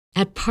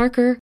At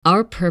Parker,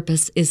 our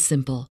purpose is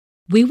simple.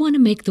 We want to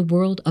make the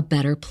world a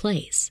better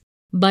place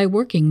by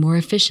working more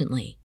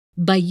efficiently,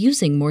 by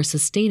using more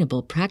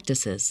sustainable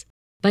practices,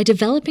 by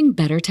developing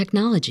better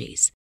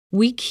technologies.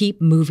 We keep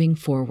moving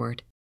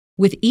forward.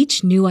 With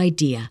each new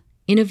idea,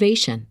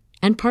 innovation,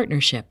 and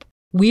partnership,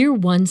 we're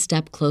one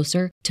step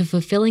closer to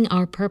fulfilling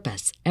our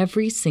purpose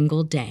every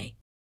single day.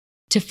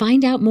 To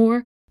find out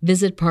more,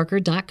 visit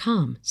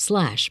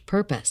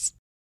parker.com/purpose.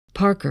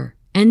 Parker,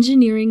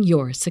 engineering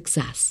your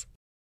success.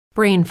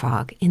 Brain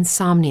fog,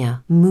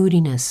 insomnia,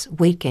 moodiness,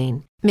 weight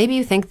gain. Maybe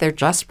you think they're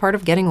just part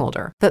of getting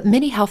older, but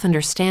MIDI Health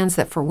understands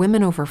that for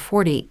women over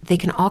 40, they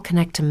can all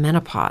connect to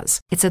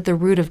menopause. It's at the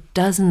root of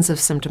dozens of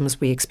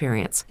symptoms we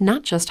experience,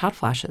 not just hot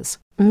flashes.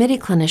 MIDI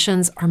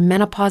clinicians are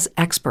menopause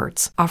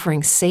experts,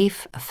 offering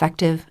safe,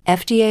 effective,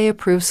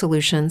 FDA-approved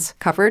solutions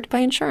covered by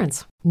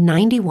insurance.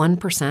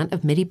 91%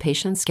 of MIDI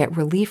patients get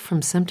relief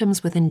from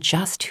symptoms within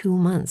just 2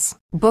 months.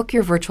 Book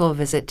your virtual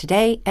visit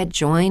today at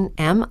joinmidi.com.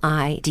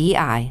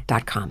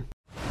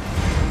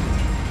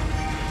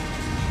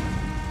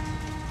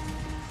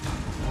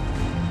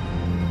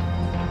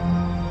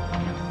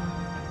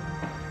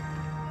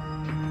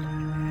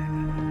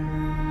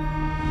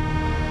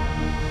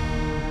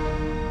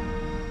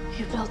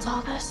 You built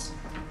all this?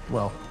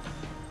 Well,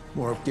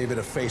 more gave it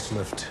a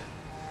facelift.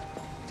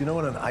 Do you know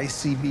what an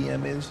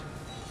ICBM is?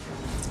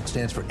 It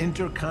stands for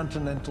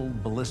Intercontinental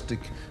Ballistic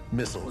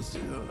Missile. It's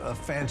a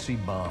fancy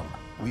bomb.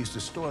 We used to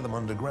store them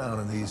underground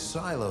in these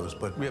silos,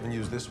 but we haven't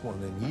used this one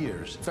in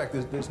years. In fact,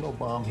 there's no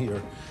bomb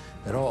here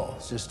at all.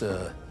 It's just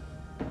a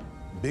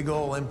big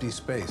old empty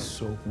space.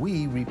 So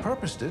we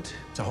repurposed it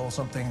to hold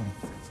something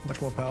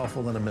much more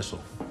powerful than a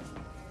missile.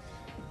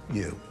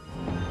 You.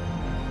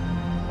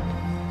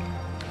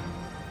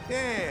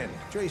 And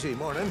Tracy,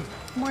 morning.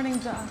 Morning,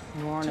 Doc.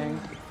 Morning.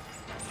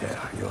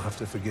 Yeah, you'll have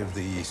to forgive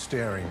the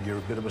staring. You're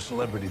a bit of a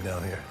celebrity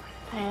down here.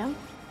 I am?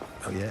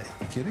 Oh, yeah?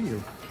 You kidding?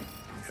 You're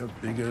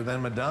bigger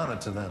than Madonna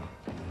to them.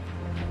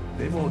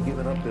 They've all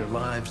given up their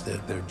lives,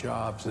 their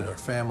jobs, their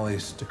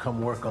families to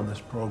come work on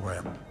this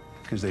program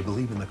because they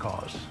believe in the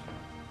cause.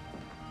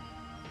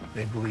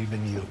 They believe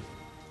in you.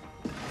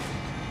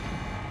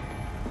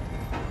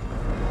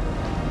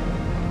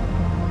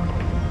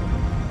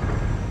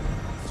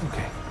 It's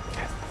okay.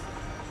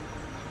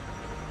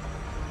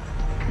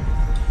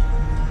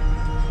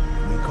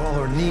 We call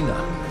her Nina.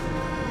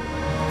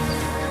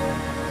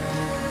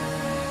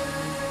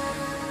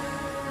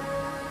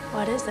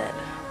 What is it?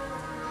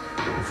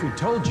 If we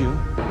told you,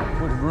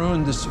 it would have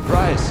ruined the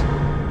surprise.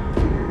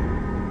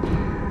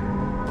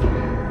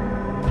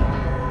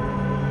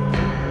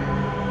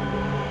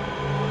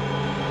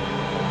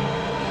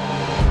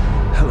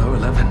 Hello,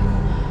 Eleven.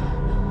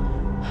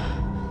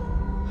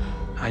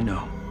 I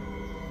know.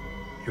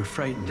 You're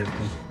frightened of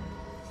me.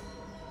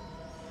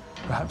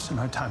 Perhaps in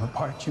our time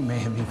apart, you may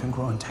have even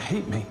grown to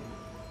hate me.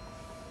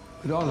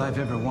 But all I've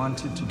ever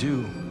wanted to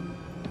do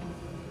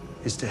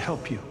is to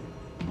help you.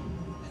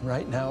 And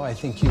right now, I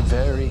think you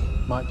very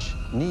much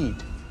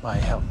need my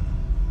help.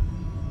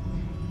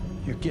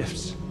 Your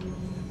gifts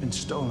have been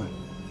stolen.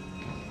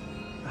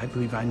 I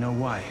believe I know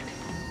why.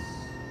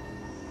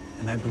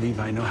 And I believe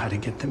I know how to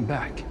get them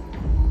back.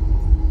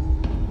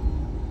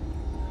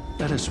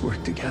 Let us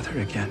work together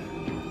again.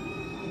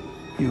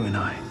 You and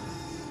I.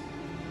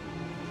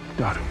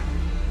 Daughter.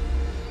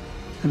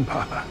 And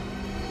Papa.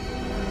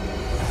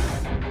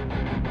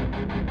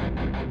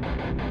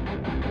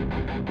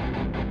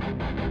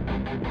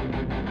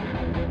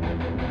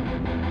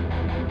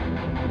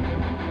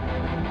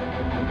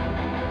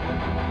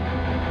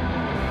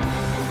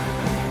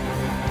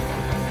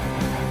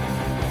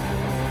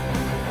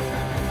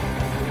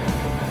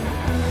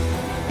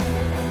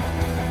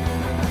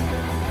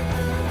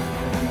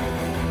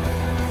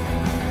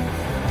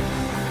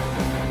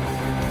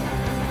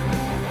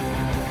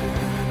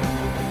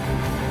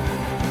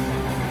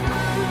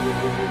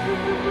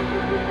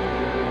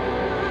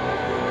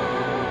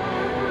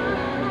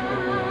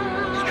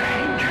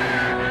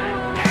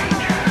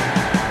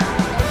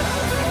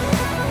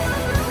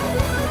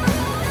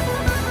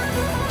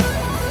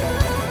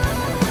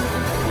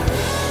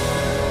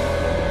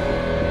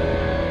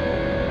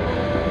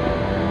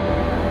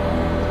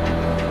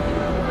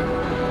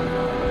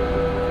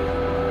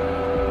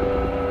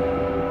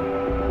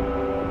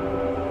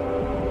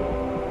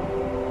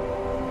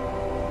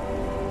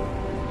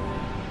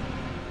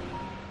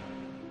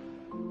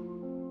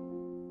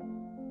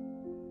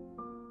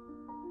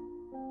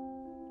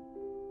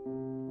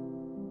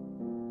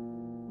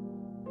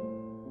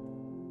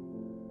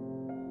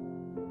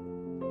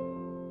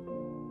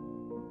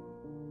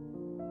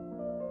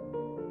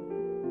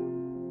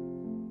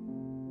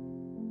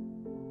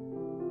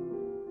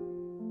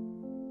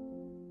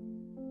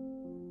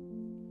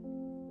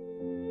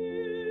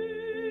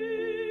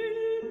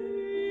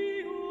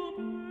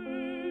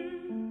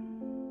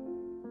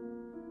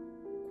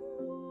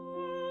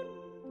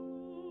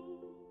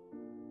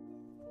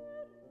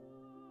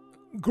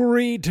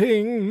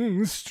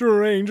 Greetings,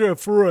 stranger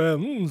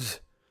friends,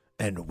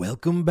 and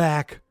welcome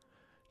back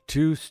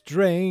to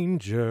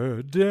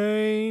stranger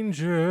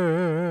danger.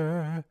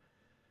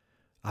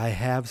 I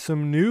have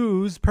some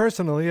news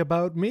personally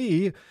about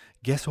me.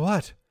 Guess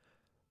what?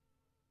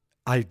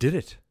 I did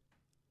it.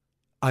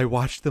 I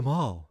watched them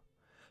all.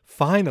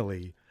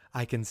 Finally,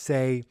 I can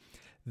say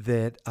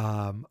that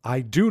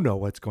I do know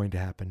what's going to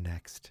happen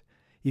next,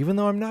 even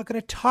though I'm not going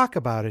to talk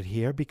about it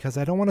here because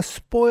I don't want to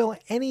spoil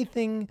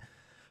anything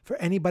for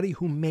anybody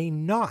who may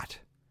not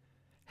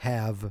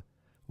have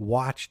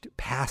watched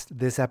past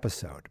this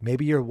episode.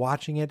 Maybe you're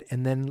watching it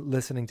and then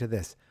listening to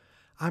this.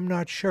 I'm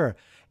not sure.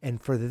 And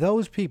for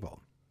those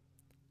people,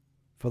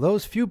 for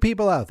those few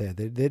people out there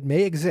that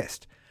may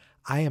exist,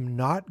 I am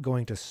not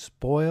going to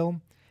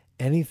spoil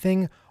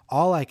anything.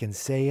 All I can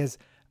say is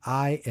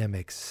I am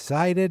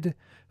excited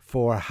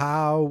for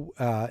how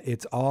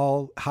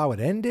how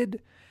it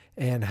ended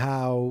and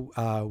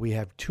how we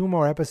have 2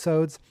 more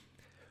episodes.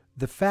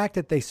 The fact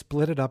that they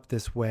split it up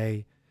this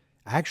way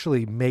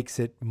actually makes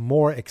it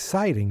more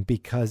exciting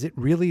because it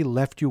really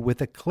left you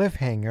with a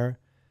cliffhanger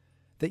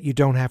that you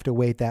don't have to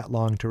wait that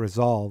long to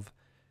resolve.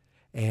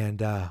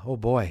 And oh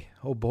boy,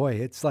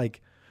 it's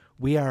like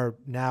we are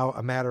now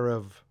a matter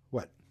of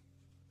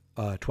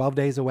 12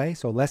 days away,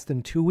 so less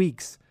than 2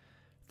 weeks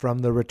from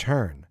the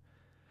return.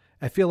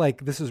 I feel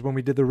like this is when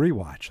we did the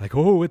rewatch. Like,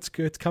 oh, it's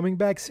coming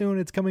back soon.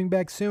 It's coming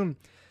back soon.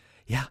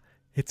 Yeah,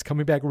 it's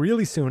coming back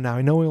really soon now.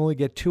 I know we only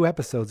get 2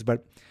 episodes,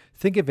 but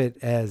think of it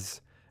as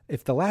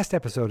if the last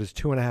episode is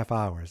 2.5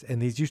 hours,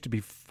 and these used to be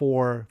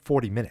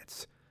 40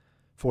 minutes,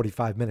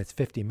 45 minutes,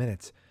 50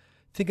 minutes.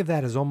 Think of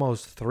that as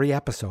almost 3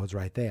 episodes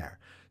right there.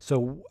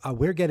 So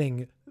we're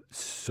getting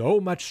so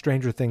much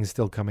Stranger Things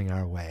still coming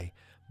our way.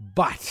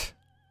 But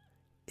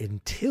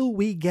until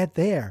we get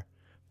there,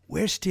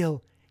 we're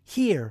still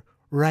here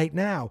right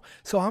now.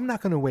 So I'm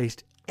not going to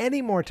waste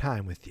any more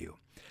time with you.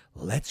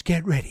 Let's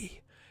get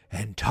ready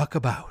and talk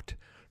about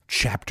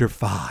Chapter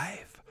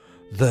 5,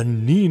 The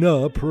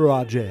Nina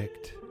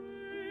Project.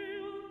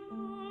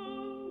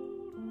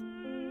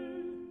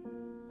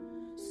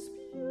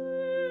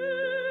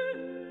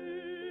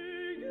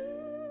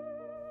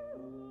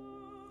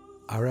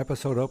 Our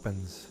episode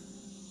opens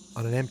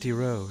on an empty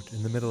road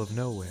in the middle of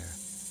nowhere,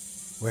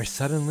 where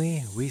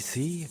suddenly we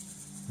see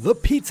the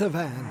pizza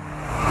van.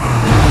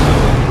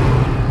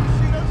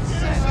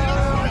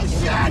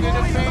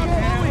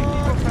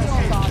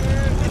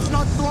 It's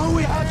not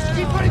throwing. Just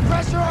keep putting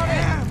pressure on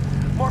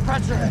it. More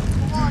pressure.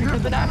 You're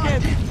the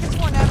napkin. It's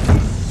more napkin.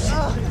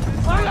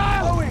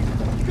 Argyle!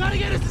 You gotta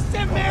get us to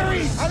St.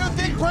 Mary's. I don't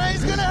think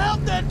praying's gonna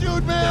help that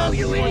dude, man. No,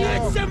 you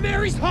idiot! St.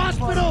 Mary's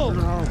Hospital.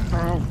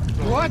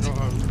 What?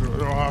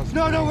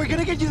 No, we're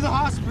gonna get you to the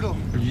hospital.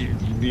 You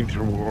need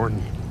to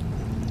warn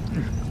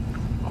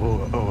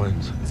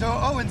Owens. So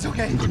Owens,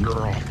 okay. The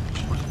girl.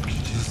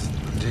 She's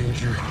in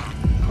danger.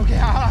 Okay,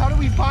 how do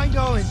we find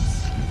Owens?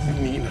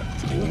 Nina.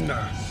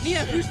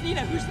 Nina, who's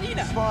Nina?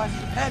 Spawn.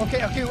 Okay.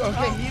 Oh,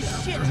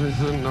 shit. There's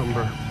a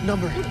number.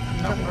 Number.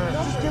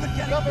 Just give it.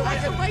 Number.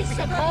 We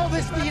can call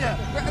this Nina.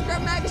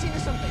 Grab a magazine or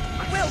something.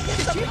 Will, get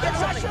something. Get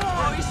something.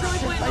 Oh, he's really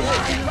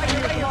playing right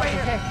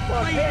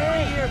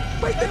here.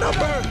 Wait, the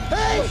number.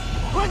 Hey,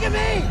 look at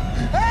me.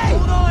 Hey,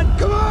 hold on.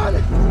 Come on.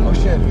 Oh,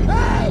 shit.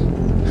 Hey.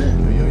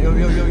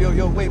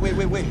 Yo, wait.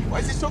 Why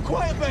is it so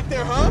quiet back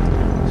there, huh?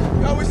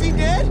 Oh, is he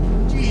dead?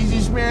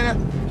 Jesus, man.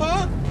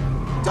 Huh?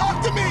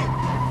 Talk to me!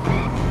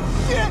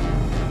 Shit!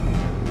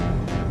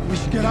 We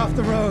should get off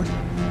the road.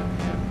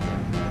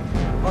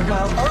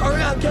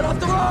 Argyle, get off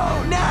the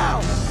road,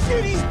 now!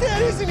 Shit, he's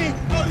dead, isn't he?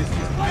 Oh, this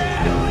is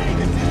bad.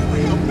 This is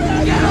real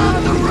bad. Get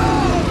off the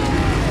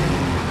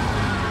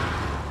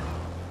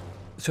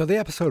road! So the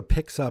episode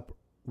picks up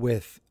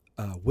with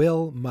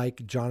Will,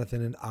 Mike,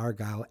 Jonathan, and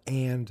Argyle,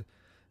 and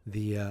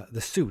the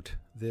suit,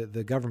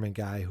 the government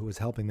guy who was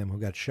helping them, who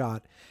got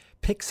shot,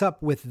 picks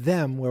up with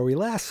them where we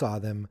last saw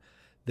them.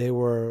 They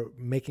were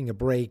making a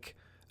break,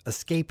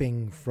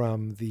 escaping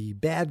from the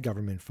bad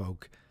government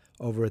folk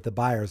over at the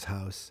Byers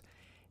house.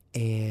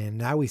 And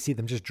now we see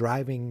them just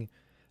driving.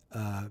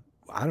 I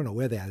don't know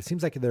where they are. It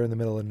seems like they're in the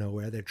middle of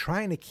nowhere. They're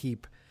trying to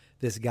keep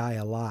this guy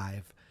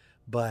alive.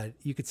 But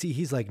you could see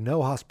he's like,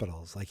 no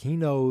hospitals. Like, he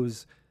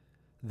knows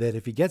that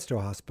if he gets to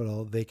a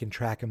hospital, they can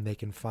track him. They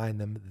can find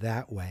them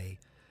that way.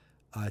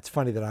 It's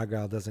funny that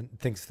Argyle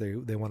thinks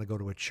they want to go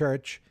to a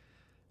church.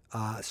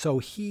 So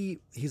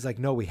he's like,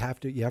 no, you have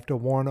to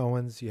warn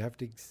Owens. You have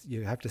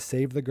to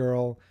save the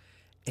girl.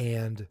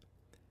 And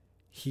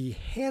he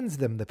hands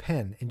them the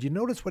pen. And you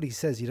notice what he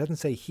says. He doesn't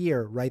say,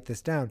 here, write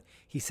this down.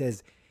 He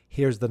says,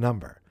 here's the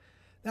number.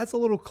 That's a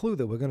little clue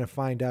that we're going to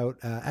find out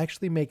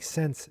actually makes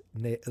sense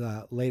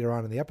later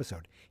on in the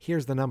episode.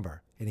 Here's the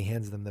number. And he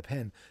hands them the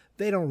pen.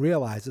 They don't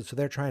realize it, so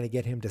they're trying to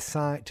get him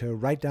to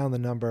write down the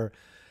number.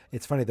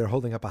 It's funny, they're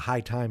holding up a High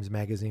Times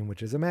magazine,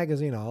 which is a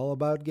magazine all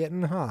about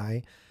getting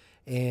high.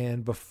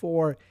 And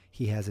before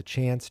he has a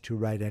chance to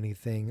write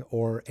anything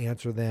or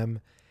answer them,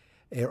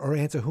 or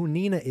answer who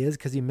Nina is,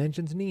 because he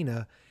mentions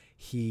Nina,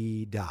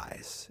 he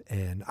dies.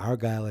 And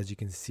Argyle, as you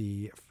can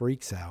see,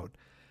 freaks out.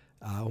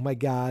 Oh my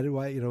God,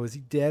 why, is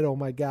he dead? Oh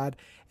my God.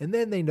 And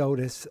then they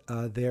notice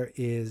there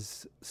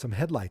is some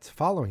headlights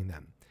following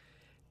them.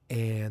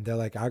 And they're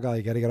like, Argyle,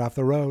 you got to get off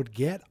the road.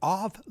 Get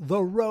off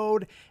the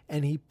road.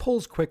 And he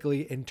pulls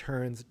quickly and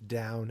turns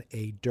down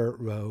a dirt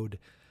road,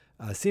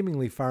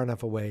 seemingly far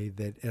enough away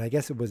that, and I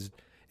guess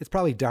it's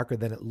probably darker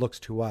than it looks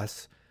to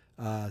us.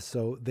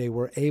 So they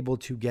were able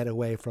to get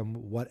away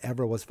from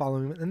whatever was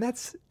following them. And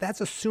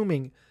that's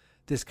assuming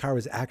this car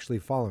was actually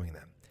following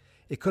them.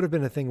 It could have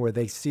been a thing where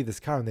they see this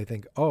car and they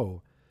think,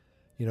 oh,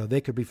 they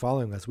could be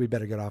following us. We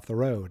better get off the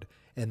road.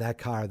 And that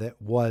car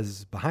that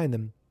was behind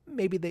them,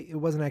 maybe it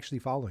wasn't actually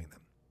following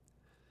them.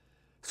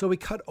 So we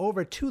cut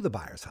over to the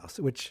buyer's house,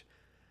 which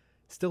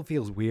still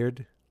feels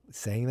weird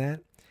saying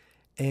that.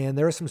 And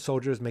there are some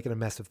soldiers making a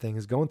mess of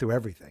things, going through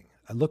everything,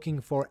 looking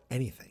for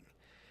anything.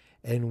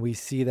 And we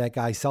see that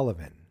guy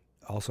Sullivan,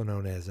 also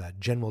known as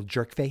General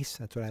Jerkface.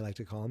 That's what I like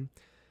to call him.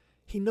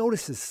 He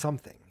notices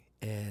something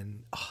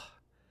and,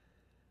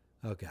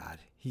 oh God,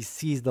 he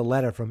sees the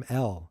letter from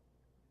Elle,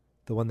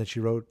 the one that she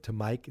wrote to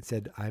Mike. It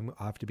said, I'm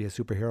off to be a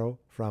superhero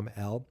from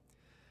Elle.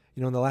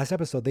 In the last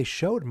episode, they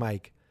showed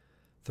Mike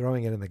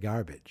throwing it in the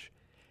garbage.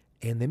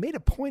 And they made a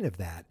point of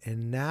that.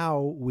 And now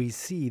we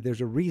see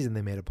there's a reason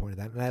they made a point of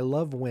that. And I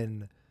love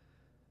when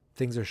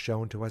things are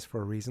shown to us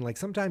for a reason. Like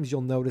sometimes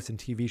you'll notice in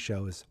TV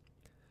shows,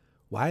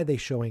 why are they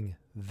showing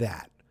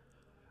that?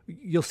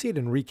 You'll see it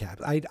in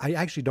recaps. I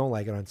actually don't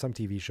like it on some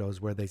TV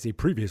shows where they say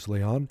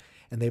previously on,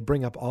 and they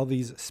bring up all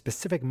these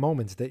specific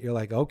moments that you're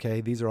like,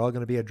 okay, these are all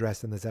going to be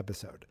addressed in this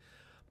episode.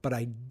 But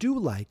I do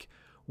like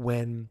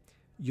when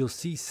you'll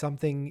see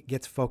something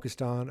gets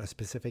focused on, a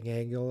specific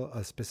angle,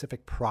 a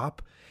specific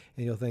prop,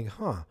 and you'll think,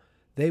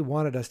 they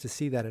wanted us to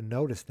see that and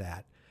notice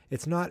that.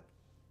 It's not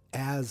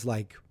as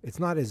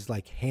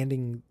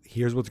handing,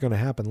 here's what's going to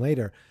happen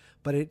later,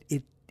 but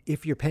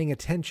if you're paying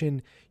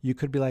attention, you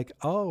could be like,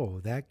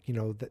 oh,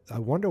 I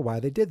wonder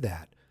why they did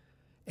that.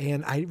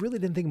 And I really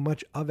didn't think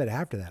much of it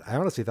after that. I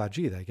honestly thought,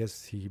 I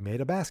guess he made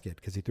a basket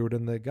because he threw it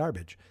in the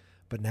garbage.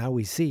 But now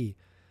we see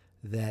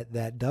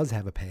that does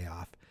have a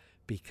payoff,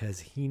 because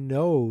he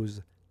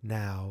knows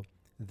now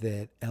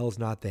that Elle's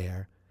not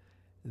there,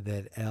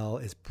 that Elle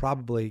is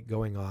probably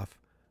going off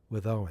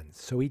with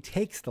Owens. So he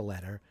takes the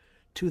letter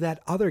to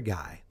that other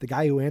guy, the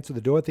guy who answered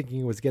the door thinking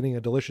he was getting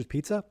a delicious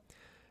pizza.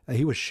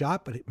 He was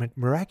shot, but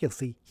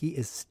miraculously, he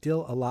is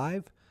still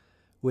alive,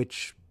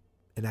 which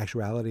in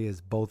actuality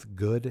is both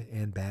good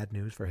and bad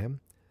news for him.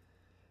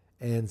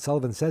 And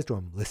Sullivan says to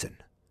him, listen,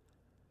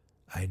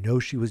 I know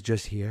she was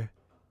just here,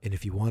 and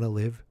if you want to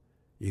live,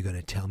 you're going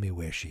to tell me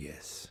where she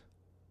is.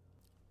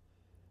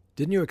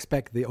 Didn't you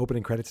expect the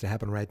opening credits to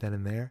happen right then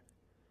and there?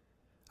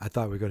 I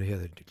thought we were going to hear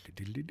the,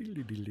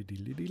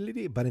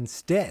 but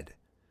instead,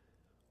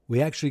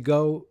 we actually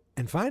go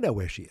and find out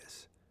where she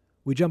is.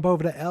 We jump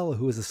over to Elle,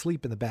 who is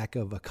asleep in the back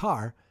of a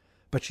car,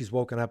 but she's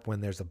woken up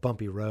when there's a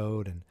bumpy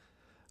road, and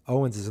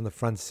Owens is in the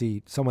front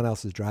seat. Someone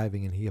else is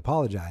driving, and he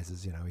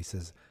apologizes. He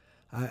says,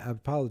 I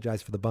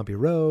apologize for the bumpy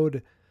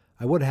road.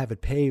 I would have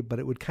it paved, but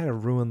it would kind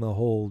of ruin the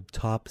whole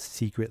top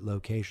secret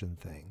location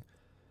thing.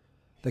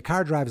 The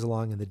car drives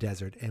along in the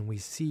desert, and we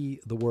see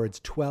the words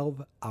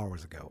 12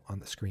 hours ago on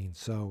the screen.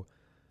 So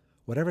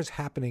whatever's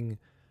happening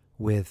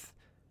with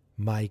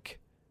Mike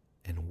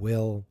and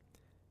Will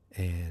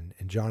and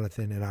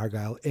Jonathan and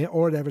Argyle,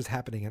 or whatever's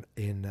happening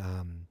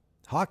in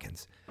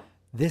Hawkins,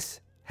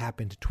 this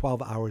happened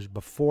 12 hours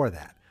before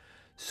that.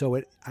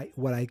 So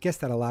what I guess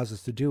that allows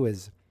us to do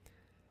is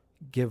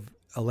give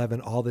Eleven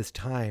all this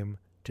time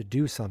to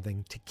do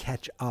something to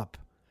catch up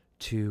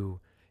to,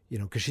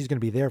 because she's going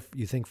to be there,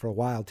 you think, for a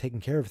while,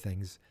 taking care of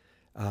things.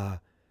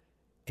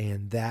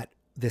 And that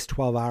this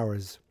 12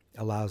 hours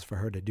allows for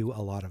her to do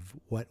a lot of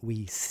what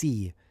we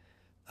see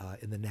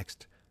in the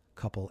next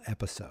couple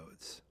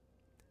episodes.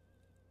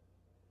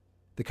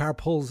 The car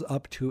pulls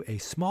up to a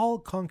small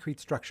concrete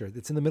structure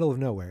that's in the middle of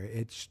nowhere.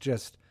 It's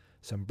just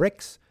some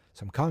bricks,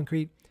 some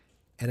concrete,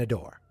 and a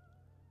door.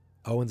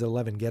 Owens and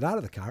Eleven get out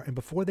of the car, and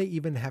before they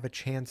even have a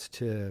chance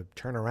to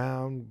turn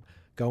around,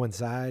 go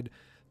inside,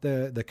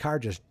 the car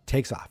just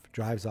takes off,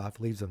 drives off,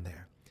 leaves them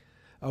there.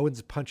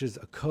 Owens punches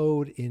a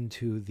code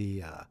into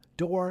the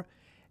door,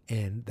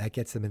 and that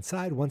gets them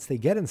inside. Once they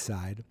get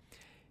inside,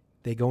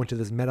 they go into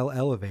this metal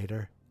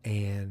elevator,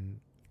 and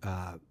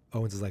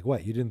Owens is like,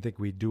 what, you didn't think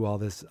we'd do all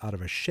this out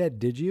of a shed,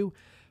 did you?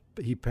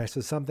 But he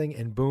presses something,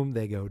 and boom,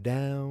 they go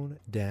down,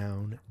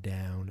 down,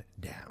 down,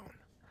 down.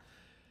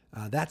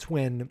 That's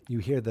when you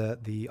hear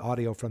the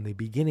audio from the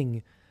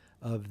beginning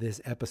of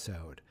this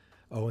episode.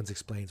 Owens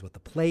explains what the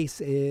place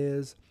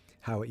is,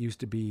 how it used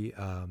to be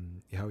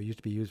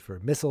used for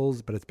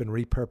missiles, but it's been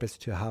repurposed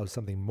to house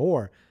something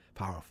more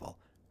powerful,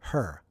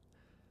 her.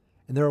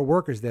 And there are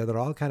workers there that are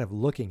all kind of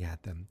looking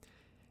at them.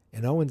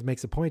 And Owens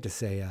makes a point to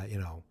say,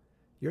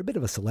 you're a bit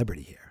of a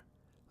celebrity here.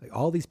 Like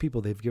all these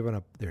people, they've given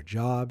up their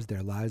jobs,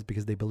 their lives,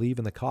 because they believe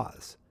in the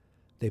cause.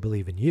 They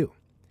believe in you.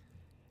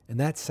 And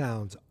that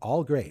sounds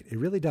all great. It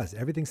really does.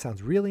 Everything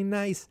sounds really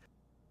nice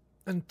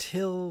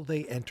until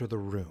they enter the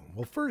room.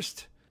 Well,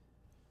 first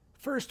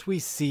we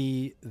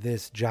see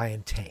this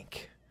giant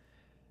tank.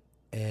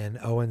 And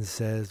Owens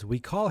says, we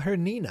call her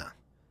Nina.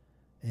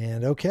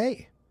 And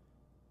okay,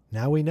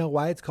 now we know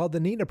why it's called the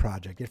Nina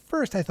Project. At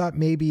first, I thought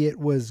maybe it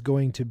was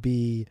going to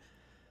be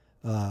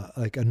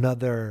like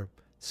another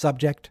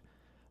subject,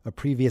 a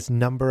previous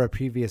number, a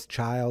previous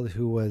child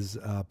who was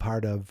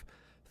part of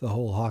the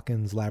whole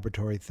Hawkins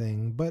laboratory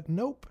thing. But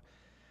nope.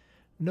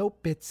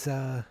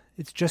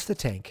 It's just a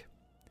tank.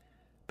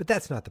 But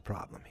that's not the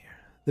problem here.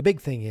 The big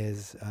thing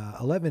is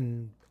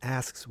 11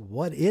 asks,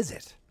 what is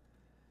it?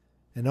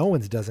 And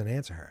Owens doesn't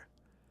answer her.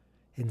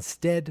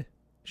 Instead,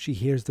 she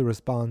hears the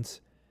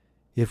response,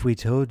 if we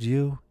told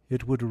you,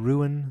 it would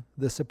ruin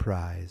the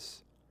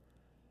surprise.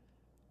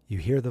 You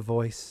hear the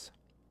voice.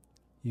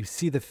 You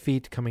see the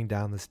feet coming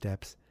down the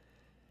steps.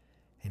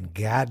 And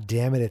God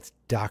damn it, it's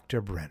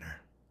Dr.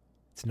 Brenner.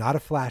 It's not a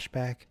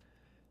flashback,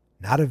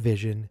 not a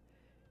vision.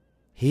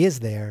 He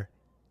is there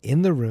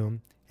in the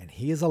room, and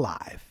he is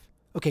alive.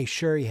 Okay,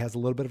 sure, he has a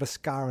little bit of a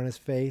scar on his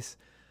face,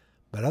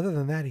 but other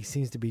than that, he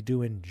seems to be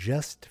doing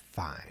just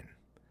fine.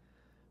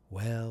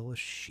 Well,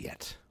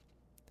 shit.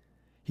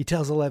 He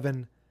tells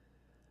 11,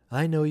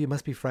 I know you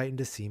must be frightened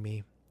to see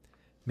me,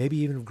 maybe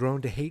even have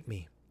grown to hate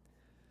me.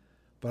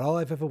 But all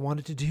I've ever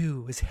wanted to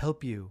do is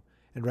help you,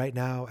 and right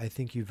now I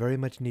think you very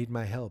much need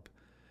my help.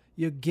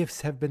 Your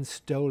gifts have been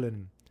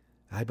stolen.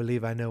 I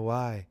believe I know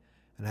why,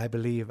 and I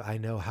believe I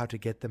know how to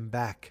get them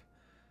back.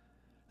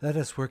 Let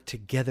us work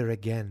together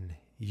again,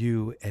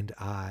 you and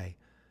I,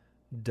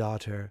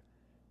 daughter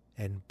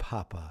and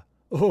Papa.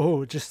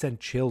 Oh, it just sent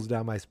chills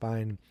down my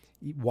spine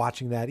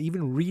watching that,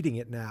 even reading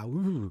it now.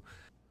 Ooh.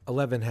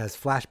 11 has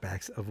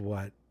flashbacks of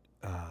what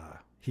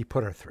he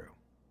put her through.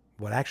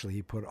 What actually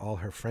he put all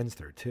her friends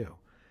through, too.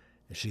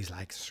 And she's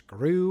like,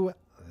 screw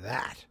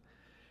that.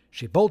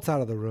 She bolts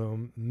out of the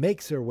room,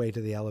 makes her way to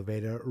the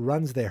elevator,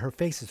 runs there. Her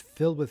face is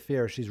filled with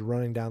fear as she's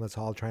running down this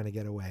hall trying to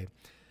get away.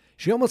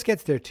 She almost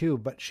gets there, too,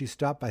 but she's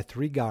stopped by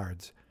 3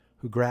 guards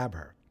who grab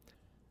her.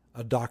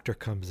 A doctor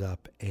comes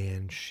up,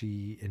 and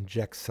she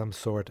injects some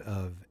sort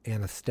of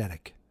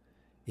anesthetic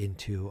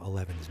into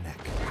 11's neck.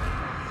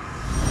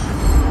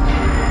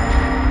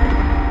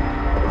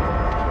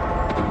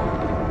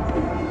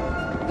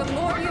 The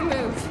more you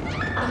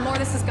move, the more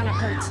this is gonna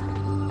hurt.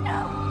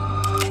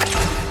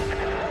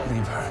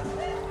 Leave her.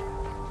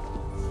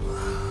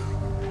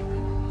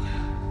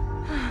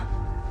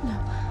 No.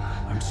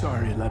 I'm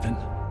sorry, 11.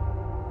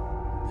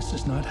 This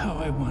is not how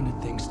I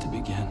wanted things to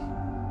begin.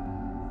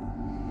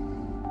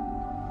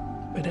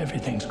 But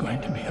everything's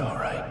going to be all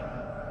right.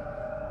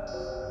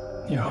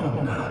 You're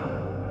home now.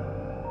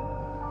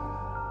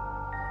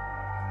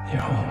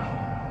 You're home.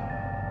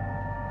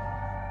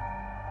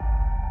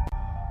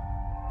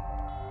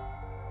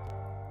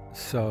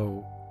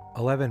 So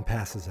 11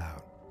 passes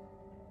out.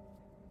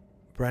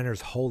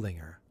 Brenner's holding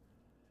her.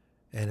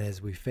 And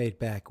as we fade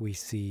back, we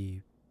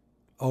see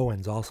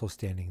Owens also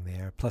standing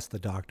there, plus the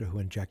doctor who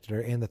injected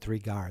her and the 3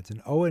 guards.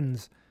 And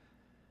Owens,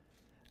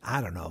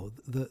 I don't know,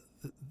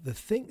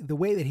 the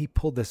way that he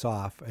pulled this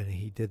off and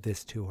he did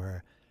this to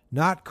her,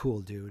 not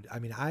cool, dude. I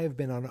mean, I have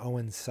been on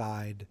Owens'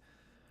 side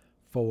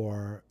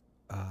for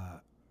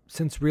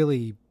since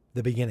really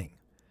the beginning.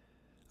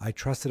 I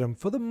trusted him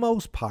for the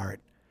most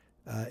part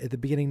at the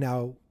beginning.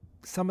 Now,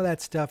 some of that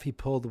stuff he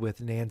pulled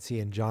with Nancy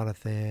and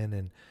Jonathan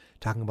and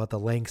talking about the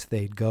lengths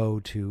they'd go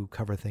to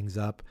cover things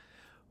up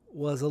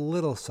was a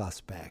little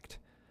suspect,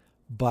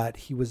 but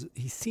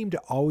he seemed to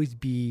always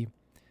be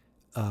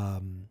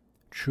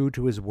true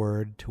to his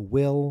word to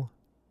Will,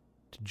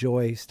 to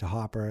Joyce, to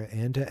Hopper,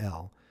 and to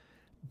Elle.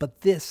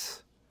 But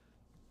this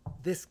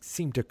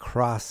seemed to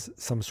cross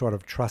some sort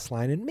of trust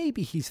line, and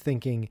maybe he's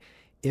thinking,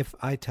 if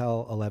I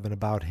tell 11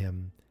 about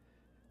him,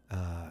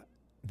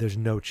 there's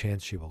no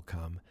chance she will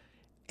come.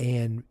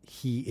 And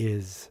he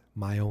is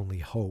my only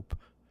hope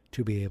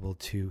to be able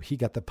to, he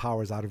got the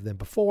powers out of them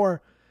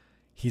before.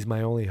 He's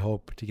my only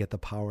hope to get the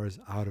powers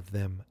out of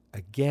them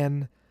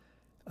again.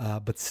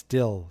 But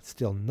still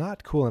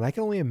not cool. And I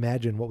can only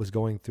imagine what was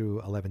going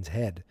through 11's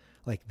head.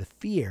 Like the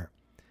fear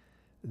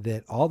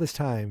that all this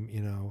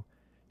time,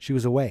 she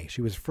was away.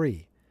 She was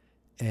free.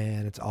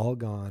 And it's all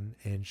gone.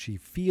 And she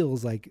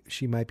feels like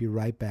she might be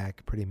right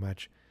back pretty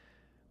much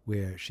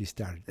where she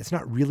started. It's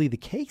not really the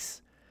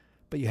case.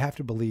 But you have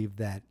to believe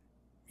that,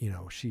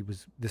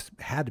 this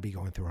had to be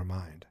going through her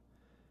mind.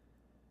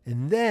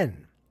 And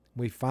then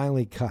we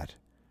finally cut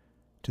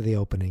to the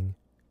opening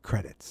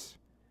credits.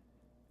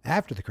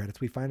 After the credits,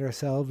 we find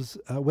ourselves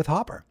with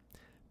Hopper,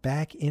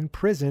 back in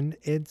prison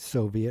in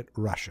Soviet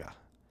Russia.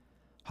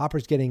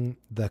 Hopper's getting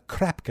the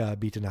krapka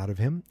beaten out of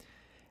him,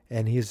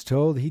 and he is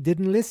told he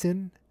didn't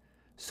listen,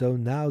 so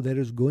now there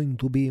is going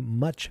to be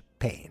much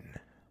pain.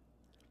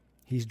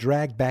 He's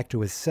dragged back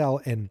to his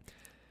cell, and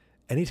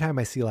anytime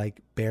I see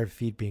like bare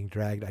feet being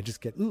dragged, I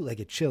just get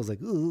it chills,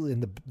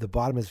 and the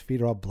bottom of his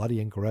feet are all bloody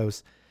and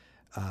gross.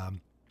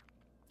 And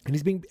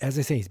he's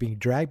being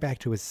dragged back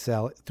to his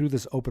cell through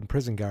this open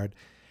prison guard.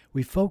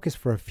 We focus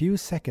for a few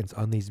seconds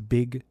on these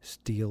big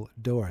steel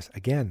doors.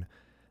 Again,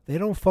 they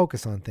don't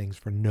focus on things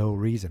for no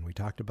reason. We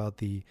talked about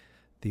the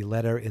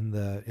letter in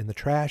the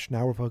trash.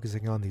 Now we're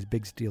focusing on these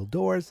big steel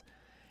doors.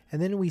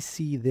 And then we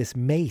see this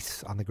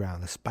mace on the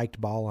ground, a spiked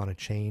ball on a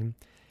chain,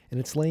 and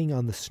it's laying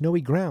on the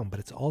snowy ground, but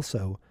it's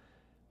also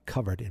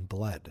covered in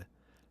blood.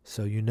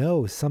 So you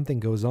know something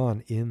goes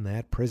on in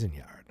that prison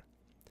yard.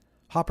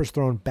 Hopper's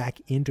thrown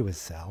back into his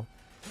cell,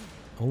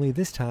 only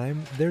this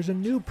time there's a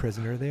new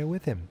prisoner there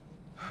with him.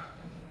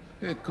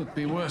 It could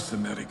be worse,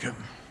 American.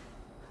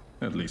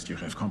 At least you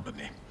have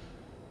company.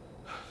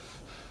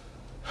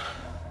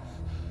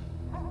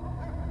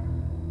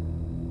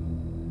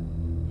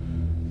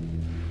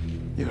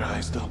 Your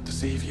eyes don't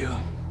deceive you.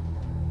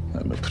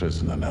 I'm a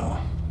prisoner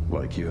now,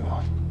 like you.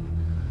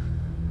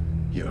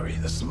 Yuri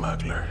the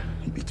smuggler.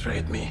 He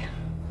betrayed me.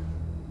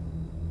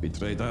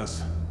 Betrayed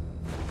us.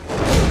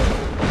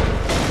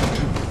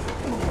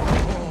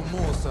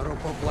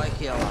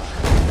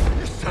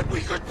 You said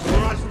we could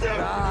trust him!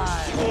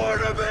 You swore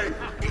to me!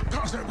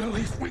 Because I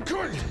believe we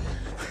could!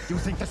 You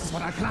think this is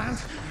what I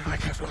planned? I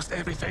have lost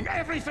everything,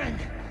 everything!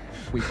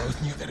 We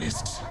both knew the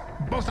risks.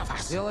 Both of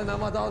us. Сделай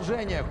нам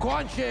одолжение.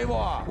 Кончи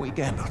его! We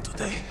gambled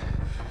today.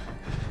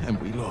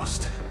 And we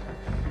lost.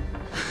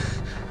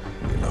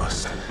 We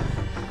lost.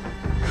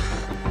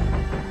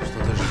 Что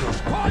ты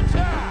ждешь?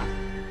 Кончи!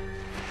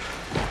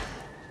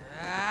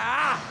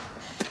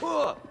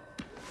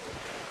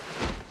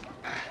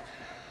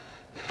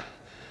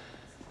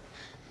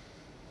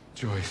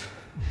 Joyce.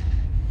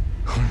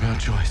 What about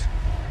Joyce?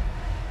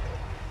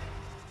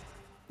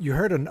 You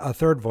heard a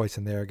third voice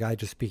in there, a guy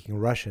just speaking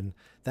Russian.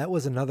 That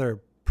was another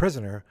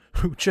prisoner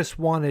who just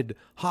wanted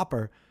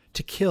Hopper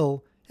to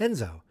kill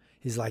Enzo.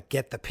 He's like,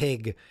 get the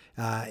pig.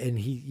 And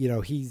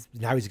he's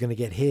going to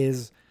get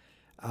his.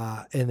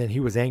 And then he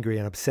was angry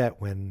and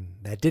upset when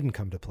that didn't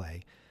come to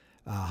play.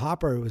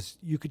 Hopper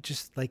you could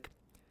just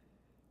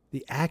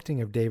the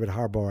acting of David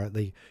Harbour,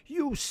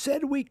 you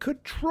said we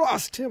could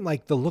trust him,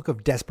 like the look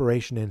of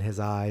desperation in his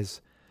eyes.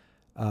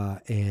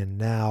 And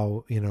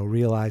now,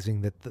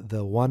 realizing that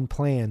the one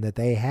plan that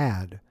they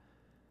had,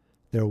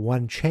 their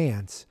one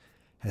chance,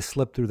 has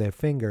slipped through their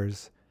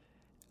fingers.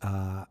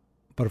 But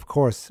of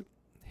course,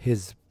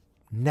 his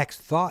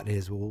next thought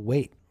is, well,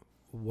 wait,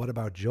 what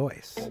about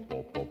Joyce?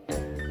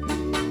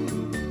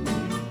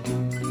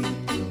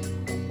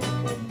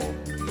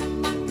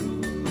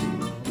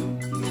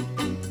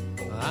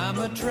 I'm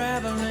a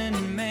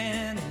traveling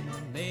man,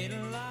 made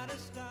a lot of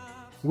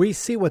stops. We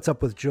see what's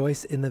up with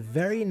Joyce in the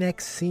very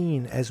next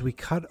scene as we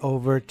cut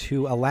over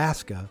to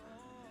Alaska,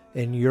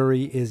 and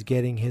Yuri is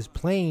getting his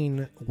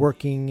plane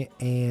working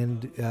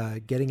and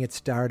getting it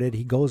started.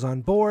 He goes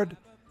on board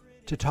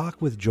to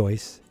talk with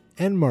Joyce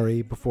and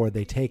Murray before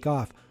they take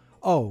off.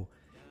 Oh,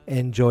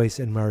 and Joyce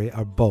and Murray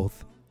are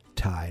both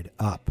tied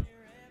up.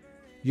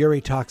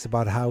 Yuri talks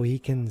about how he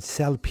can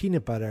sell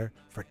peanut butter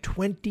for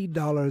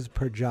 $20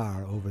 per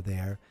jar over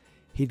there.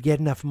 He'd get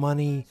enough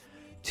money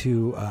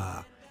to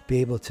be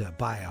able to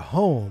buy a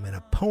home and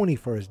a pony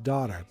for his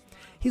daughter.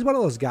 He's one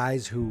of those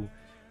guys who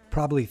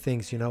probably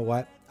thinks, you know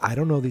what, I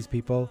don't know these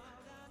people.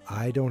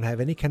 I don't have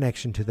any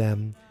connection to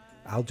them.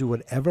 I'll do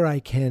whatever I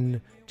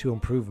can to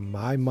improve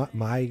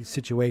my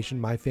situation,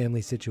 my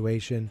family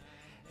situation.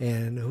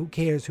 And who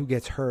cares who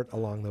gets hurt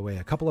along the way?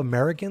 A couple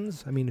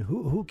Americans? I mean,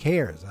 who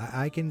cares?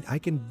 I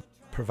can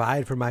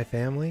provide for my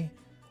family.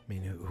 I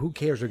mean, who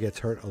cares who gets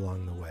hurt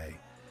along the way?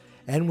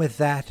 And with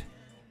that,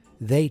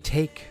 they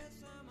take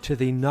to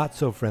the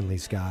not-so-friendly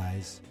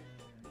skies.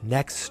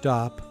 Next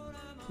stop,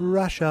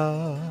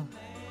 Russia.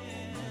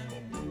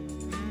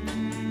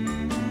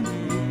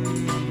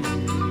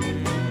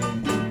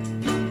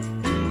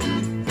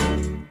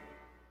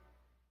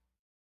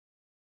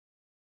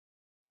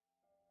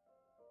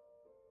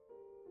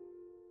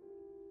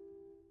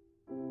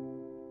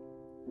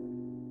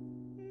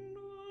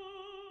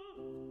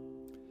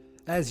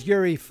 As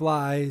Yuri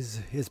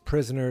flies his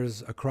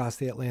prisoners across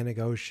the Atlantic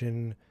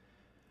Ocean,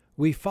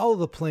 we follow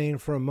the plane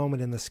for a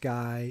moment in the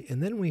sky,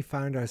 and then we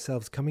find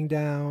ourselves coming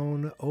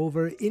down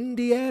over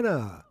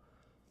Indiana.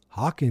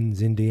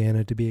 Hawkins,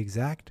 Indiana, to be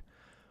exact.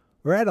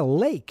 We're at a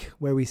lake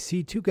where we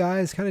see two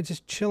guys kind of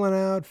just chilling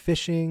out,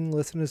 fishing,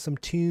 listening to some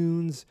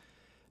tunes,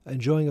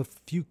 enjoying a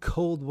few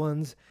cold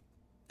ones.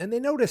 And they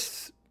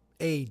notice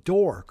a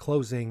door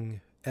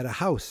closing at a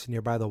house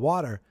nearby the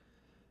water.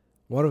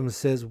 One of them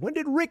says, "When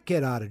did Rick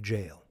get out of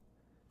jail?"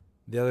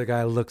 The other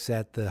guy looks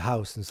at the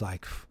house and is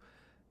like,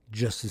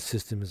 "Justice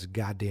system is a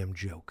goddamn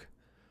joke."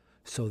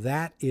 So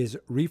that is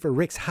Reefer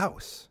Rick's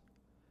house.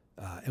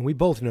 And we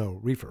both know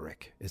Reefer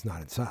Rick is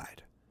not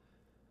inside.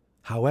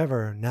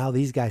 However, now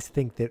these guys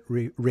think that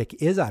Rick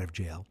is out of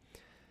jail.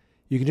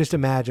 You can just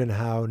imagine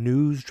how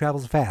news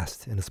travels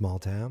fast in a small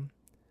town.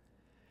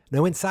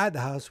 Now inside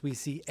the house, we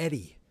see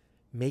Eddie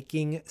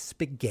making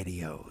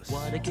SpaghettiOs.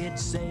 What do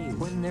kids say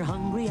when they're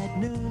hungry at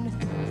noon?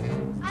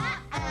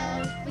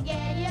 Uh-oh,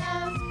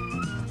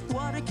 SpaghettiOs.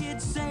 What do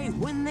kids say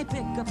when they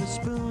pick up a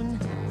spoon?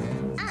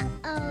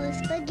 Uh-oh,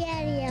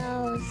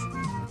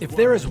 SpaghettiOs. If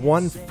there is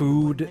one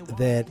food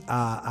that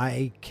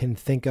I can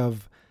think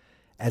of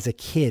as a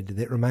kid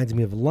that reminds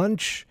me of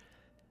lunch,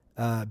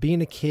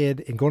 being a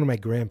kid and going to my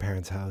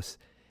grandparents' house,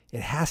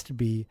 it has to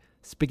be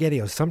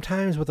SpaghettiOs.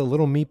 Sometimes with the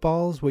little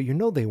meatballs, well, you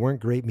know they weren't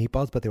great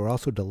meatballs, but they were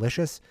also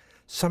delicious.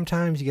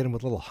 Sometimes you get them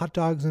with little hot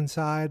dogs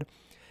inside.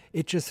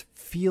 It just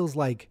feels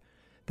like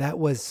that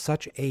was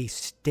such a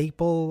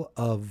staple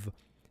of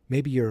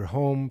maybe you're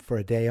home for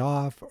a day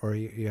off, or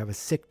you have a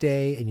sick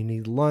day and you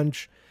need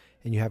lunch,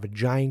 and you have a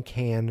giant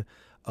can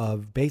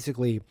of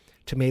basically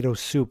tomato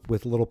soup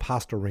with little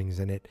pasta rings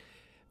in it.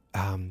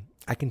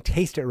 I can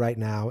taste it right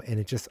now, and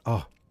it just,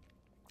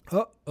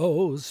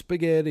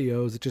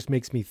 SpaghettiOs. It just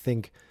makes me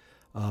think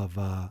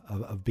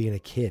of being a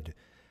kid.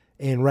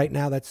 And right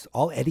now, that's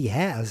all Eddie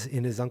has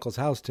in his uncle's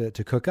house to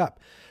cook up.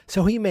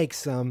 So he makes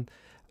some,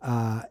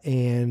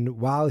 and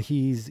while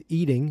he's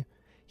eating,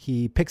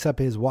 he picks up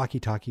his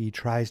walkie-talkie,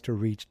 tries to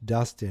reach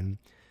Dustin,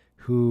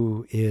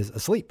 who is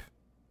asleep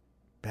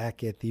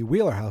back at the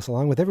Wheeler house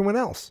along with everyone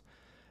else.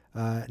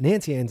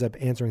 Nancy ends up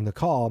answering the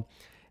call,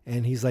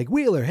 and he's like,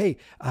 Wheeler, hey,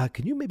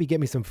 can you maybe get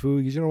me some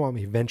food? You don't want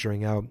me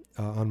venturing out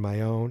on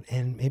my own,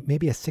 and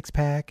maybe a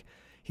 6-pack.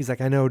 He's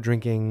like, I know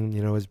drinking,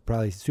 is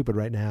probably stupid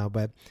right now,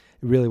 but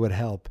it really would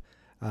help.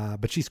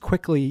 But she's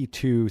quickly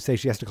to say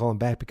she has to call him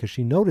back because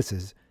she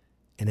notices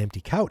an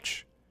empty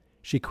couch.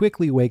 She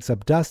quickly wakes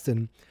up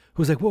Dustin,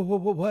 who's like, whoa,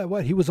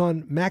 what? He was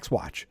on Mac's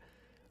watch.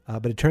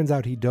 But it turns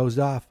out he dozed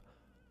off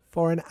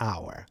for an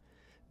hour.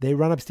 They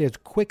run upstairs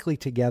quickly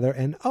together,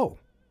 and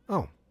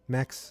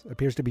Max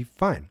appears to be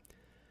fine.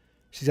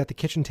 She's at the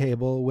kitchen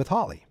table with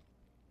Holly.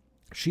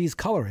 She's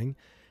coloring,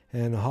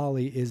 and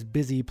Holly is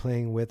busy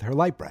playing with her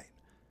light bright.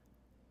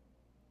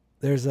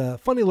 There's a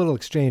funny little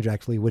exchange,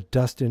 actually, with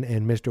Dustin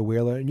and Mr.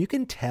 Wheeler, and you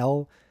can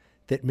tell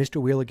that Mr.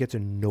 Wheeler gets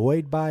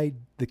annoyed by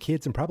the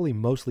kids, and probably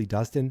mostly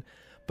Dustin,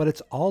 but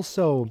it's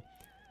also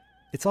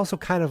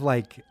kind of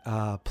like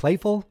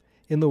playful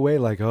in the way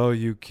like, oh,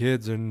 you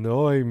kids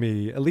annoy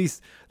me. At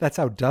least that's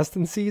how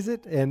Dustin sees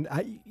it. And,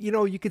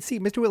 you could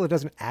see Mr. Wheeler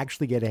doesn't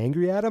actually get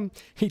angry at him.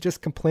 He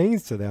just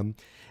complains to them.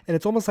 And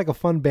it's almost like a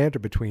fun banter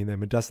between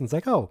them. And Dustin's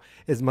like, oh,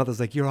 his mother's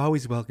like, you're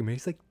always welcome. And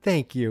he's like,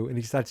 thank you. And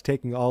he starts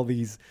taking all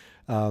these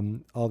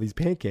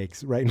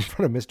pancakes right in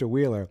front of Mr.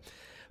 Wheeler.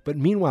 But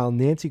meanwhile,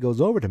 Nancy goes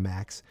over to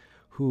Max,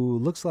 who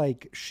looks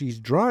like she's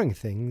drawing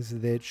things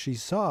that she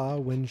saw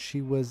when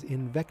she was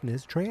in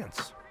Vecna's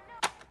trance.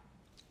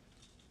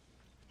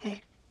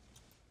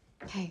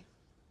 Hey.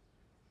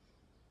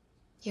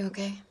 You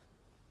okay?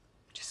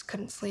 Just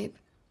couldn't sleep.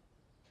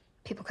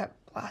 People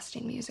kept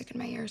blasting music in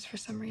my ears for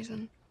some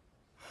reason.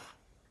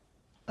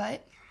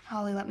 But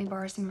Holly let me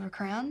borrow some of her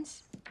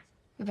crayons.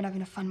 We've been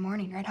having a fun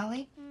morning, right,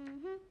 Holly?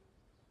 Mm-hmm.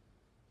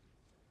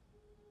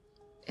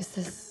 Is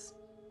this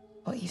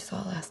what you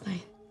saw last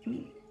night? I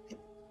mean,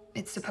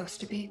 it's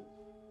supposed to be.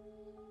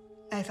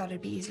 I thought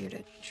it'd be easier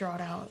to draw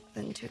it out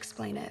than to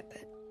explain it,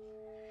 but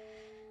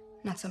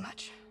not so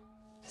much.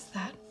 Is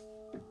that?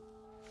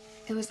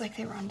 It was like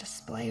they were on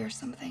display or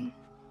something.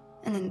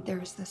 And then there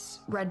was this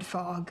red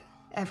fog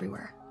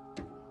everywhere.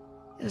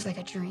 It was like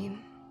a dream,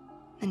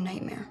 a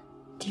nightmare.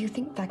 Do you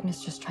think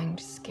Vecna's just trying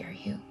to scare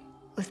you?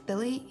 With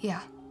Billy,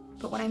 yeah.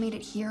 But when I made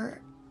it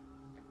here,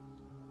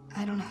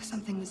 I don't know,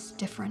 something was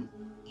different.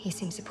 He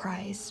seemed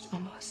surprised,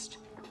 almost.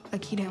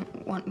 Like he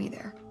didn't want me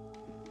there.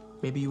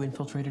 Maybe you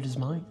infiltrated his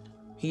mind.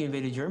 He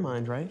invaded your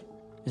mind, right?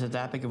 Is it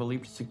that big of a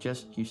leap to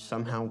suggest you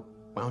somehow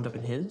wound up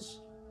in his?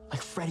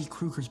 Like Freddy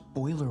Krueger's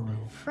boiler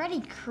room. Freddy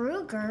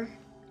Krueger?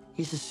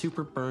 He's a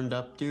super burned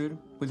up dude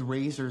with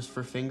razors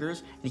for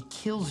fingers, and he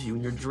kills you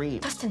in your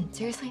dreams. Dustin,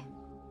 seriously?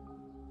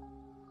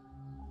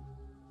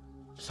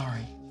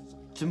 Sorry.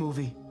 It's a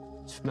movie.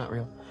 It's not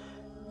real.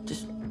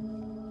 Just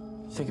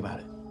think about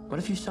it. What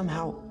if you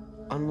somehow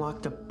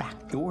unlocked a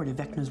back door to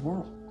Vecna's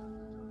world?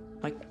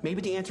 Like,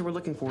 maybe the answer we're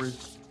looking for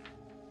is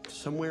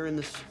somewhere in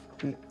this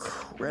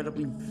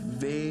incredibly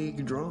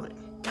vague drawing.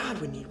 God,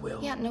 we need Will.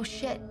 Yeah, no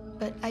shit.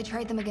 But I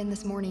tried them again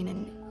this morning,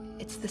 and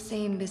it's the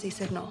same busy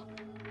signal.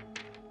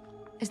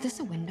 Is this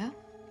a window?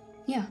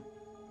 Yeah.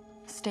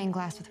 Stained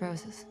glass with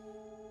roses.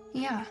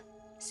 Yeah.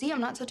 See,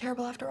 I'm not so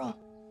terrible after all.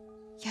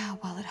 Yeah,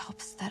 well, it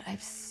helps that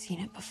I've seen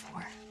it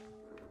before.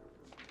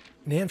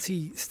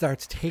 Nancy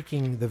starts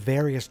taking the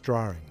various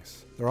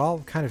drawings. They're all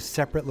kind of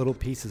separate little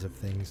pieces of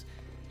things.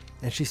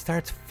 And she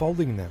starts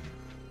folding them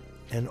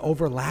and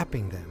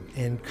overlapping them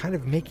and kind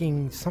of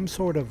making some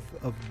sort of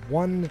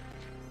one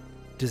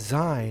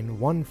design,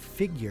 one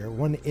figure,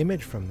 one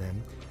image from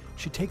them.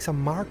 She takes a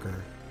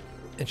marker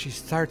and she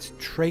starts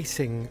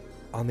tracing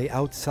on the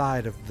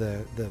outside of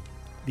the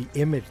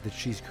image that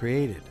she's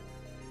created.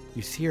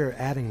 You see her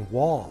adding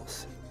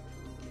walls,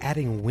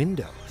 adding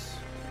windows.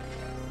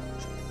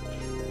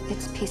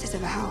 It's pieces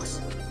of a house.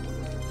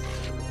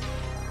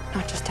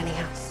 Not just any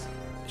house.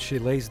 She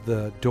lays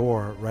the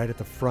door right at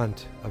the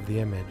front of the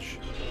image,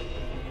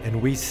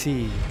 and we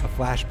see a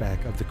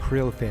flashback of the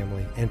Creel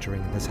family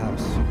entering this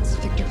house. It's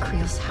Victor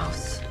Creel's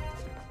house.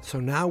 So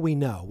now we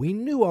know. We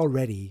knew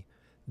already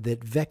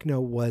that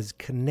Vecna was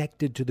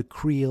connected to the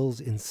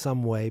Creels in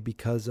some way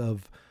because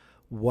of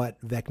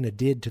what Vecna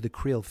did to the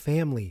Creel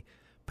family.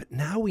 But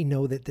now we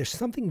know that there's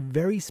something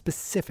very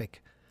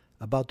specific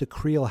about the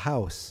Creel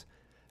house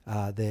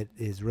that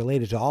is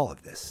related to all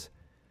of this.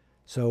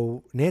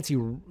 So Nancy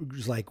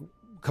was like,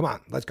 come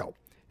on, let's go.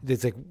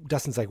 It's like,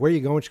 Dustin's like, where are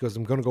you going? She goes,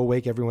 I'm going to go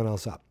wake everyone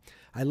else up.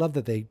 I love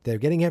that they're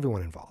getting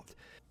everyone involved.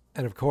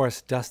 And of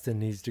course, Dustin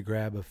needs to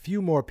grab a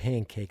few more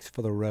pancakes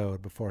for the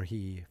road before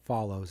he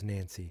follows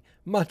Nancy,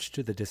 much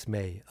to the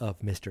dismay of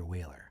Mr.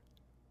 Wheeler.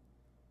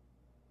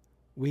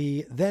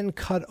 We then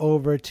cut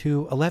over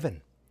to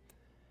 11.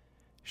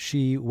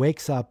 She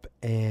wakes up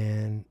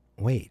and,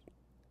 wait,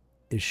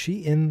 is she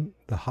in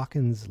the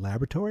Hawkins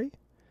laboratory?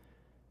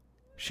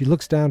 She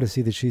looks down to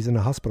see that she's in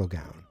a hospital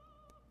gown.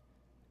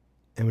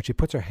 And when she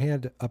puts her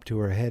hand up to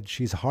her head,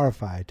 she's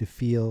horrified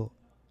to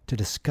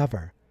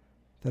discover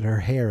that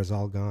her hair is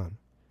all gone.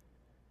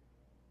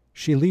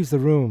 She leaves the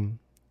room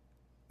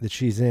that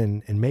she's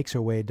in and makes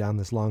her way down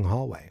this long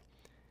hallway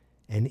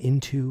and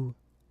into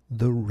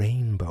the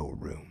Rainbow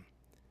Room.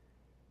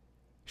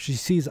 She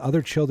sees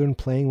other children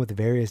playing with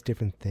various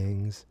different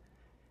things,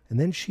 and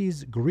then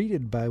she's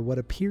greeted by what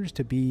appears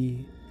to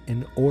be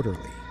an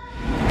orderly.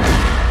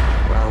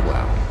 Well,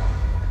 well.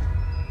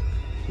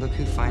 Look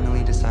who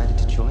finally decided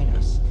to join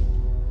us.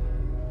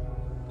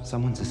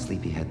 Someone's a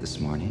sleepyhead this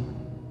morning.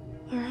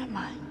 Where am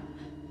I?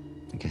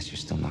 I guess you're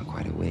still not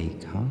quite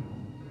awake, huh?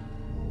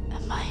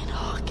 Am I in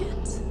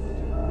Hawkins?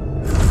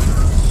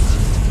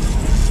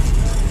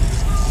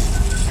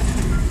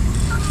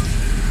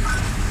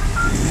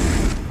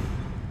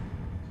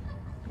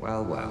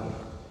 Well, well.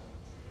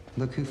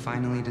 Look who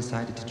finally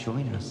decided to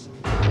join us.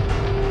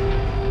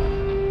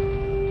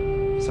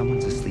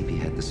 Someone's a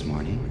sleepyhead this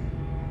morning.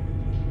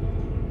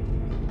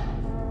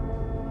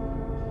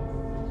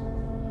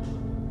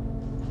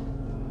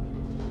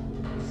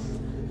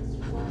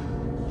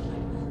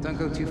 Don't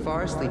go too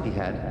far,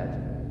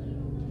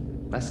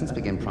 sleepyhead. Lessons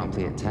begin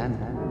promptly at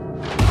 10.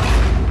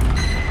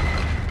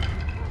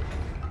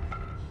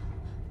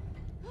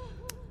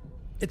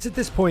 It's at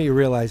this point you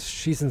realize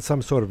she's in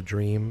some sort of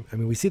dream. I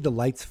mean, we see the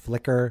lights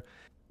flicker.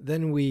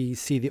 Then we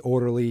see the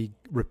orderly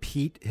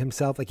repeat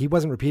himself. Like, he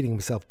wasn't repeating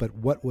himself, but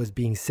what was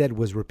being said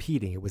was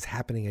repeating. It was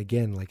happening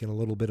again, like in a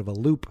little bit of a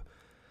loop.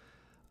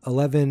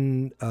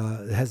 11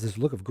 has this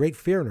look of great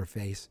fear in her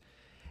face,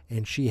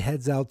 and she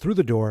heads out through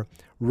the door,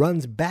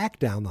 runs back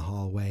down the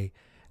hallway,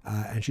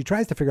 and she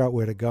tries to figure out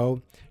where to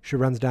go. She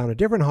runs down a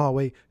different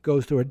hallway,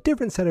 goes through a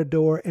different set of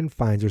door, and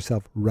finds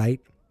herself right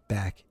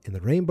back in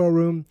the Rainbow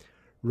Room,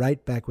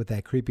 right back with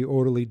that creepy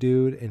orderly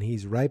dude, and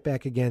he's right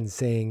back again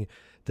saying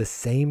the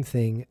same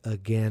thing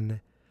again,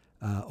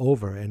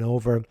 over and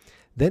over.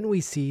 Then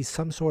we see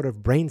some sort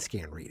of brain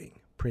scan reading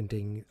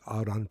printing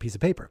out on a piece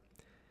of paper.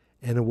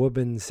 And a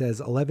woman says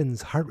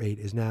 11's heart rate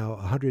is now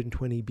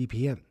 120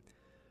 BPM.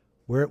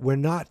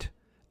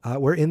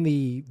 We're in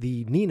the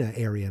Nina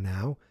area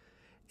now,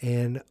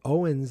 and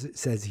Owens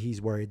says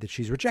he's worried that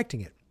she's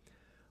rejecting it,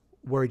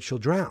 worried she'll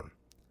drown.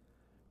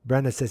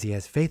 Brenda says he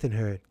has faith in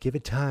her. Give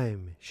it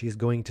time. She is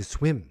going to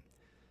swim.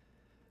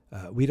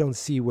 We don't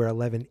see where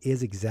 11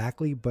 is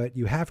exactly, but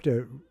you have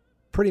to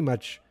pretty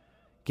much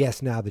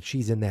guess now that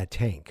she's in that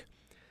tank.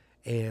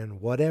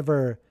 And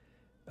whatever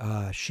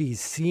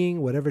she's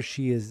seeing, whatever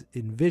she is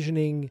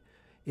envisioning,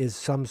 is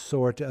some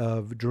sort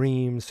of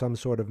dream, some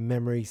sort of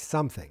memory,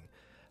 something.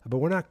 But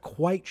we're not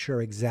quite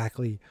sure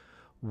exactly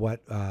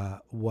what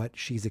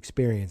she's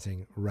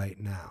experiencing right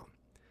now.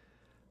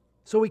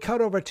 So we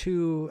cut over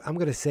to, I'm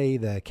going to say,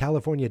 the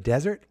California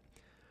desert.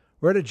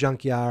 We're at a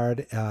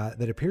junkyard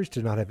that appears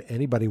to not have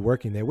anybody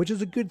working there, which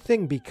is a good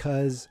thing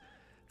because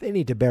they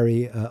need to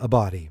bury a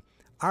body.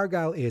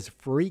 Argyle is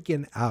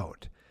freaking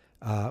out,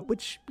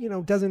 which,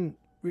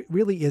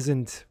 really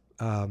isn't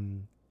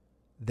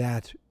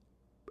that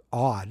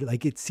odd.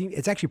 Like,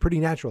 it's actually pretty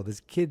natural.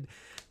 This kid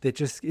that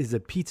just is a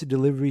pizza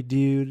delivery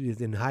dude,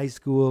 is in high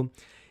school.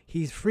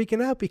 He's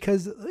freaking out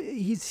because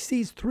he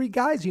sees three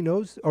guys he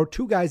knows, or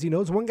two guys he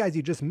knows, one guy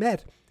he just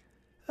met,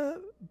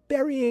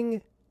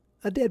 burying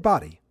a dead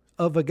body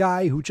of a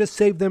guy who just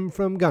saved them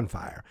from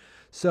gunfire.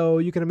 So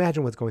you can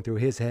imagine what's going through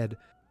his head.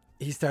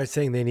 He starts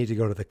saying they need to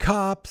go to the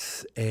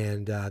cops,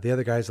 and the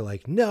other guys are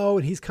like, no,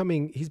 and he's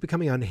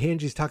becoming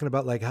unhinged. He's talking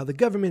about like how the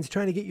government's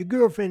trying to get your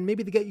girlfriend.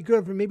 Maybe they get your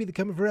girlfriend. Maybe they're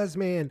coming for us,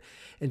 man.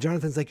 And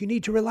Jonathan's like, you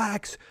need to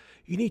relax.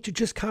 You need to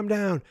just calm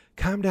down.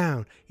 Calm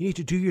down. You need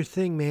to do your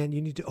thing, man.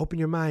 You need to open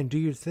your mind, do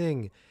your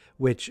thing,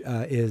 which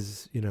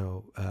is,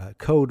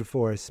 code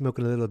for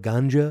smoking a little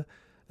ganja,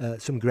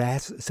 some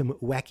grass, some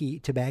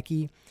wacky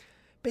tobacco.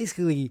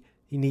 Basically,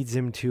 he needs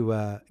him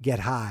to get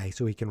high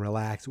so he can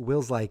relax.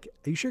 Will's like,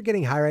 are you sure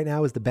getting high right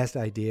now is the best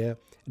idea?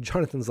 And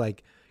Jonathan's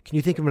like, can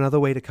you think of another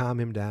way to calm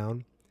him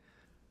down?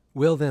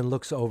 Will then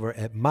looks over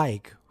at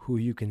Mike, who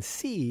you can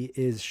see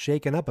is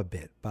shaken up a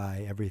bit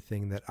by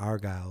everything that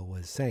Argyle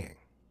was saying.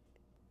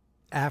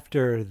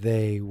 After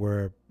they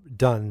were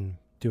done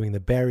doing the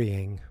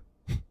burying,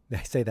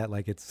 I say that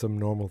like it's some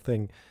normal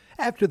thing.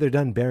 After they're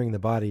done burying the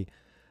body,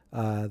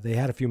 they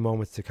had a few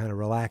moments to kind of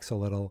relax a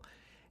little.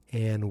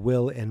 And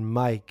Will and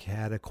Mike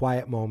had a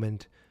quiet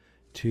moment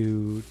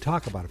to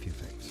talk about a few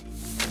things.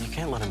 You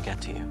can't let him get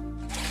to you.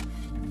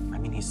 I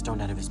mean, he's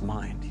stoned out of his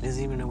mind. He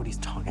doesn't even know what he's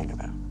talking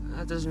about.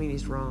 That doesn't mean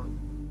he's wrong.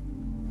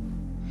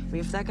 I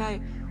mean, if that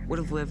guy would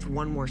have lived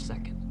one more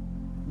second,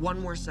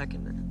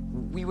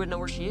 we would know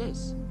where she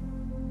is.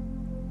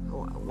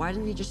 Why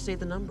didn't he just say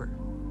the number?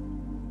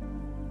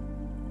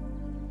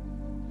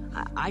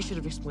 I should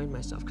have explained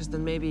myself, because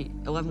then maybe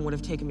Eleven would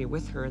have taken me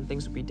with her and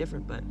things would be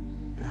different, but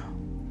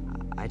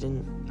I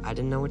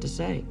didn't know what to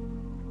say.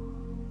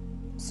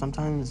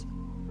 Sometimes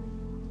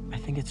I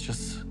think it's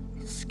just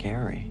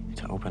scary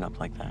to open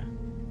up like that,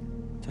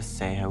 to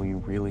say how you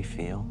really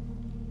feel,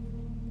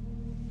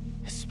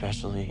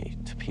 especially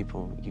to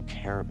people you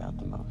care about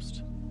the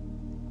most.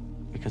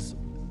 Because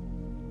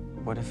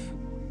what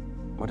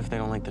if they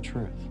don't like the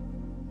truth?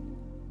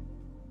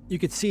 You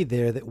could see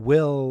there that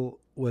Will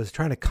was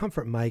trying to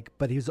comfort Mike,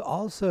 but I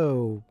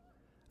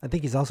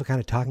think he's also kind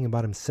of talking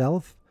about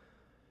himself.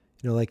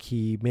 You know, like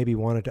he maybe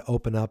wanted to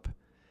open up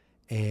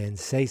and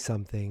say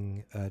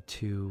something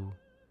to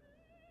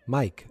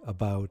Mike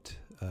about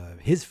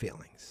his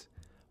feelings.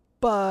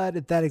 But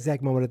at that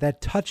exact moment, at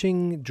that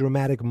touching,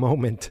 dramatic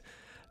moment,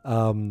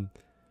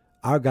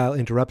 Argyle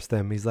interrupts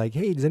them. He's like,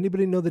 hey, does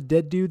anybody know the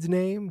dead dude's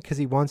name? Because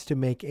he wants to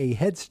make a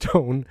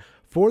headstone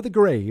for the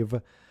grave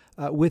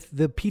with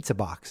the pizza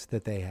box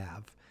that they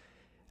have.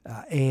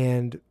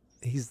 And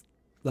he's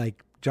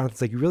like,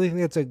 Jonathan's like, you really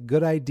think that's a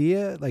good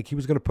idea? Like, he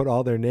was going to put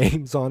all their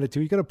names on it,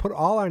 too. You're going to put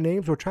all our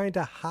names? We're trying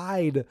to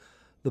hide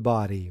the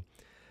body.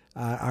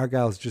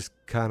 Argyle's just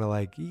kind of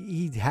like,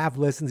 he half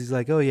listens. He's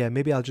like, oh, yeah,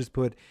 maybe I'll just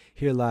put,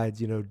 here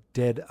lies,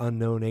 dead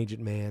unknown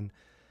agent man.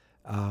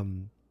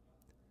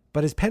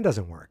 But his pen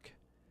doesn't work.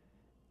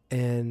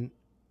 And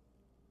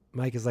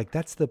Mike is like,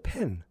 that's the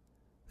pen.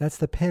 That's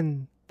the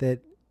pen that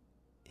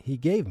he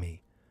gave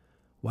me.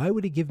 Why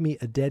would he give me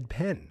a dead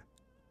pen?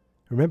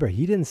 Remember,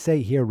 he didn't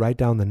say, here, write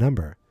down the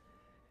number.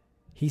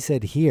 He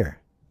said,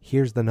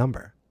 here's the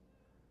number.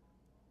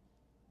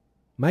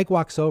 Mike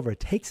walks over,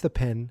 takes the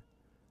pen,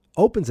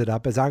 opens it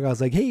up as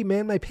Argyle's like, hey,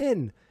 man, my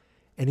pen.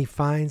 And he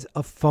finds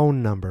a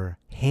phone number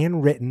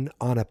handwritten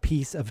on a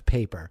piece of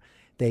paper.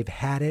 They've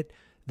had it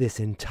this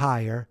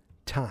entire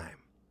time.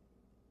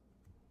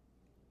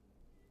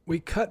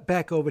 We cut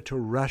back over to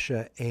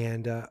Russia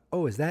and,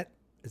 is that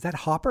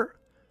Hopper?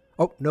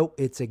 Oh, no,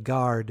 it's a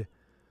guard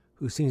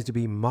who seems to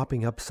be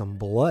mopping up some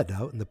blood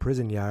out in the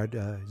prison yard.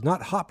 He's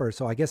not Hopper,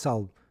 so I guess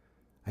I'll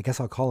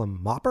call him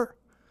Mopper.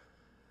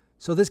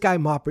 So this guy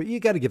Mopper, you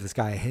got to give this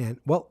guy a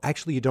hand. Well,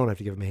 actually, you don't have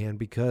to give him a hand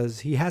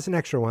because he has an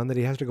extra one that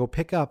he has to go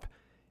pick up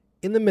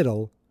in the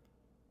middle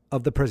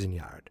of the prison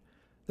yard.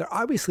 They're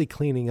obviously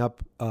cleaning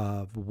up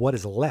what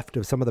is left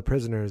of some of the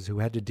prisoners who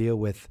had to deal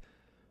with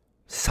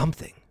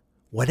something,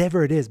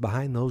 whatever it is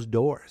behind those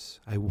doors.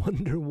 I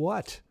wonder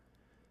what.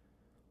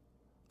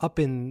 Up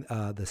in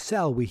the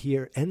cell, we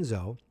hear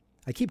Enzo.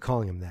 I keep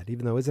calling him that,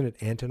 even though isn't it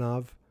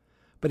Antonov?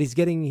 But he's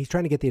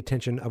trying to get the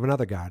attention of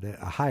another guard,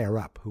 a higher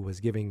up, who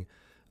was giving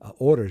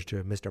orders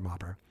to Mr.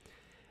 Mopper.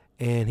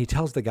 And he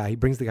tells the guy, he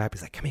brings the guy up,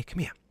 he's like, come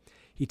here.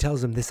 He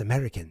tells him, this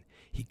American,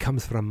 he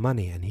comes from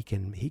money and he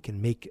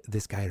can make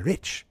this guy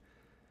rich.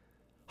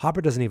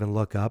 Hopper doesn't even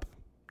look up,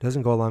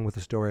 doesn't go along with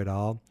the story at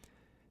all.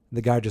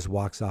 The guy just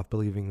walks off,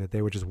 believing that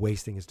they were just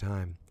wasting his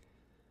time.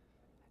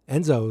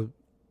 Enzo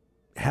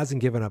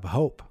hasn't given up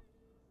hope,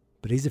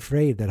 but he's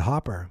afraid that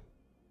Hopper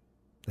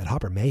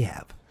may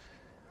have.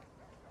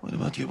 What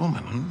about your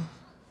woman,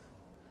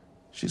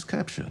 She's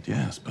captured,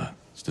 yes, but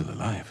still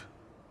alive.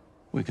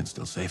 We can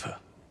still save her.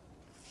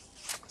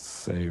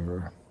 Save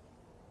her?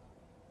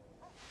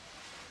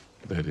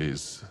 That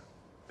is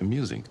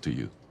amusing to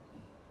you.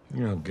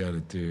 You don't get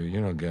it, do you?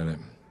 You don't get it.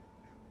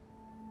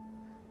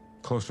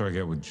 The closer I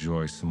get with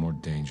Joyce, the more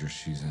danger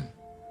she's in.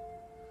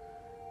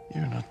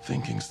 You're not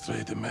thinking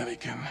straight,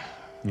 American.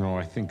 No,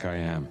 I think I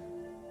am.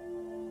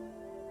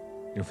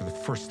 For the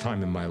first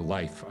time in my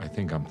life, I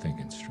think I'm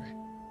thinking straight.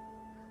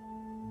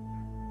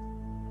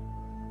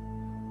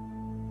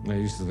 I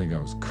used to think I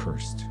was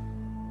cursed.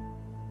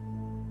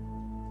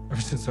 Ever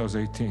since I was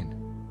 18.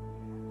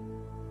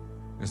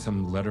 There's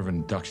some letter of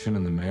induction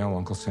in the mail.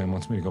 Uncle Sam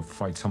wants me to go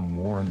fight some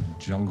war in the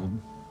jungle.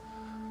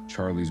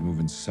 Charlie's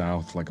moving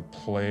south like a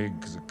plague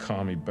because of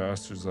commie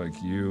bastards like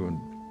you. And,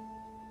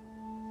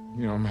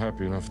 I'm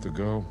happy enough to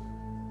go.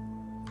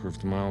 Prove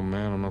to my old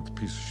man I'm not the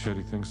piece of shit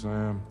he thinks I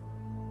am.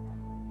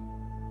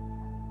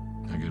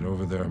 I get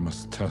over there, I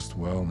must test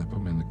well, and they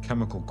put me in the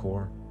chemical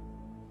corps.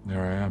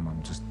 There I am,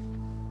 I'm just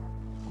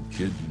a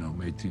kid,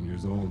 I'm 18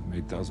 years old, I'm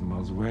 8,000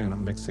 miles away, and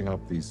I'm mixing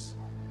up these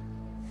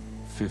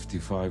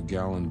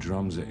 55-gallon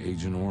drums of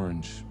Agent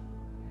Orange.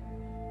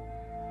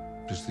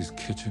 Just these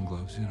kitchen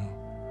gloves,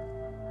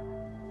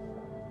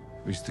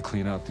 We used to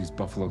clean out these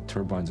Buffalo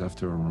turbines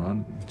after a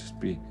run, and just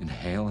be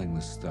inhaling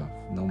this stuff.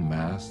 No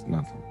mask,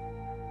 nothing.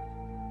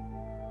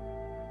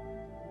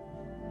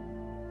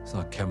 It's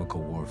not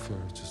chemical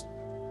warfare, it's just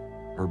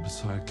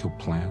herbicide, kill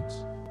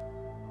plants.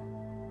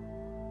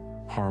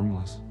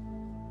 Harmless.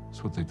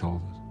 That's what they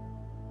told us.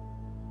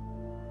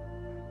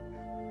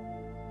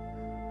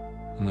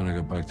 And then I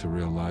got back to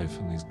real life,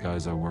 and these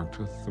guys I worked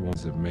with, the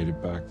ones that made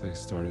it back, they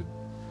started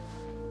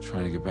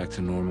trying to get back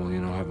to normal,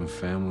 having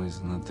families,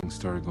 and then things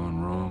started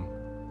going wrong.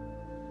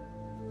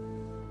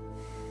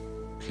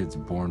 kids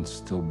born,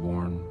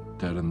 stillborn,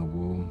 dead in the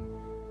womb.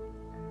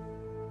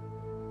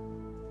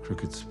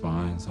 Crooked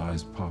spines,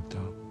 eyes popped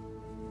out.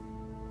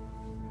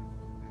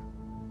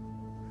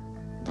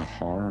 The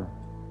horror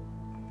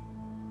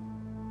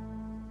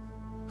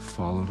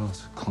followed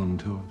us, clung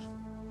to us.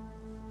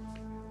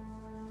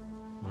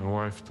 My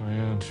wife,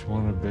 Diane, she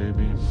wanted a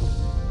baby.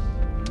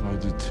 I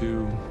did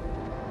too.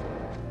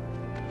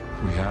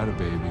 We had a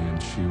baby,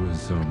 and she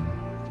was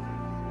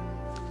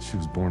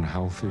born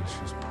healthy.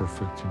 She was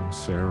perfect,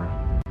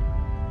 Sarah.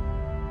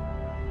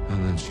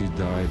 And then she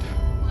died.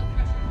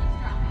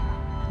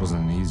 It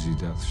wasn't an easy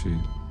death. She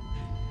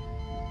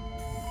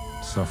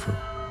suffered.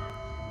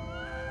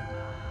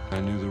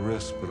 I knew the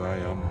risk, but I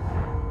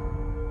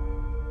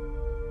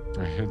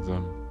hid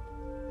them.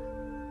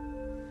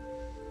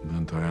 And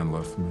then Diane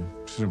left me.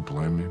 She didn't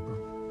blame me,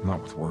 but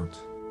not with words.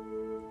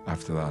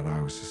 After that,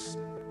 I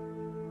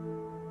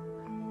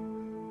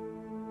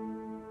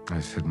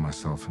just hid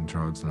myself in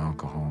drugs and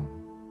alcohol.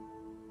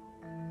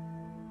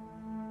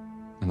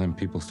 And then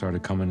people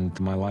started coming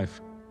into my life.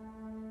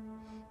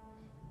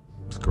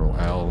 This girl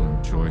Elle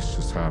and Joyce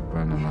just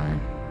happened, and I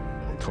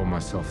told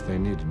myself they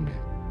needed me.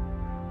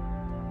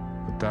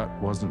 But that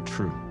wasn't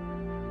true.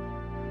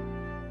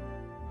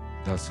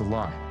 That's a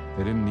lie.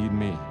 They didn't need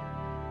me.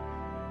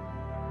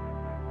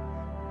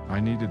 I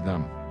needed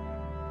them.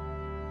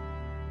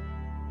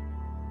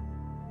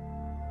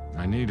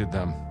 I needed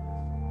them.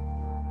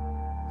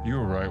 You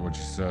were right what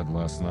you said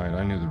last night.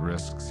 I knew the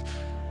risks.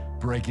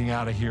 Breaking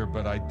out of here,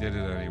 but I did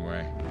it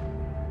anyway.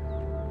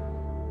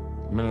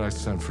 The minute I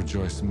sent for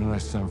Joyce, the minute I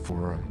sent for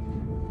her,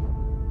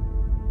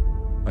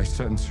 I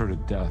sentenced her to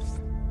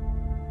death.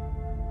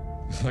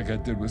 Just like I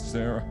did with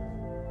Sarah.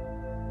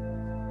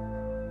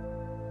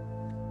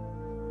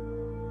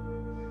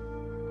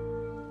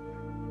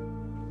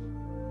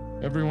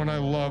 Everyone I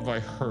love, I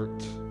hurt.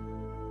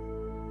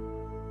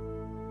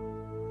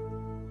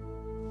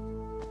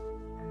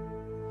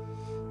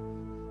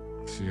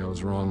 See, I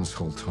was wrong this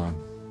whole time.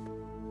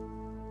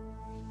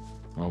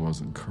 I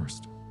wasn't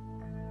cursed.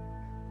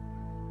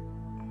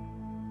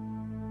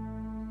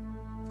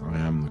 I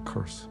am the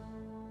curse.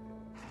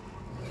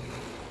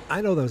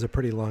 I know that was a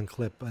pretty long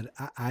clip, but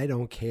I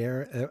don't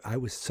care. It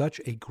was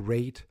such a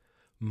great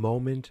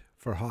moment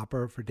for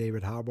Hopper, for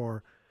David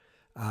Harbour,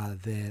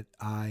 that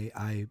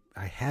I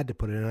had to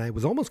put it in. And I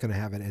was almost going to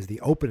have it as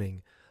the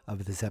opening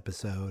of this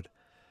episode.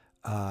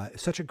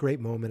 Such a great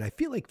moment. I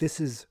feel like this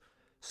is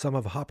some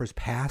of Hopper's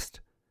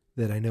past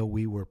that I know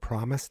we were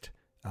promised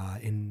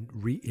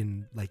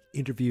in like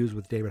interviews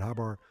with David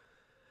Harbour.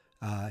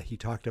 He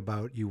talked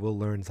about you will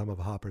learn some of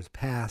Hopper's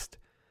past,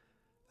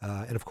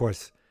 and of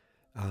course,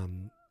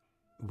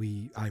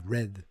 I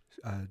read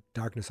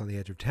Darkness on the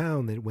Edge of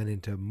Town that went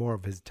into more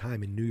of his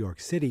time in New York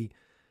City,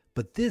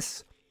 but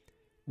this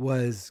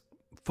was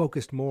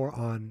focused more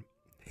on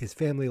his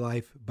family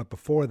life, but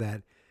before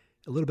that,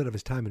 a little bit of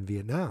his time in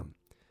Vietnam.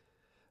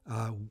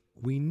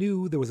 We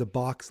knew there was a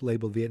box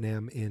labeled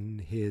Vietnam in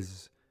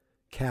his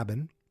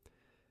cabin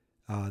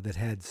that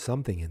had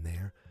something in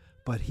there,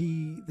 but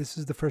this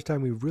is the first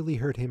time we really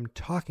heard him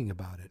talking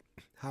about it,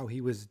 how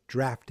he was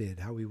drafted,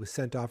 how he was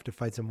sent off to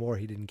fight some war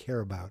he didn't care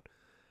about,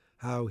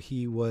 how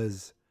he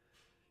was,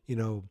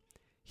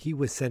 he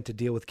was sent to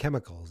deal with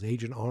chemicals,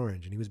 Agent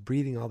Orange, and he was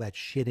breathing all that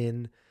shit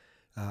in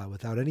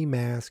without any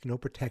mask, no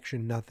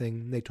protection,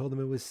 nothing. They told him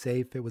it was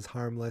safe, it was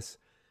harmless.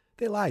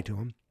 They lied to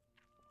him.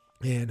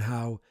 And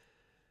how,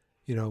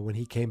 when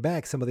he came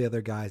back, some of the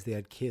other guys, they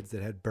had kids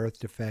that had birth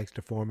defects,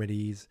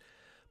 deformities,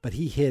 but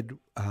he hid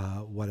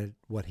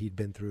what he'd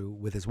been through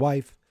with his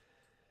wife.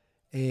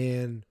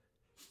 And,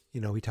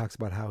 he talks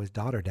about how his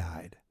daughter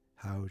died,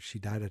 how she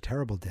died a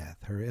terrible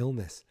death, her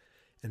illness,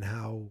 and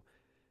how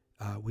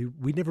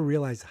we never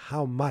realized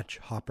how much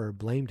Hopper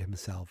blamed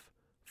himself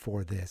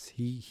for this.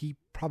 He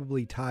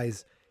probably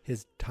ties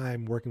his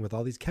time working with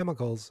all these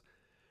chemicals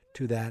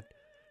to that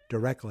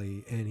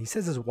directly. And he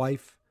says his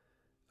wife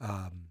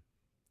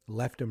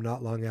left him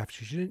not long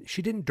after.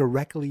 She didn't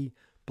directly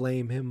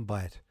blame him,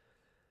 but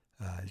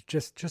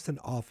just an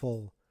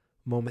awful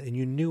moment. And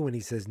you knew when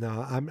he says,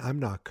 "No, I'm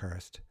not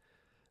cursed.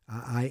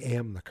 I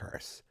am the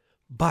curse."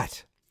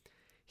 But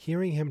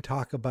hearing him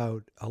talk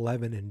about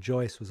Eleven and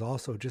Joyce was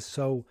also just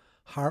so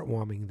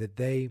heartwarming that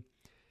they,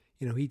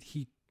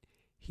 he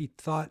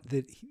thought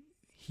that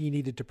he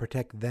needed to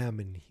protect them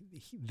and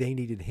they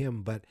needed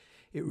him, but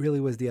it really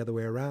was the other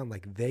way around.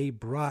 Like they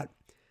brought.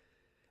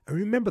 I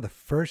remember the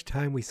first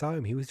time we saw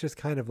him, he was just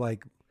kind of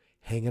like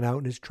hanging out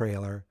in his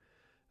trailer,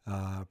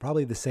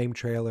 probably the same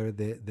trailer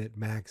that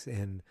Max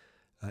and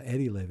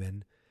Eddie live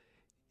in,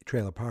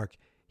 Trailer Park.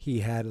 He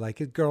had like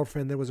his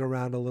girlfriend that was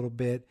around a little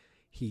bit.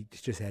 He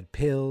just had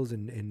pills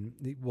and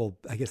well,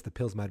 I guess the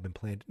pills might have been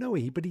planned. No,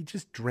 but he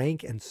just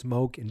drank and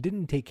smoked and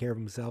didn't take care of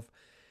himself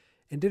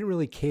and didn't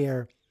really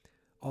care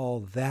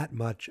all that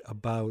much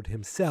about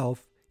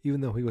himself,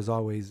 even though he was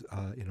always,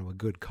 a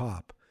good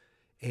cop.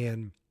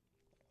 And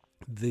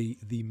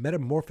the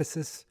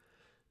metamorphosis,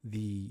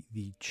 the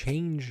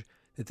change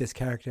that this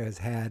character has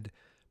had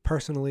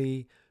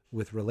personally,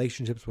 with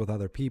relationships with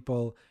other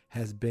people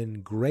has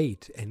been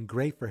great and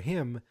great for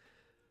him.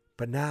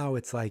 But now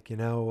it's like,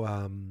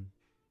 now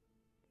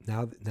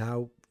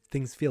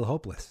things feel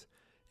hopeless.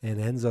 And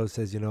Enzo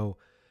says,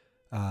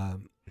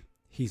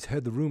 he's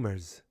heard the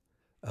rumors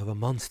of a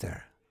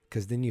monster,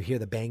 because then you hear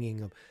the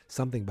banging of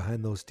something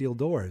behind those steel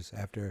doors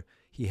after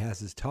he has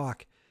his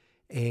talk.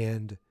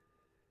 And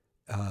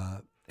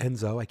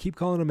Enzo, I keep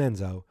calling him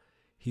Enzo,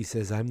 he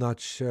says, I'm not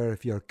sure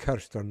if you're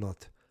cursed or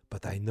not,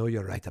 but I know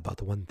you're right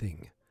about one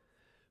thing.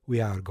 We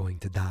are going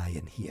to die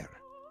in here.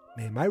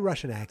 Man, my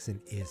Russian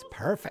accent is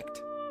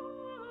perfect.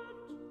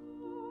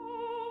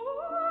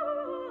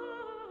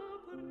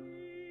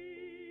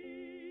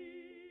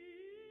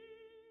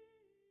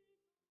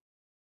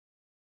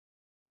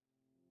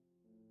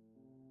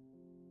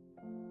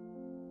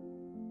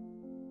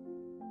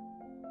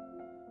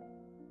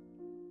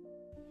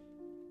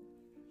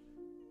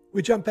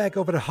 We jump back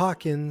over to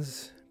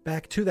Hawkins,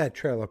 back to that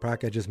trailer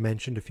park I just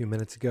mentioned a few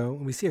minutes ago,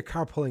 and we see a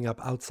car pulling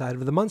up outside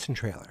of the Munson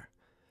trailer.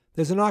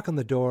 There's a knock on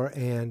the door,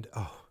 and,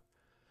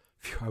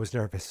 I was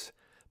nervous,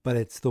 but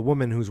it's the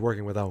woman who's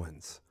working with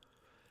Owens.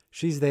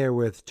 She's there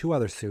with 2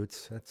 other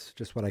suits. That's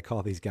just what I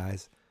call these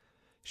guys.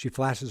 She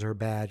flashes her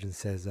badge and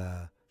says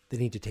they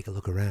need to take a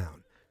look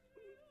around.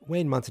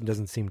 Wayne Munson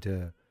doesn't seem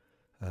to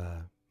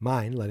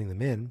mind letting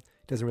them in.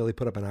 Doesn't really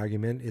put up an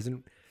argument,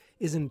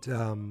 isn't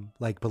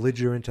like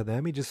belligerent to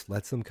them. He just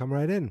lets them come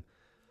right in.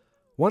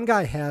 One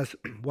guy has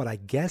what I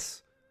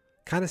guess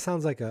kind of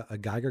sounds like a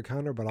Geiger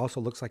counter, but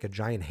also looks like a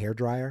giant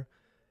hairdryer.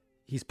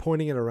 He's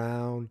pointing it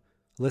around,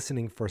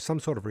 listening for some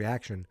sort of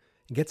reaction,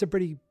 and gets a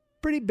pretty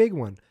big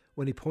one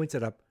when he points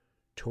it up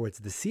towards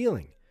the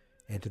ceiling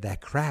and to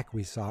that crack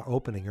we saw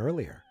opening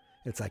earlier.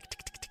 It's like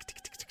tick, tick, tick, tick,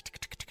 tick, tick,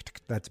 tick, tick,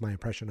 tick. That's my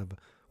impression of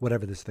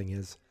whatever this thing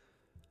is.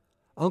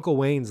 Uncle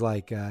Wayne's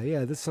like,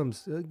 this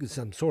is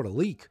some sort of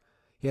leak.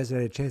 He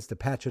hasn't had a chance to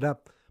patch it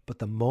up, but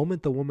the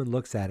moment the woman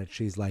looks at it,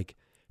 she's like,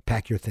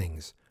 pack your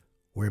things.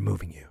 We're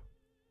moving you.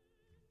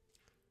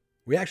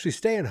 We actually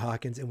stay in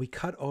Hawkins, and we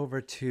cut over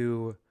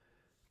to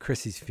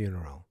Chrissy's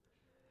funeral.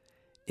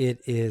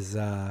 It is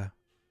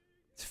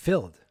it's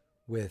filled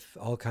with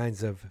all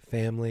kinds of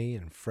family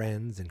and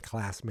friends and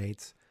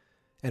classmates.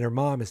 And her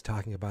mom is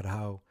talking about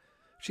how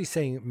she's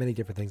saying many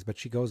different things, but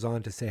she goes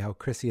on to say how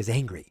Chrissy is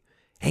angry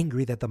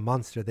that the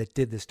monster that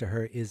did this to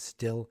her is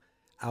still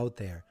out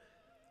there.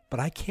 But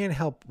I can't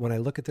help, when I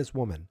look at this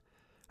woman,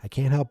 I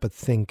can't help but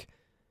think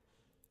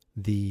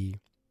the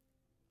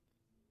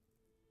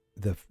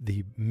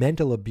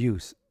mental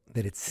abuse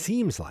that it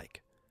seems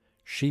like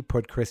she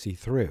put Chrissy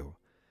through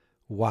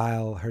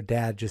while her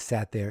dad just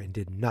sat there and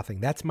did nothing.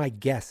 That's my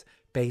guess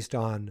based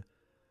on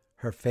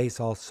her face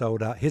all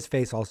sewed up, his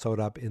face all sewed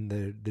up in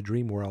the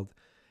dream world,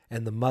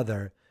 and the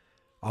mother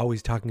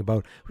always talking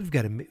about, we've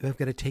got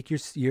to take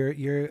your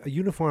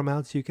uniform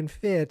out so you can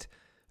fit.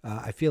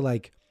 I feel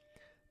like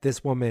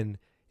this woman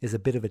is a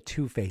bit of a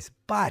two-face.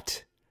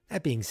 But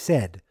that being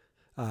said,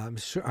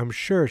 I'm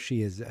sure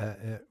she is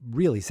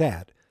really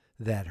sad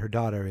that her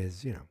daughter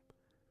is,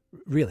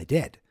 really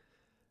dead.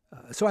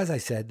 So as I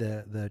said,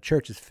 the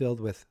church is filled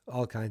with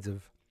all kinds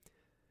of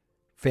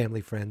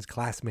family, friends,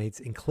 classmates,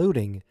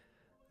 including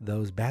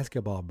those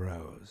basketball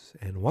bros.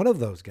 And one of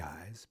those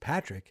guys,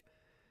 Patrick,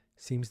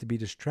 seems to be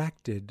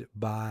distracted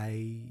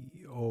by,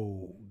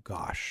 oh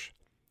gosh,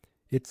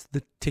 it's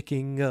the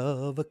ticking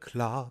of a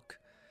clock.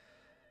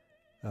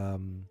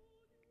 You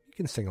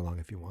can sing along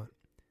if you want.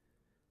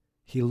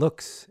 He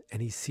looks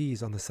and he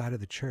sees on the side of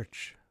the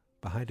church,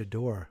 behind a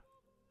door,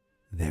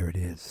 there it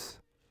is.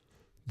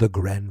 The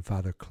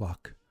grandfather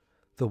clock.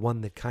 The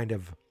one that kind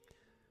of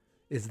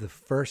is the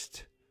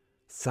first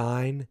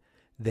sign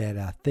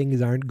that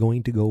things aren't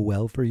going to go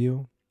well for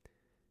you.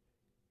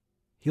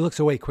 He looks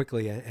away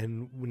quickly,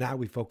 and now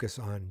we focus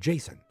on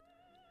Jason.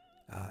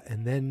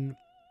 And then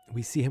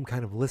we see him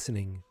kind of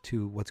listening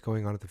to what's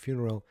going on at the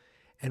funeral.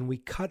 And we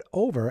cut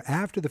over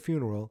after the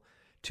funeral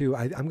to,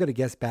 I'm going to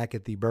guess, back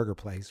at the burger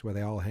place where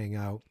they all hang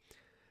out.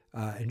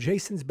 And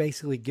Jason's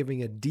basically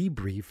giving a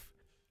debrief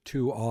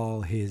to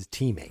all his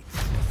teammates.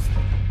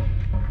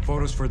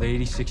 Photos for the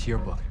 86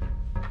 yearbook.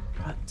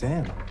 God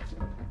damn.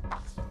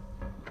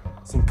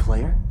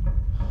 Sinclair?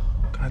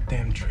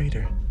 Goddamn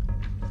traitor.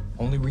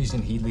 Only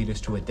reason he'd lead us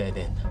to a dead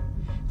end.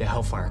 The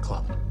Hellfire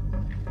Club.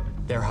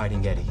 They're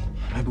hiding Eddie.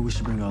 Maybe we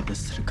should bring all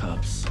this to the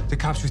cops. The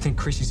cops who think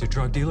Chrissy's a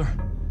drug dealer?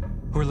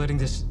 Who are letting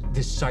this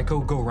psycho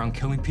go around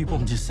killing people?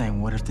 I'm just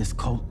saying, what if this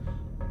cult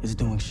is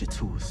doing shit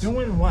to us?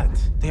 Doing what?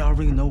 They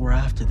already know we're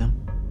after them.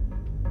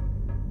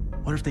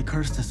 What if they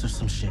cursed us or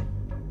some shit?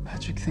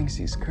 Patrick thinks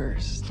he's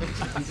cursed.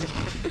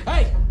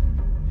 Hey!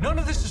 None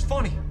of this is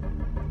funny.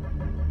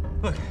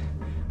 Look,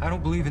 I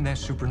don't believe in that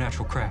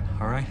supernatural crap,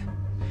 all right?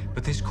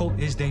 But this cult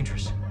is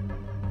dangerous.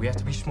 We have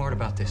to be smart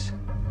about this.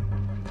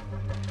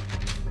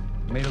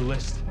 I made a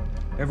list.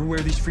 Everywhere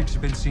these freaks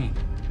have been seen.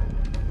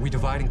 We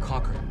divide and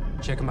conquer.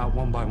 Check them out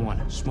one by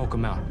one. Smoke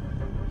them out.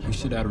 You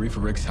should add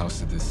Reefer Rick's house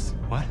to this.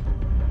 What?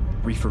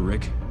 Reefer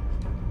Rick.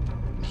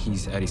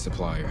 He's Eddie's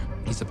supplier.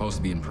 He's supposed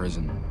to be in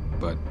prison,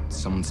 but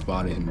someone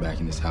spotted him back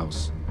in his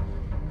house.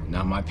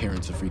 Now my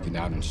parents are freaking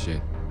out and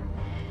shit.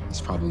 It's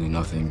probably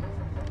nothing.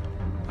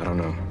 I don't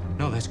know.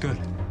 No, that's good.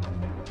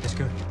 That's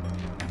good.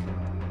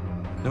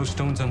 No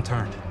stones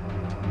unturned.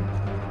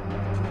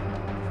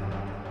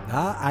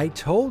 I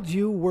told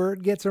you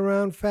word gets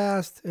around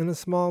fast in a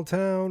small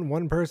town.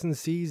 One person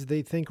sees,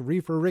 they think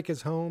Reefer Rick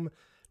is home.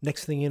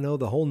 Next thing you know,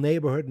 the whole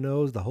neighborhood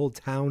knows, the whole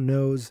town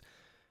knows.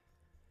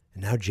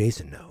 And now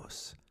Jason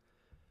knows.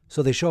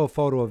 So they show a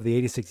photo of the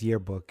 86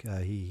 yearbook.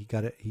 He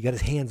got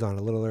his hands on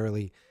it a little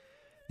early.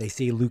 They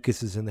see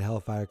Lucas is in the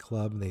Hellfire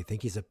Club, and they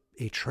think he's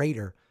a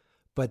traitor.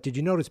 But did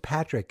you notice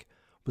Patrick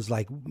was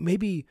like,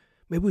 maybe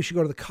we should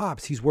go to the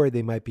cops. He's worried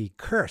they might be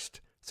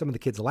cursed. Some of the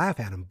kids laugh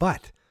at him,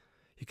 but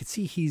you can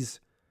see he's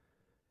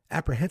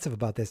apprehensive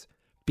about this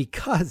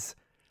because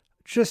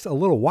just a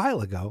little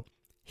while ago,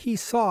 he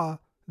saw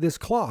this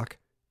clock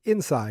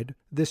inside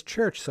this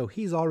church. So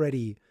he's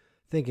already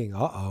thinking,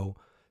 uh-oh,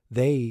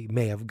 they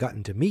may have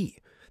gotten to me.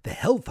 The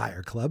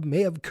Hellfire Club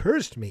may have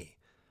cursed me.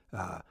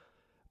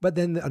 But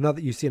then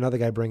you see another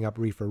guy bring up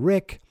Reefer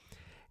Rick,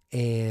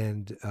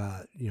 and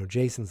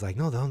Jason's like,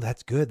 no,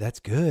 that's good, that's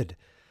good.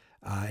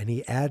 And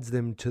he adds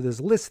them to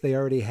this list they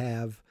already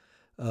have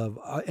of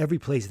every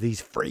place these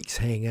freaks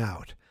hang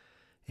out.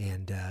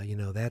 And,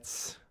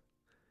 that's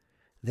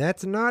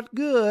not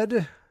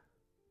good.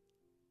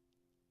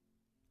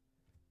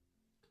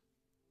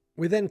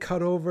 We then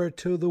cut over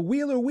to the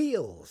Wheeler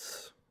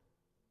Wheels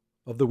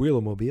of the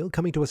Wheelermobile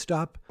coming to a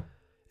stop,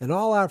 and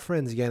all our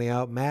friends getting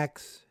out,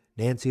 Max,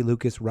 Nancy,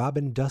 Lucas,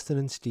 Robin, Dustin,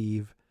 and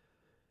Steve,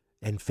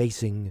 and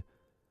facing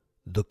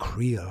the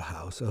Creel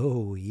house.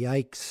 Oh,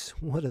 yikes.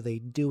 What are they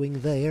doing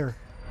there?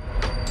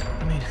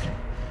 I mean,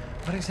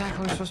 what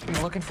exactly are we supposed to be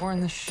looking for in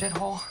this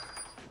shithole?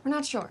 We're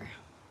not sure.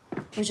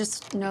 We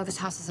just know this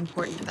house is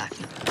important to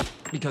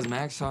Vecna. Because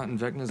Max saw it in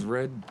Vecna's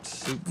red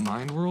soup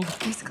mind world?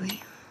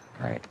 Basically.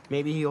 Right.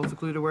 Maybe he holds a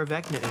clue to where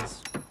Vecna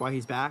is, why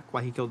he's back,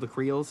 why he killed the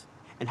Creels,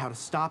 and how to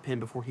stop him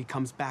before he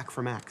comes back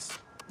for Max.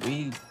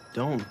 We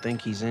don't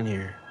think he's in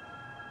here.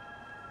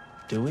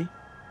 Do we?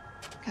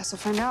 Guess we'll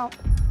find out.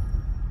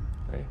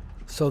 Hey.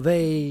 So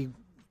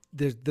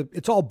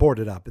it's all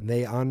boarded up, and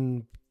they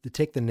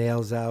take the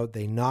nails out,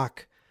 they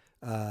knock,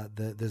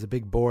 there's a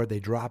big board, they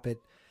drop it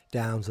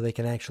down so they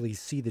can actually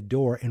see the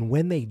door. And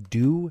when they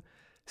do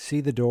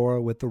see the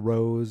door with the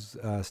rose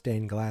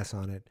stained glass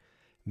on it,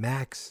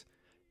 Max,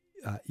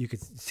 you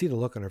could see the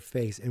look on her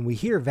face, and we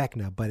hear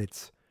Vecna, but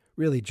it's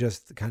really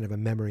just kind of a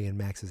memory in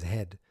Max's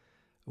head,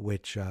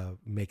 which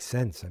makes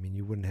sense. I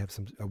mean,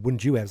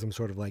 wouldn't you have some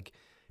sort of like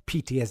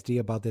PTSD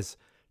about this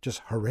just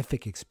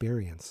horrific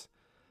experience?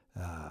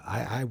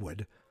 I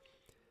would.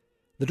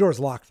 The door's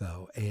locked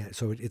though, and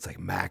so it's like,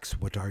 Max,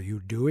 what are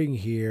you doing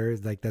here?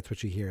 Like, that's what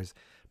she hears.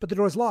 But the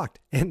door's locked,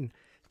 and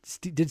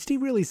did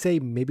Steve really say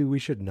maybe we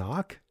should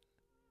knock?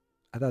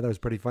 I thought that was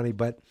pretty funny,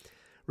 but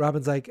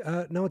Robin's like,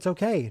 no, it's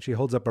okay. And she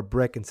holds up a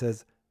brick and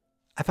says,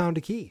 I found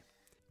a key.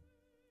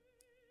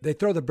 They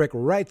throw the brick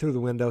right through the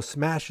window,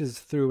 smashes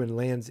through and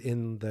lands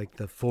in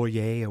the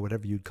foyer or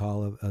whatever you'd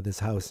call this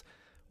house,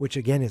 which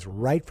again is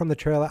right from the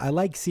trailer. I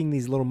like seeing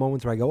these little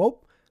moments where I go, oh,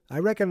 I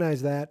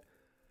recognize that.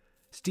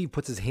 Steve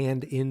puts his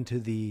hand into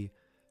the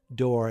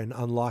door and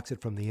unlocks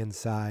it from the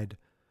inside.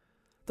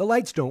 The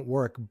lights don't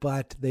work,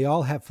 but they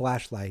all have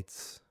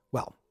flashlights.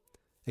 Well,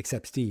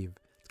 except Steve.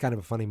 It's kind of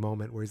a funny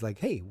moment where he's like,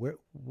 hey,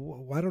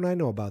 why don't I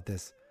know about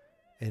this?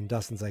 And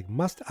Dustin's like,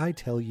 must I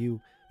tell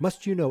you?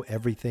 Must you know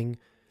everything?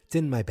 It's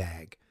in my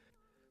bag.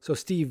 So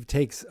Steve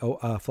takes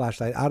a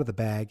flashlight out of the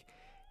bag,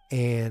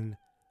 and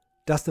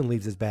Dustin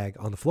leaves his bag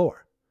on the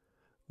floor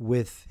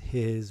with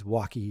his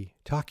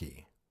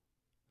walkie-talkie.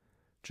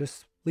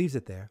 Just leaves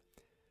it there.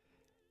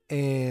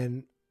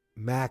 And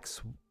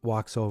Max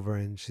walks over,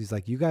 and she's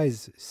like, you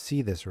guys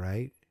see this,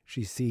 right?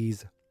 She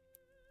sees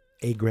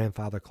a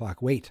grandfather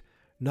clock. Wait,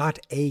 not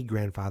a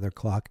grandfather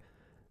clock,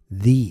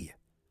 the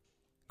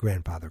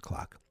grandfather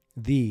clock.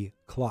 The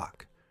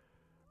clock.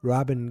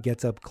 Robin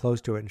gets up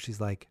close to it, and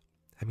she's like,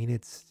 I mean,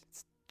 it's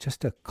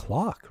just a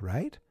clock,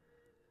 right?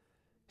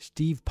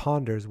 Steve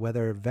ponders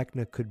whether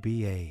Vecna could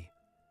be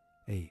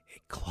a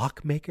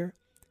clockmaker.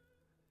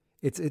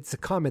 It's a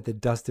comment that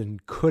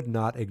Dustin could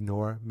not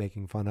ignore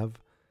making fun of.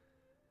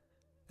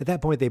 At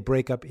that point, they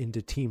break up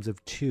into teams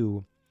of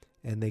two,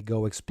 and they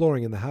go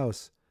exploring in the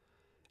house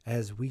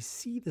as we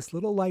see this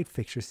little light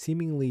fixture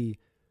seemingly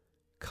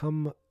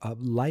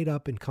light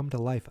up and come to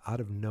life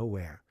out of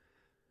nowhere.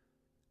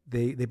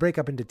 They break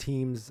up into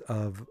teams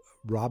of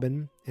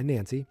Robin and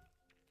Nancy,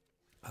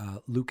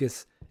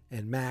 Lucas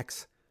and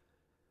Max,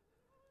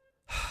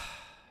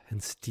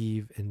 and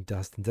Steve and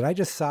Dustin. Did I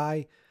just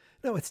sigh?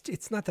 No,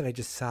 it's not that I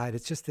just sighed.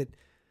 It's just that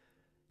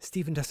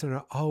Steve and Dustin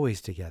are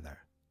always together,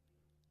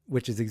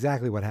 which is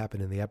exactly what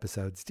happened in the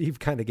episode. Steve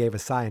kind of gave a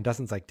sigh, and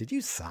Dustin's like, did you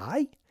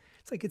sigh?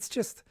 It's like, it's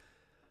just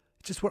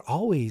we're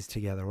always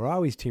together. We're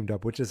always teamed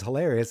up, which is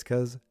hilarious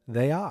because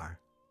they are.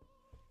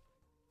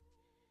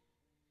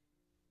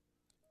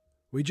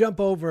 We jump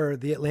over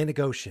the Atlantic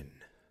Ocean.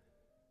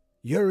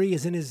 Yuri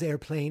is in his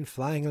airplane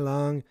flying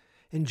along,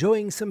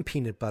 enjoying some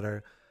peanut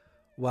butter,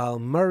 while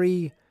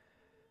Murray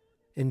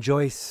and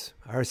Joyce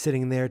are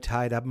sitting there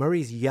tied up.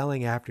 Murray's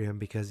yelling after him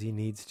because he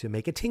needs to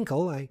make a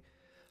tinkle. I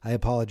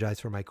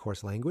apologize for my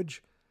coarse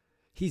language.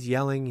 He's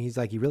yelling. He's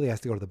like, he really has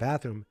to go to the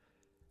bathroom.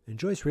 And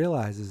Joyce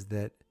realizes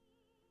that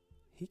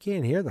he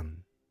can't hear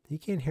them. He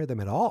can't hear them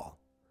at all.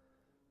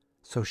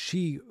 So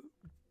she,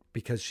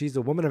 because she's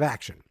a woman of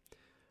action,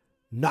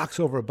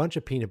 knocks over a bunch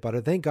of peanut butter.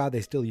 Thank God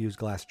they still use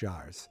glass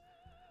jars.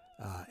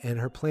 And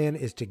her plan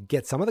is to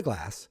get some of the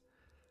glass,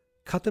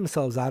 cut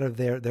themselves out of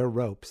their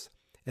ropes,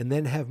 and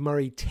then have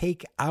Murray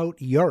take out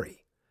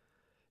Yuri.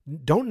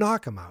 Don't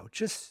knock him out,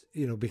 just,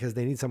 because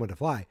they need someone to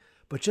fly,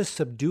 but just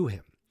subdue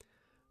him.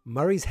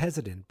 Murray's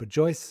hesitant, but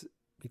Joyce,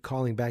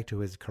 calling back to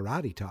his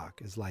karate talk,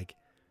 is like,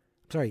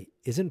 I'm sorry,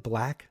 isn't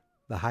black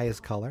the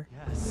highest color?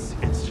 Yes,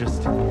 it's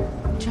just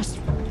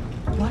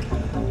what?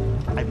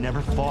 I've never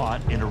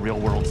fought in a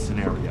real-world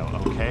scenario,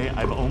 okay?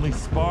 I've only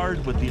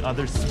sparred with the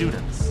other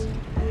students.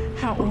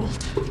 How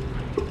old?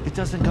 It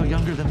doesn't go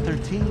younger than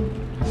 13.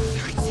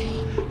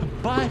 13?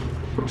 But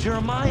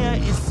Jeremiah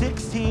is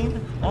 16,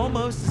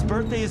 almost. His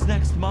birthday is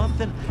next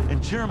month,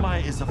 and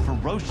Jeremiah is a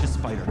ferocious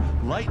fighter,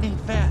 lightning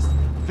fast,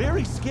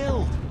 very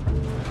skilled.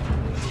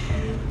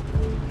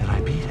 And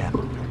I beat him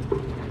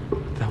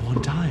that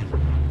one time.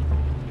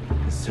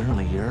 And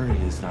certainly Yuri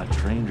is not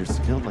trained or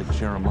skilled like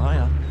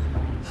Jeremiah.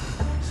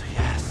 So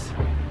yes,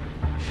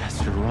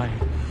 you're right.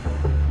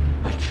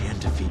 I can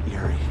defeat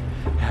Yuri,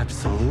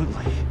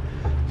 absolutely.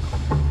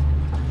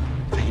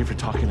 Thank you for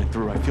talking it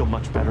through. I feel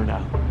much better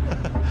now.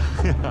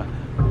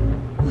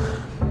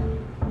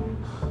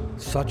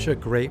 Such a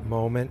great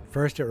moment.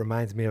 First, it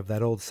reminds me of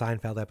that old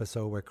Seinfeld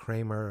episode where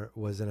Kramer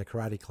was in a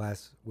karate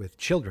class with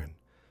children.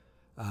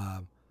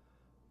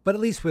 But at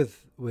least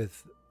with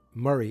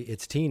Murray,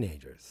 it's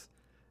teenagers.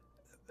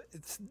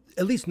 It's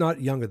at least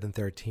not younger than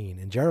 13.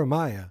 And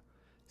Jeremiah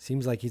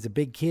seems like he's a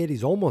big kid.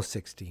 He's almost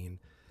 16.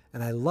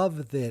 And I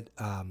love that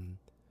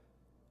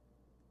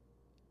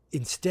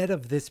instead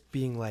of this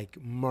being like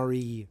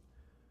Murray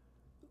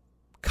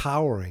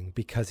cowering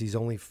because he's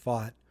only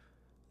fought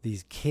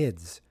these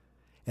kids,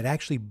 it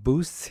actually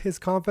boosts his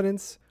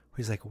confidence.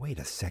 He's like, wait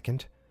a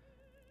second.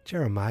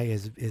 Jeremiah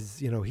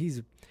is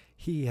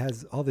he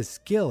has all this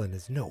skill, and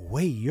there's no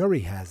way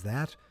Yuri has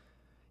that.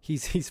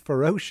 He's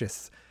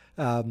ferocious.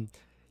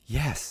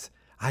 Yes,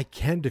 I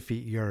can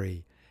defeat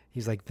Yuri.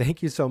 He's like,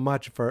 thank you so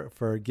much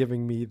for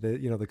giving me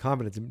the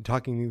confidence and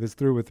talking this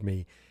through with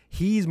me.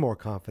 He's more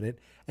confident.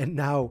 And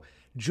now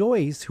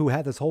Joyce, who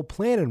had this whole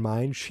plan in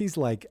mind, she's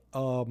like,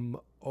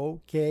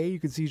 okay. You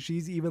can see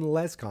she's even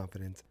less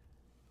confident.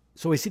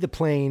 So we see the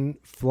plane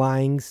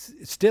flying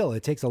still.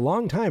 It takes a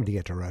long time to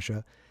get to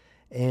Russia.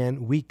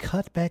 And we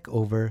cut back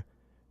over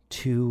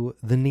to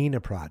the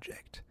Nina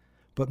Project,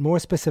 but more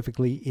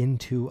specifically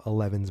into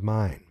Eleven's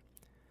mind.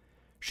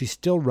 She's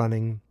still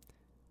running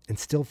and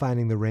still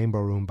finding the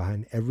Rainbow Room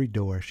behind every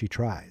door she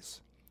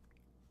tries.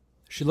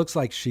 She looks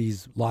like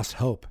she's lost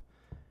hope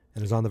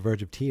and is on the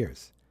verge of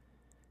tears.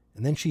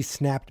 And then she's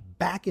snapped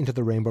back into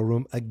the Rainbow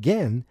Room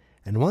again,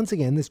 and once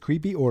again this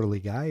creepy orderly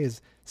guy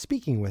is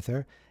speaking with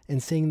her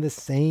and saying the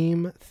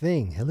same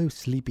thing. Hello,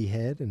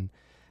 sleepyhead. And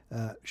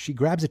she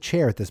grabs a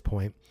chair at this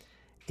point,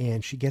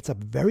 and she gets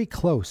up very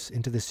close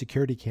into the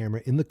security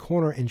camera in the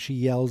corner, and she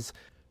yells,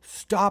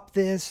 "Stop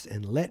this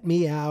and let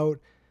me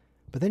out."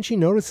 But then she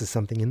notices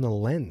something in the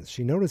lens.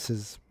 She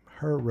notices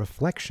her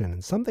reflection,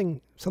 and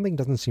something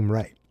doesn't seem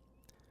right.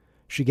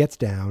 She gets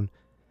down,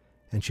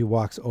 and she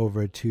walks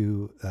over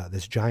to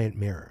this giant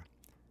mirror.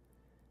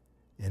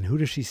 And who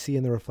does she see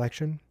in the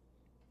reflection?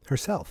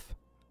 Herself,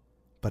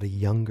 but a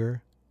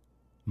younger,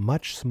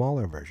 much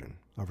smaller version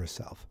of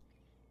herself.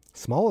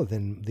 Smaller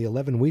than the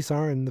 11 we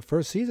saw in the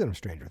first season of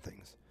Stranger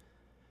Things.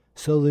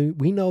 So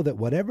we know that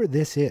whatever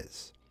this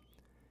is,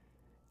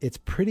 it's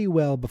pretty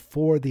well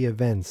before the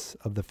events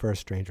of the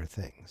first Stranger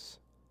Things.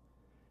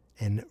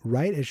 And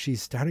right as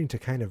she's starting to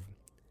kind of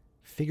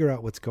figure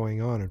out what's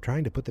going on and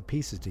trying to put the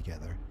pieces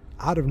together,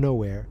 out of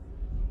nowhere,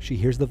 she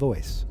hears the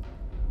voice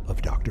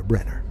of Dr.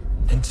 Brenner.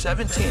 In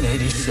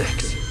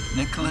 1786,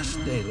 Nicholas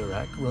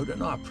Delaroc wrote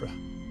an opera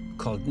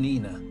called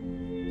Nina.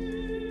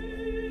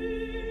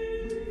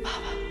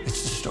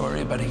 It's the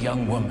story about a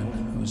young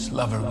woman whose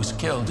lover was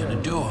killed in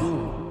a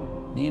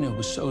duel. Nina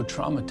was so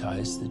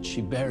traumatized that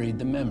she buried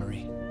the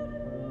memory.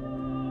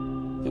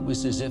 It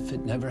was as if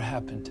it never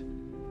happened.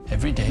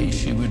 Every day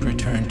she would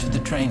return to the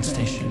train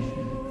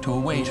station to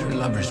await her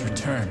lover's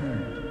return,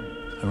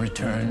 a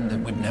return that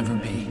would never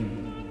be.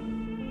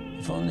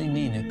 If only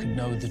Nina could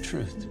know the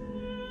truth.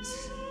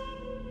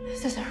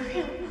 This isn't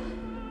real.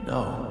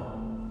 No,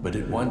 but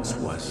it once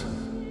was.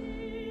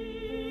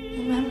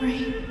 The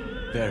memory.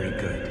 Very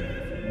good.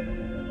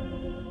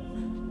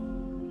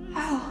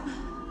 How?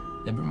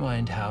 Never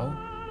mind how.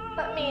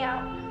 Let me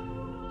out.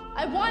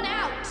 I want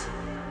out!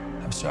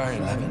 I'm sorry,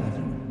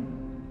 Levin.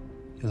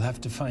 You'll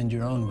have to find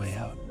your own way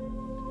out.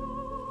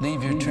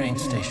 Leave your train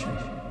station.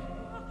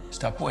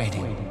 Stop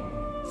waiting.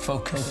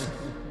 Focus.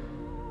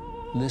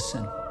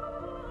 Listen.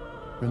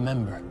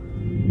 Remember.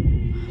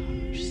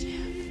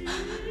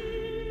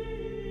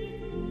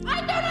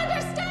 I don't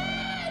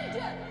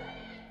understand!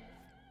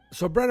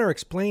 So Brenner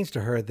explains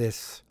to her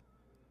this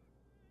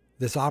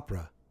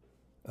opera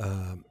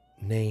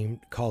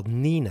called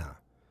Nina,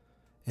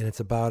 and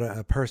it's about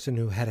a person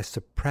who had a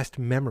suppressed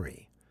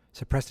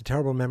a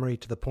terrible memory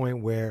to the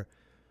point where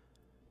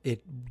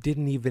it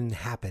didn't even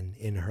happen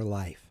in her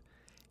life.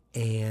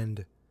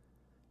 And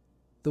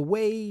the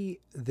way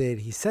that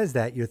he says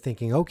that, you're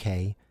thinking,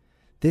 okay,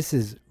 this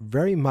is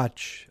very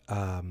much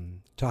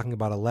talking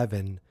about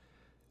Eleven,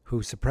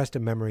 who suppressed a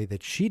memory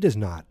that she does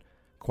not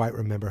quite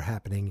remember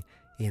happening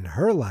in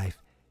her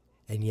life.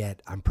 And yet,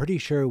 I'm pretty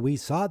sure we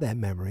saw that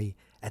memory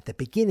at the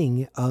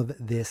beginning of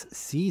this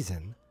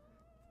season.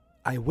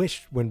 I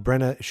wish when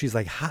Brenna, she's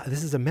like,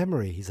 this is a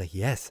memory. He's like,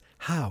 yes.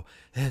 How?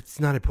 It's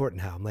not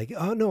important how. I'm like,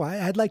 oh, no,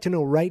 I'd like to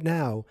know right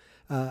now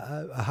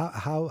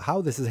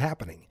how this is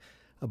happening.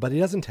 But he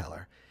doesn't tell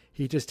her.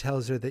 He just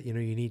tells her that, you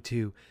need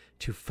to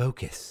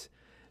focus,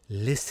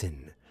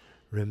 listen,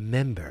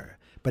 remember.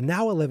 But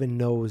now Eleven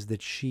knows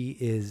that she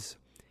is,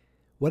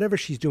 whatever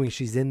she's doing,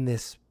 she's in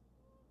this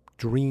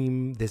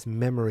dream, this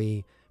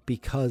memory,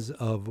 because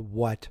of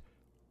what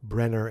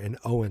Brenner and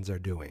Owens are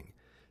doing.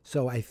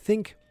 So I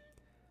feel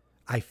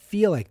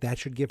like that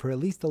should give her at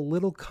least a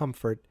little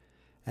comfort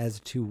as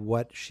to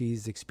what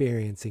she's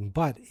experiencing.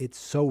 But it's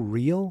so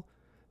real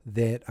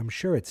that I'm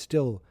sure it's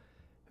still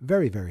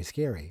very, very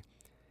scary.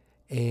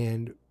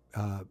 And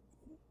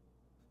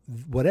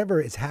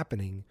whatever is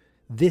happening,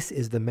 this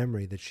is the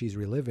memory that she's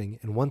reliving.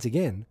 And once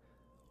again,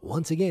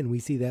 we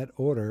see that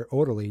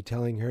orderly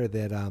telling her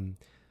that,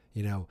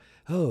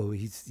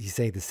 he's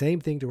saying the same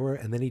thing to her.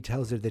 And then he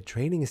tells her that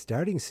training is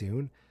starting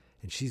soon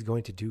and she's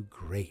going to do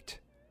great.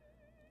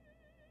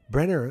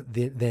 Brenner,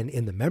 then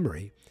in the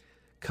memory,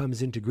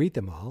 comes in to greet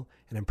them all.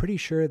 And I'm pretty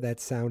sure that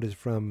sound is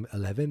from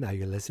 11, Are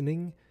You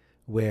Listening?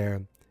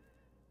 Where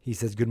he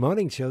says, good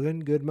morning,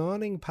 children. Good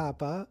morning,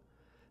 Papa.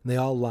 And they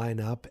all line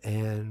up.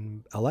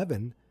 And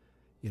 11,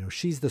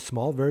 she's the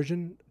small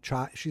version.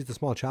 She's the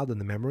small child in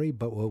the memory.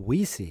 But what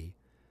we see,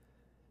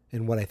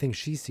 and what I think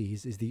she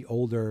sees, is the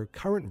older,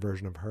 current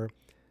version of her.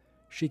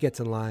 She gets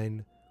in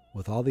line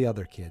with all the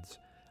other kids.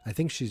 I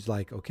think she's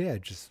like, okay,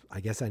 I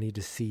guess I need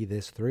to see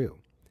this through.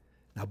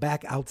 Now,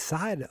 back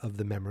outside of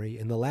the memory,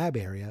 in the lab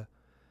area,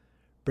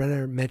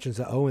 Brenner mentions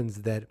to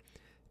Owens that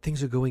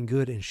things are going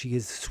good and she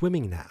is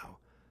swimming now.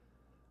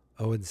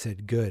 Owens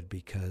said good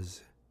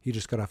because he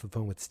just got off the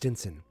phone with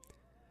Stinson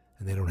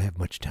and they don't have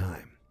much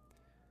time.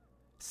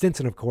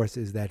 Stinson, of course,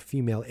 is that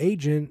female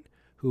agent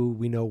who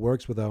we know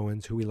works with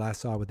Owens, who we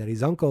last saw with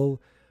Eddie's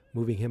uncle,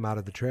 moving him out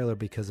of the trailer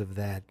because of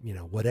that,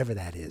 whatever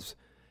that is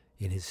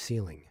in his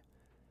ceiling.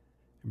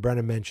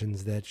 Brenner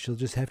mentions that she'll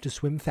just have to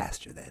swim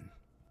faster then.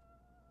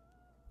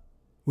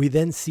 We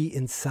then see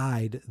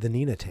inside the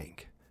Nina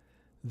tank.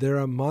 There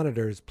are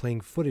monitors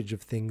playing footage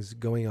of things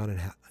going on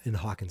in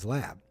Hawkins'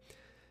 lab.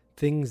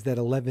 Things that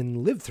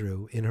 11 lived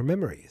through in her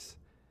memories.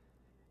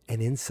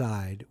 And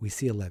inside, we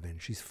see 11.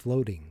 She's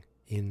floating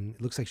in,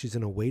 it looks like she's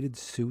in a weighted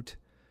suit,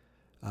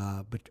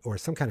 or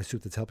some kind of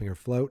suit that's helping her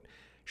float.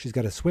 She's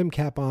got a swim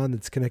cap on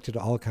that's connected to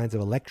all kinds of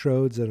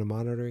electrodes that are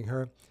monitoring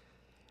her.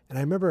 And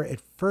I remember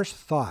at first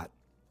thought,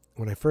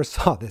 when I first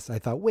saw this, I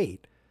thought,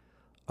 wait,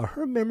 are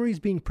her memories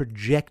being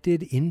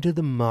projected into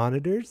the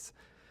monitors?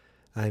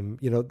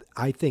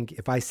 I think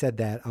if I said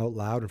that out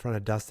loud in front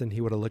of Dustin,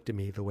 he would have looked at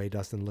me the way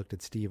Dustin looked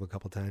at Steve a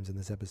couple times in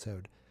this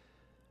episode.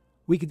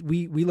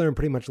 We learn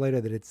pretty much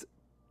later that it's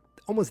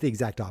almost the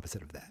exact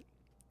opposite of that.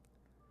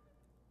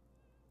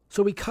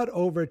 So we cut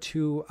over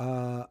to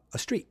a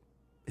street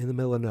in the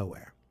middle of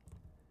nowhere.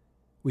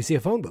 We see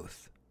a phone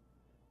booth,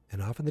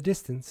 and off in the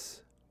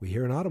distance, we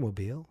hear an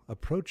automobile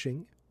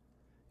approaching.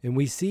 And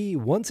we see,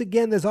 once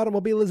again, this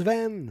automobile is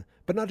van,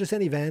 but not just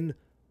any van,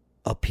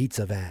 a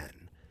pizza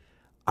van.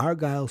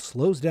 Argyle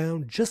slows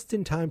down just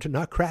in time to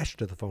not crash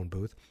to the phone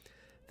booth.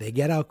 They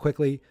get out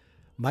quickly.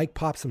 Mike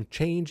pops some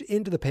change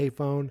into the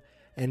payphone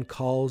and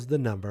calls the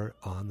number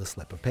on the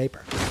slip of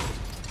paper.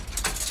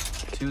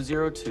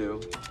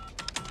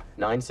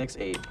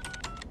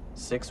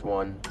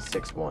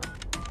 202-968-6161.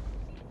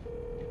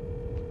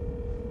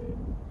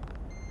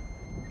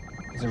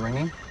 Is it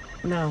ringing?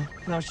 No,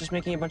 it's just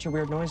making a bunch of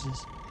weird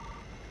noises.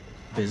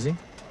 Busy?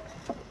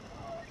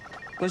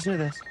 Listen to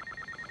this.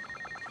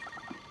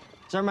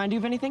 Does that remind you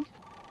of anything?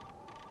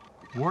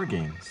 War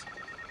games.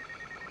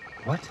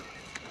 What?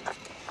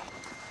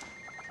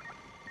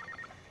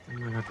 Oh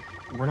my God,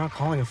 we're not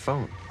calling a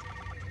phone.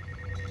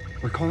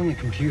 We're calling a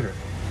computer.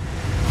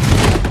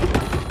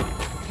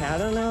 Okay, I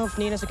don't know if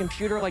Nina's a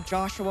computer like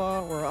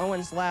Joshua or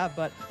Owen's lab,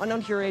 but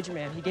unknown to your agent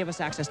man, he gave us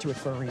access to it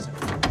for a reason.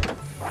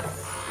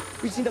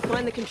 We just need to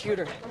find the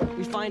computer.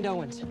 We find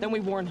Owens, then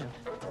we warn him.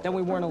 Then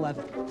we warn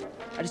 11.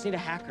 I just need a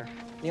hacker.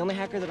 The only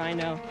hacker that I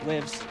know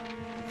lives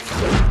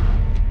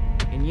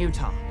in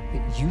Utah.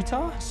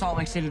 Utah? Salt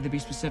Lake City, to be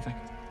specific.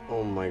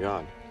 Oh my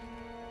God.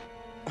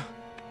 Oh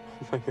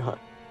my God.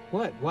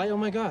 What? Why, oh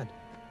my God?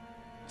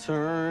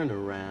 Turn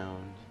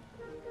around.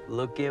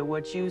 Look at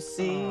what you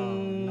see. Oh,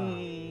 no.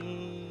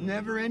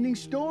 Never-ending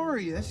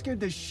story. That scared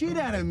the shit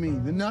out of me.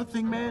 The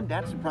Nothing Man,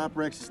 that's the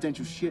proper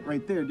existential shit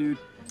right there, dude.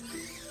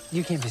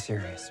 You can't be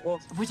serious.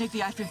 Well, if we take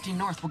the I-15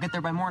 north, we'll get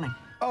there by morning.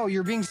 Oh,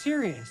 you're being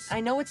serious. I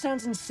know it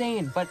sounds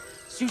insane, but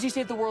Susie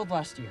saved the world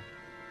last year.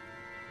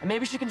 And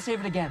maybe she can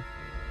save it again.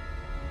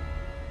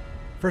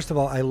 First of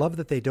all, I love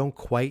that they don't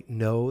quite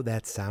know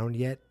that sound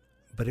yet,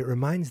 but it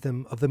reminds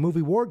them of the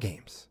movie War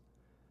Games.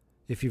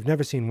 If you've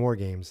never seen War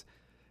Games,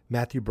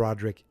 Matthew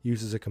Broderick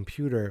uses a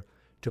computer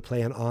to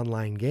play an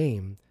online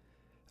game,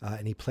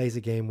 and he plays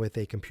a game with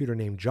a computer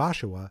named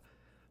Joshua,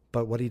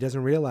 but what he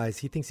doesn't realize,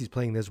 he thinks he's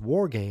playing this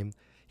war game.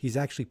 He's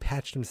actually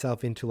patched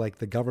himself into like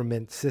the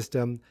government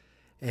system,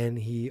 and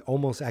he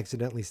almost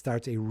accidentally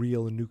starts a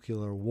real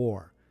nuclear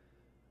war.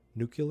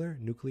 Nuclear?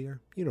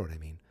 You know what I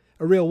mean.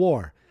 A real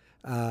war.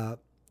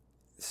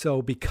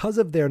 So because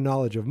of their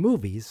knowledge of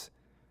movies,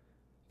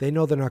 they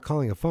know they're not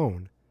calling a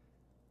phone.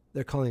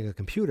 They're calling a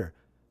computer.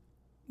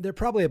 They're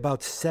probably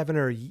about 7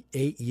 or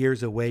 8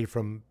 years away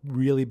from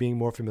really being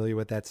more familiar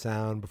with that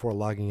sound before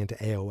logging into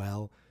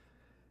AOL.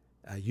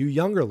 You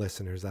younger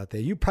listeners out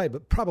there, you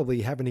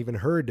probably haven't even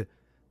heard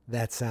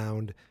that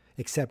sound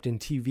except in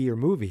TV or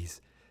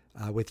movies.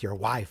 With your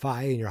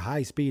Wi-Fi and your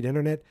high-speed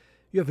internet,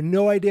 you have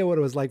no idea what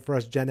it was like for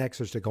us Gen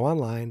Xers to go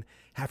online,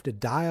 have to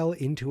dial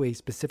into a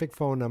specific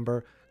phone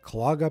number,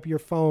 clog up your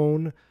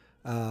phone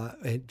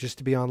just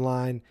to be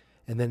online,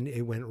 and then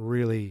it went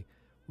really,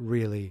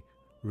 really,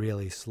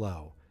 really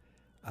slow.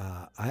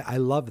 I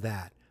love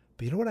that.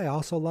 But you know what I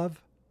also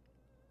love?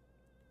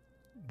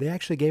 They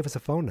actually gave us a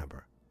phone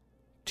number.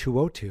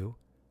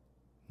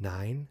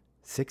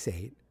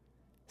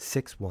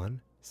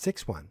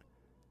 202-968-6161.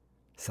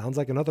 Sounds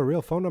like another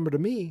real phone number to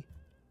me.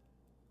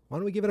 Why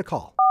don't we give it a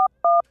call?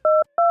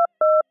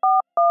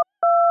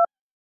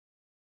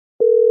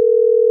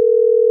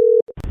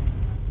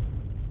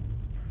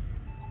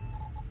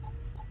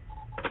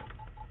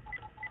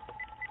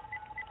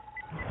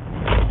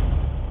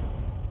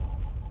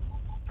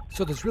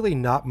 So there's really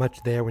not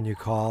much there when you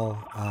call.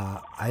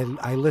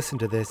 I listen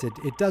to this.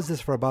 It does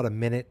this for about a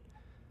minute.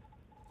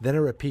 Then it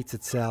repeats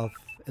itself,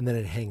 and then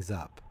it hangs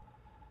up.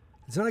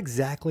 It's not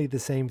exactly the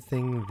same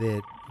thing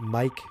that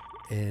Mike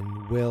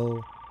and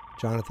Will,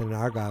 Jonathan, and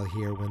Argyle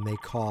hear when they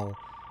call.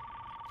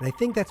 And I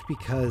think that's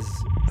because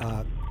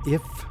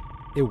if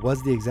it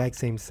was the exact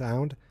same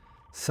sound,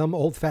 some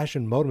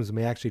old-fashioned modems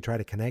may actually try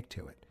to connect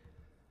to it.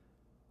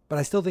 But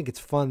I still think it's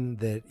fun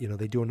that,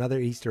 they do another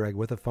Easter egg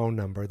with a phone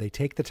number. They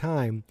take the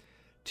time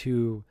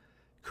to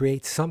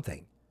create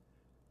something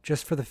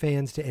just for the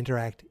fans to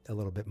interact a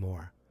little bit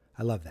more.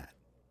 I love that.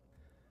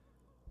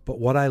 But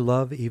what I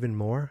love even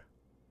more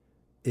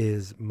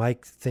is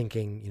Mike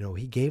thinking,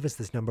 he gave us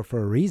this number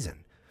for a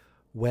reason.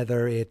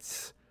 Whether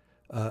it's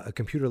a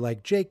computer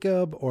like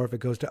Jacob or if it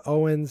goes to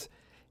Owens,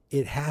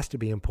 it has to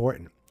be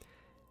important.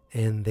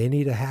 And they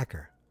need a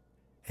hacker.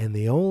 And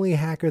the only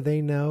hacker they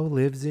know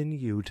lives in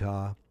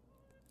Utah.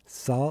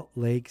 Salt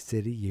Lake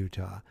City,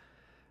 Utah.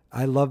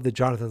 I love that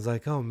Jonathan's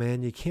like, oh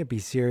man, you can't be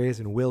serious.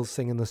 And Will's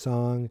singing the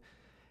song.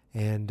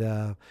 And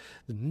the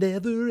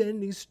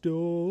never-ending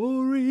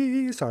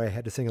story. Sorry, I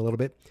had to sing a little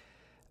bit.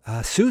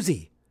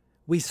 Susie.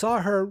 We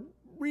saw her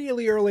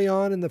really early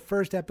on in the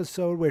first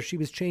episode where she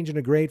was changing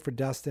a grade for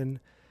Dustin.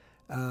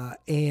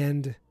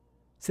 And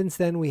since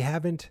then, we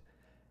haven't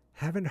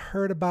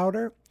heard about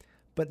her.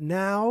 But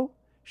now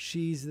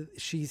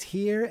she's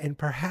here, and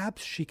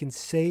perhaps she can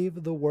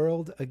save the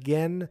world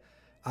again.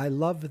 I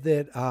love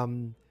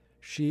that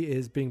she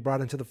is being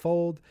brought into the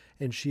fold,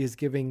 and she is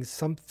giving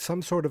some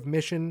sort of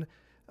mission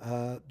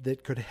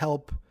that could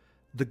help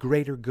the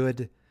greater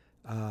good.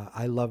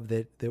 I love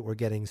that we're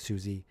getting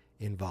Susie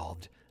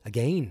involved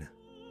again.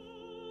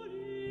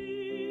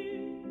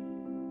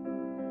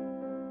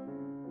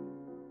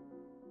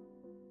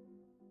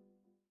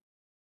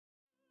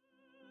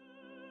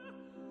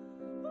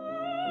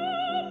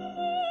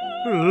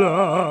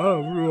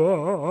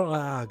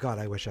 God,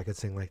 I wish I could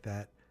sing like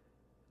that.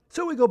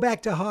 So we go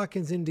back to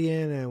Hawkins,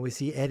 Indiana, and we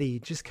see Eddie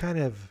just kind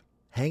of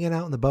hanging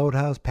out in the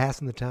boathouse,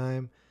 passing the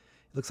time.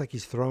 It looks like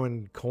he's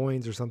throwing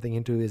coins or something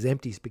into his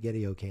empty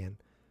SpaghettiO can.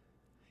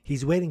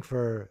 He's waiting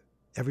for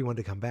everyone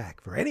to come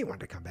back, for anyone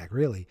to come back,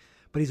 really.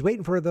 But he's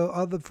waiting for the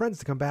other friends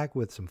to come back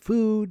with some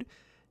food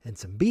and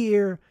some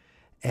beer.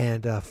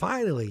 And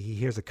finally, he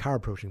hears a car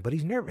approaching, but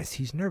he's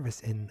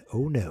nervous. And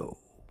oh no.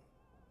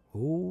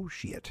 Oh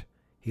shit.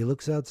 He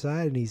looks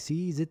outside and he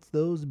sees it's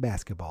those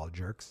basketball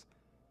jerks.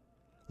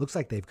 Looks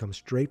like they've come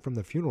straight from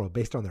the funeral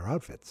based on their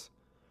outfits.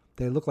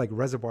 They look like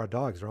Reservoir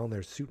Dogs. They're all in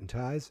their suit and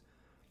ties.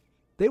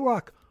 They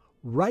walk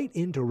right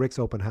into Rick's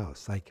open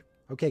house. Like,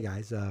 okay,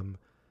 guys, like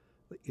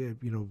a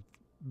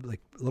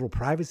little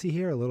privacy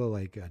here, a little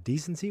like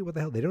decency. What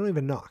the hell? They don't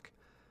even knock.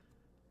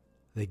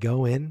 They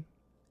go in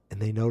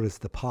and they notice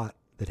the pot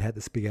that had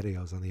the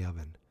SpaghettiOs on the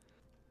oven.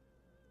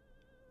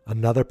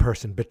 Another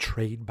person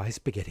betrayed by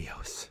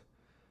SpaghettiOs.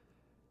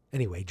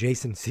 Anyway,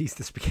 Jason sees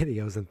the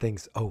SpaghettiOs and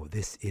thinks, oh,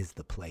 this is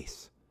the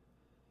place.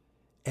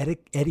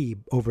 Eddie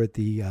over at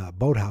the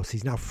boathouse,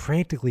 he's now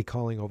frantically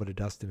calling over to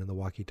Dustin in the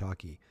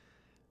walkie-talkie.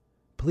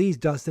 Please,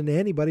 Dustin,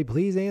 anybody,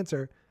 please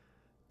answer.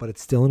 But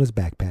it's still in his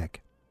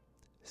backpack.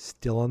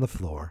 Still on the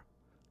floor.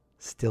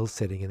 still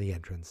sitting in the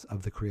entrance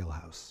of the Creel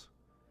house.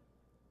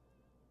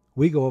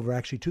 We go over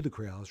actually to the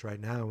Creel house right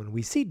now, and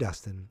we see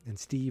Dustin and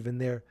Steve,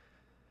 and they're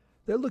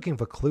looking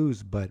for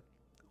clues, but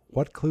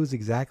what clues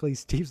exactly?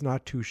 Steve's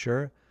not too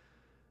sure.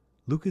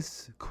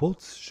 Lucas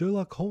quotes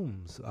Sherlock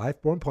Holmes.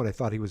 At one point I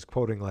thought he was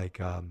quoting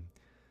like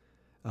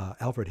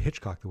Alfred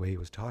Hitchcock the way he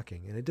was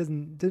talking, and it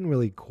didn't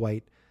really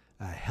quite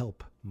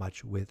help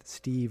much with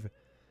Steve.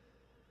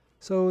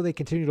 So they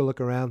continue to look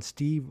around.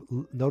 Steve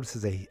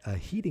notices a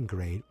heating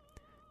grate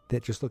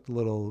that just looked a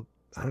little,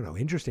 I don't know,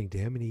 interesting to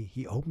him, and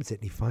he opens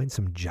it and he finds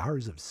some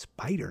jars of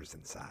spiders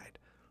inside.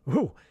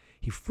 Ooh,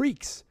 he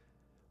freaks,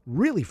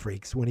 really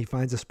freaks when he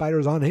finds the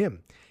spiders on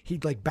him. He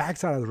like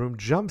backs out of the room,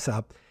 jumps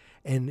up,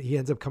 and he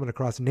ends up coming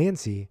across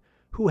Nancy,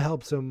 who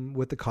helps him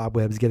with the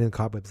cobwebs, getting the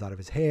cobwebs out of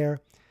his hair.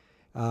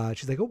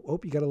 She's like, oh,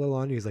 you got a little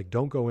on you. He's like,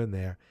 don't go in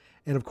there.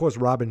 And of course,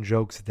 Robin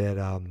jokes that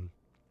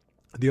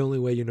the only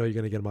way you know you're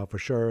going to get him out for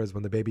sure is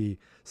when the baby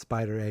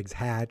spider eggs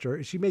hatch,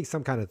 or she makes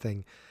some kind of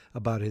thing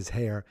about his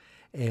hair.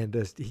 And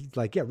he's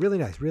like, yeah, really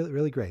nice, really,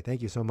 really great.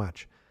 Thank you so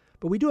much.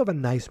 But we do have a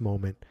nice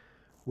moment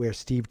where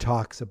Steve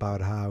talks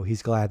about how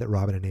he's glad that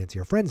Robin and Nancy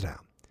are friends now.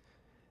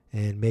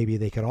 And maybe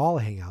they could all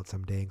hang out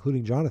someday,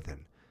 including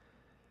Jonathan.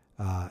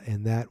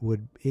 And that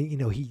would,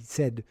 he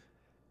said,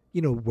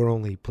 we're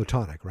only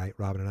platonic, right?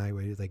 Robin and I,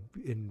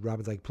 and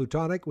Robin's like,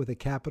 platonic with a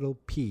capital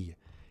P.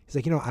 He's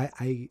like,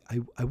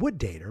 I would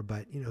date her,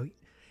 but,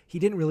 he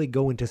didn't really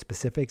go into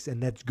specifics.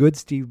 And that's good,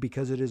 Steve,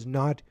 because it is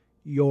not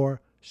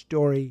your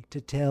story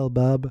to tell,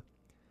 bub.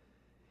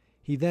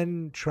 He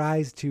then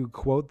tries to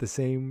quote the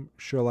same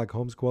Sherlock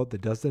Holmes quote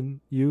that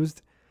Dustin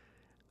used.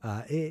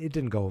 It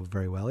didn't go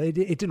very well. It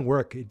didn't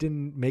work. It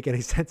didn't make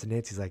any sense. And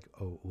Nancy's like,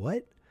 oh,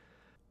 what?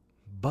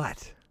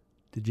 But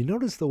did you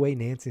notice the way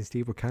Nancy and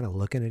Steve were kind of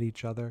looking at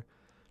each other?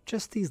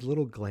 Just these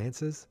little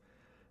glances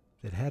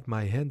that had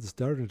my head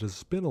starting to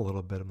spin a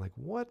little bit. I'm like,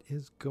 what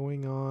is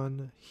going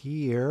on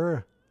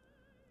here?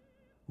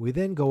 We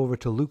then go over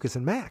to Lucas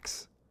and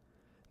Max.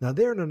 Now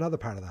they're in another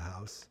part of the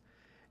house,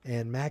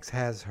 and Max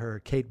has her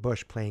Kate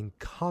Bush playing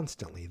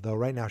constantly, though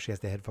right now she has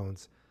the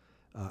headphones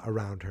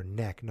around her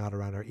neck, not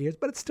around her ears,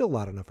 but it's still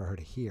loud enough for her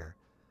to hear.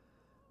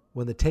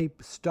 When the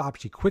tape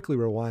stops, she quickly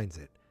rewinds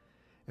it,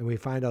 and we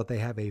find out they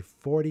have a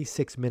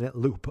 46-minute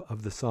loop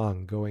of the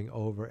song going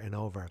over and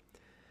over.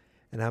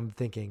 And I'm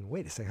thinking,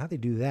 wait a second, how'd they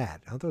do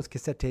that? Aren't those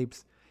cassette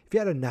tapes? If you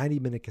had a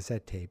 90-minute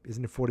cassette tape,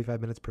 isn't it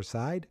 45 minutes per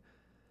side?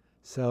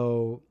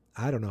 So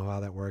I don't know how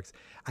that works.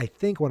 I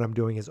think what I'm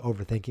doing is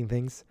overthinking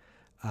things,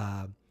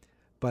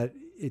 but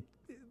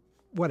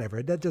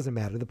whatever. That doesn't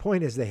matter. The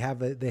point is they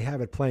have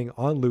it playing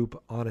on loop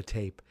on a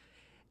tape,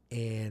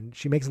 and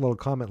she makes a little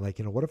comment like,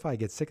 what if I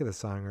get sick of the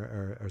song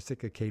or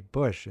sick of Kate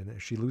Bush and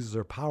she loses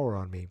her power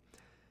on me?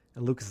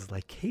 And Lucas is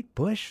like, Kate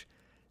Bush?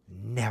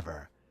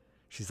 Never.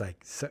 She's like,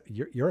 so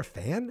you're a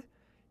fan?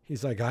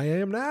 He's like, I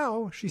am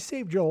now. She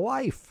saved your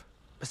life.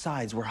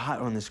 Besides, we're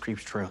hot on this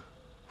creep's trail.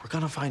 We're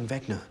gonna find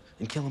Vecna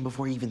and kill him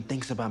before he even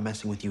thinks about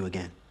messing with you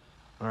again.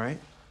 All right?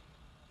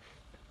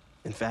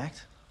 In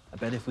fact, I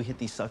bet if we hit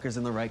these suckers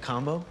in the right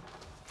combo,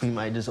 we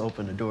might just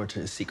open a door to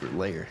his secret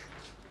lair.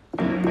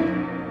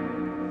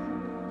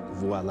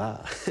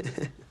 Voila.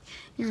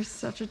 You're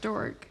such a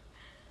dork.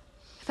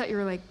 I thought you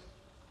were like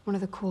one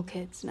of the cool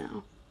kids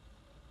now.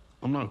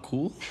 I'm not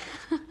cool?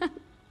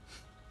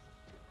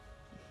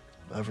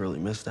 I've really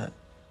missed that.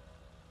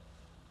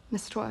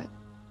 Missed what?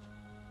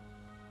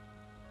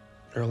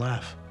 Your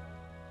laugh.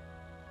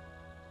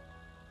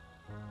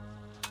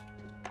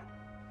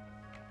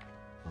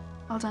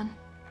 Well done.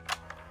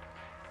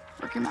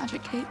 Work your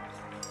magic, Kate.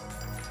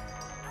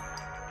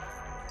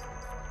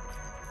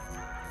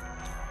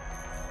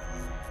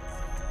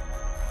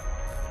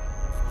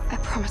 I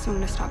promise I'm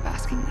gonna stop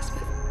asking this,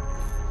 but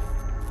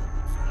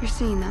you're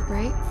seeing that,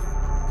 right?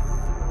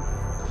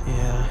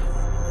 Yeah.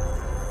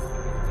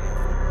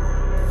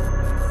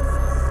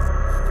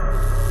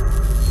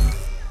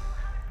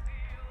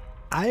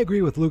 I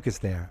agree with Lucas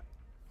there.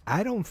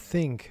 I don't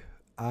think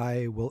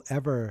I will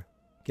ever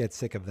get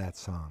sick of that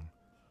song.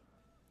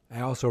 I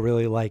also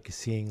really like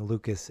seeing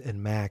Lucas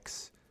and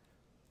Max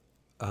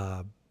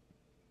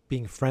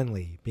being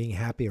friendly, being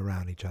happy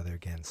around each other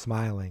again,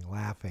 smiling,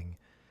 laughing.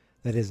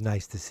 That is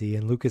nice to see.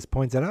 And Lucas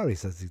points it out. He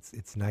says,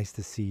 it's nice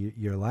to see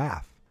your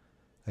laugh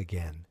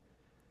again.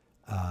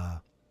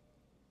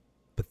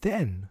 But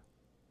then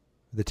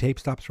the tape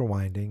stops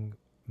rewinding.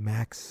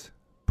 Max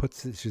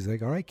puts it, she's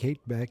like, all right, Kate,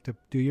 back to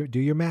do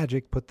your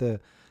magic, put the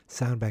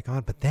sound back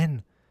on. But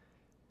then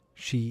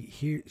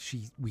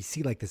we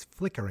see like this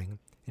flickering,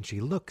 and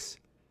she looks,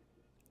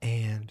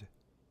 and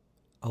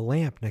a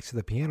lamp next to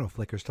the piano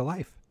flickers to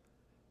life.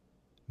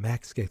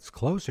 Max gets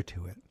closer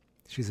to it.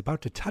 She's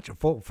about to touch it.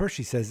 First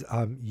she says,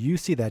 you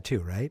see that too,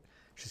 right?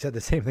 She said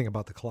the same thing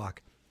about the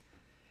clock.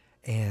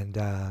 And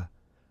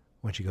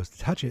when she goes to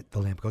touch it,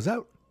 the lamp goes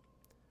out.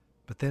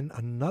 But then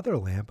another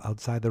lamp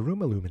outside the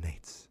room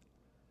illuminates.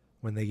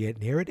 When they get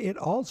near it, it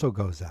also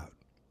goes out.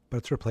 But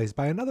it's replaced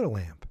by another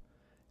lamp.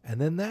 And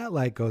then that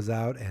light goes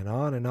out and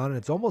on and on. And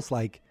it's almost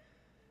like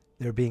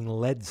they're being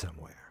led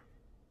somewhere.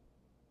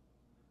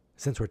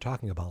 since we're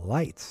talking about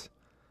lights,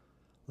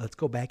 let's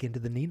go back into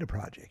the Nina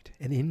Project.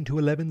 And into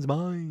Eleven's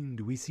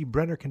mind, we see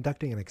Brenner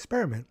conducting an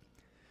experiment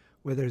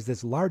where there's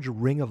this large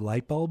ring of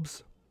light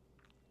bulbs,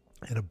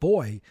 and a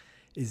boy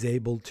is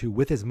able to,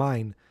 with his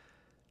mind,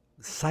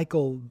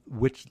 cycle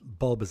which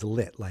bulb is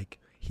lit. Like,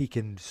 he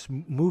can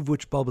move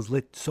which bulb is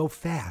lit so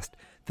fast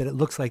that it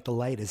looks like the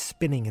light is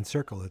spinning in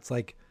circle. It's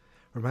like,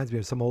 reminds me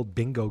of some old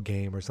bingo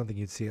game or something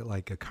you'd see at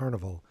like a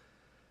carnival.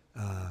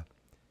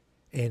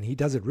 And he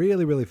does it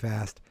really, really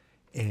fast.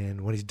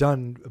 And when he's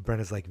done,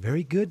 Brenner's like,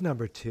 very good,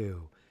 number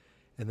 2.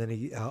 And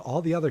then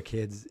all the other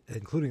kids,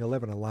 including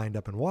 11, are lined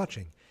up and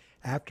watching.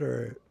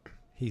 After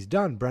he's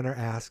done, Brenner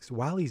asks,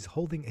 while he's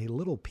holding a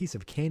little piece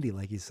of candy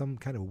like he's some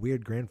kind of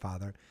weird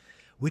grandfather,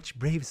 which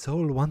brave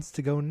soul wants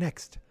to go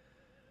next?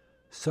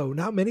 So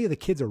now many of the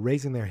kids are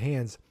raising their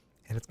hands,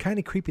 and it's kind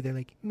of creepy. They're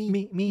like, me,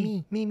 me,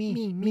 me, me, me, me,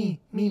 me,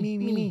 me, me,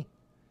 me, me.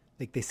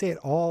 Like, they say it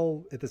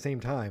all at the same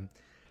time.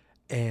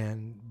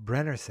 And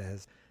Brenner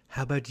says,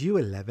 how about you,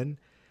 11?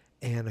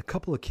 And a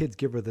couple of kids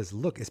give her this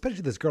look,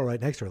 especially this girl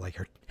right next to her, like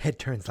her head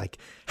turns like,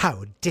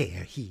 how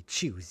dare he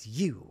choose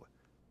you?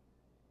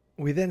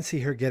 We then see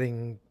her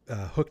getting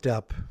hooked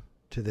up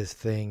to this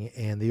thing,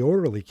 and the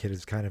orderly kid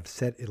is kind of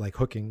like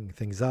hooking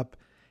things up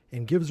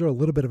and gives her a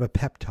little bit of a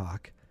pep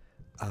talk.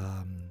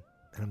 And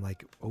I'm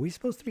like, are we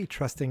supposed to be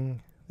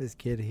trusting this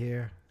kid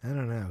here? I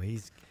don't know.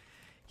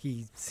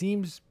 He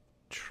seems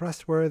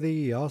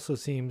trustworthy. He also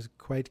seems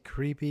quite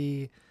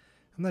creepy.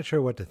 I'm not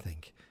sure what to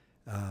think.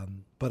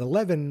 But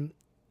 11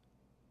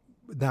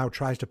 now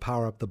tries to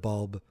power up the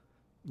bulb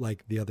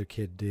like the other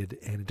kid did,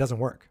 and it doesn't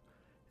work.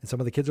 And some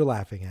of the kids are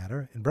laughing at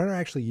her. And Brenner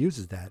actually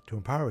uses that to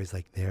empower her. He's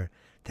like, they're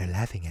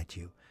laughing at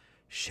you.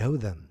 Show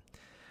them.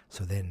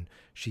 So then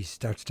she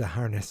starts to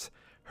harness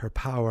her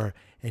power,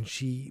 and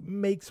she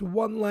makes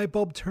one light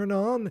bulb turn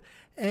on,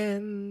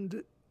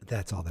 and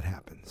that's all that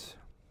happens.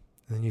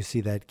 And then you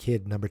see that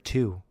kid, number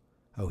 2.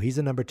 Oh, he's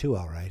a number 2,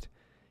 all right.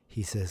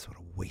 He says, what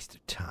a waste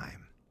of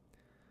time.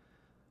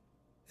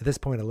 At this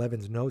point,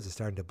 11's nose is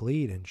starting to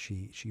bleed, and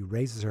she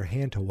raises her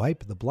hand to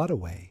wipe the blood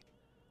away.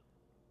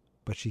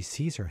 But she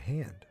sees her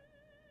hand.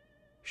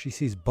 She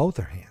sees both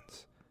her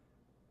hands.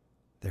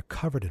 They're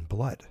covered in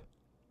blood.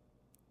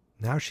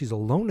 Now she's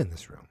alone in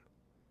this room.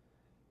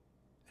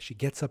 As she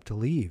gets up to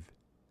leave,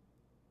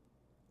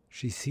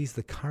 she sees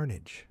the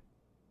carnage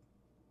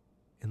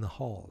in the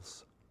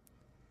halls.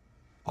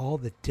 All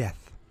the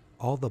death,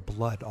 all the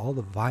blood, all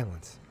the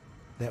violence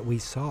that we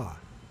saw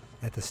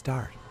at the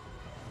start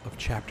of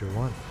Chapter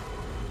 1.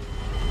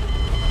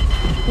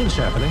 What is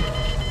happening?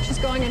 She's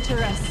going into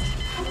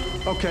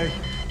rest. Okay,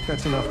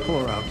 that's enough. Pull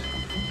her out.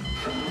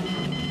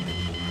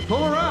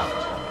 Pull her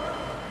out!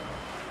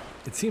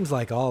 It seems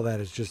like all that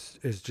is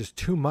just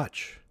too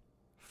much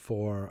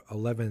for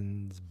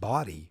 11's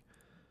body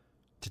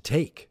to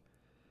take.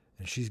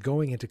 And she's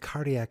going into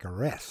cardiac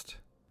arrest.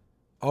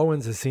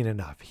 Owens has seen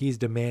enough. He's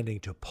demanding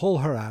to pull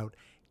her out,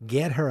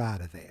 get her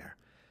out of there,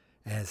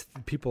 as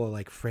people are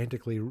like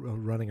frantically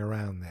running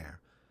around there.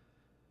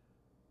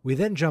 We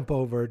then jump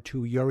over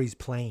to Yuri's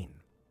plane,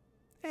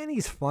 and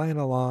he's flying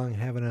along,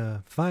 having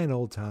a fine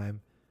old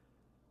time,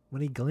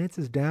 when he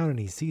glances down and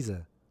he sees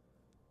a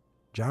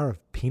jar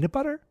of peanut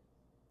butter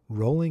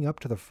rolling up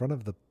to the front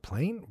of the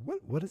plane.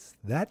 What is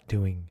that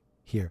doing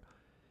here?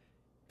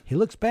 He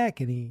looks back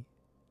and he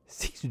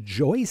sees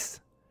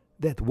Joyce,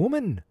 that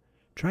woman,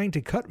 trying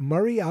to cut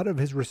Murray out of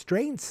his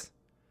restraints.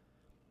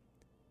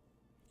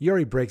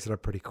 Yuri breaks it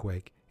up pretty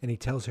quick, and he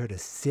tells her to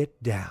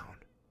sit down.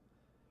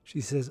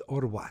 She says,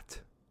 or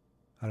what?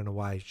 I don't know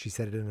why she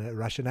said it in a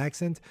Russian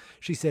accent.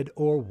 She said,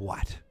 or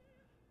what?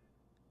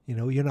 You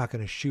know, you're not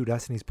going to shoot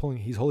us. And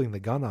he's holding the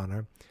gun on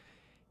her.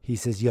 He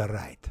says, you're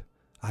right.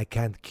 I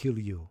can't kill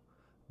you.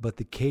 But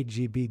the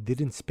KGB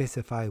didn't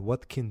specify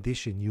what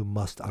condition you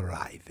must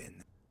arrive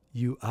in.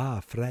 You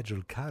are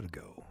fragile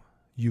cargo.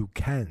 You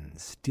can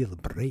still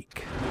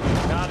break.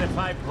 Not if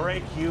I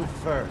break you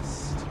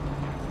first.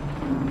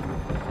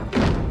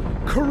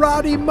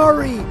 Karate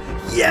Murray!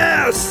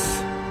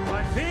 Yes!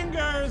 My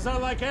fingers are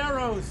like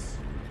arrows.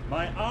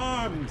 My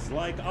arms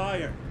like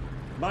iron.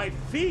 My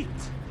feet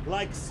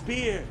like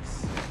spears.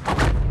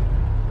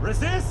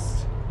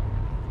 Resist,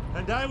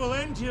 and I will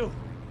end you.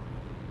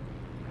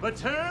 But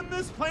turn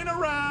this plane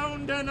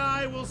around, and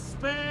I will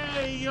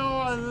spare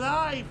your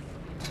life.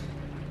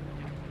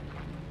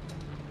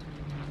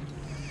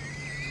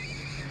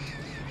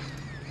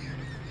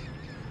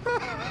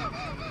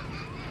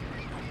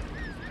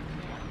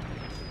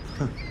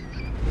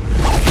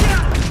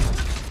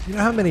 You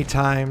know how many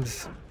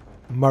times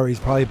Murray's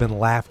probably been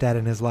laughed at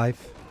in his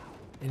life?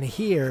 And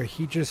here,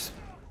 he just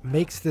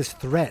makes this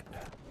threat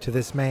to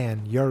this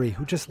man, Yuri,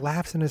 who just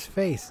laughs in his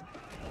face.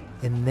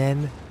 And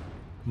then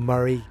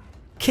Murray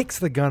kicks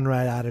the gun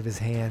right out of his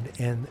hand,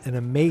 and an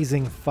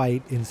amazing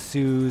fight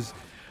ensues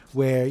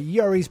where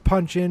Yuri's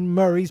punching,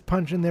 Murray's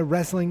punching, they're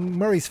wrestling,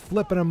 Murray's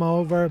flipping him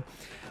over.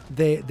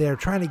 They're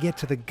trying to get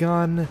to the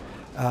gun.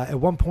 At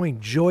one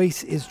point,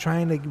 Joyce is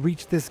trying to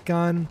reach this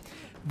gun.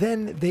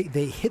 Then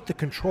they hit the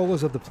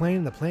controllers of the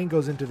plane. The plane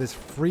goes into this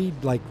free,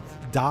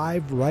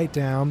 dive right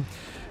down.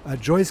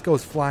 Joyce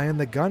goes flying.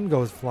 The gun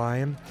goes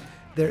flying.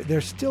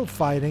 They're still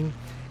fighting.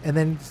 And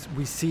then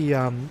we see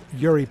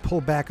Yuri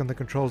pull back on the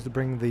controls to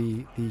bring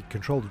the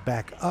controls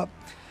back up.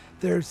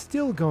 They're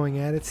still going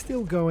at it,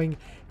 still going.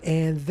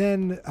 And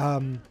then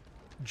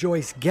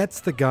Joyce gets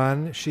the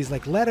gun. She's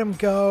like, let him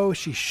go.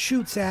 She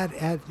shoots at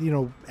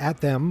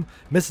them,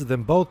 misses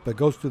them both, but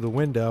goes through the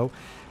window.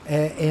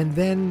 And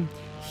then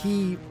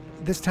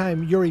this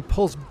time Yuri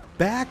pulls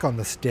back on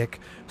the stick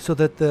so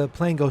that the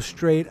plane goes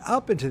straight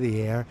up into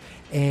the air,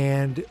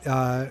 and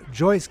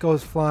Joyce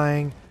goes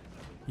flying.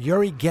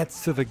 Yuri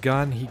gets to the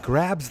gun. He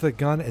grabs the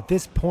gun. At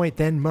this point,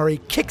 then Murray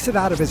kicks it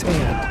out of his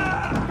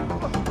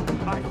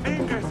hand. My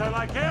fingers are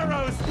like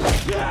arrows.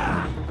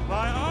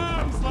 My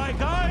arms like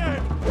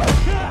iron.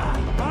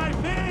 My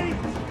feet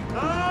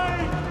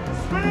like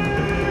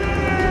spears.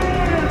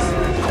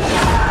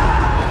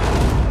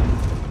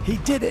 He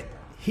did it.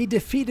 He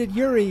defeated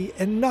Yuri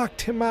and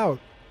knocked him out.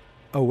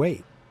 Oh,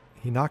 wait.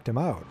 He knocked him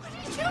out. What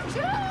did you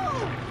do?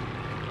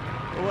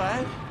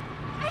 What?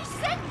 I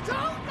said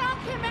don't knock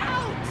him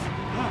out!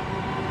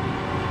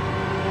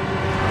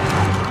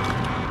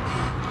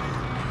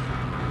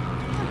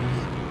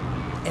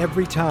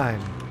 Every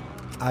time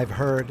I've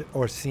heard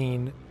or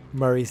seen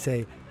Murray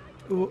say,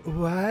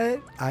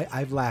 what?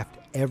 I've laughed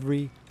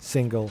every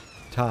single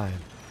time.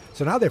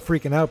 So now they're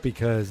freaking out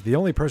because the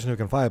only person who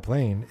can fly a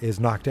plane is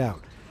knocked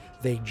out.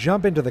 They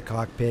jump into the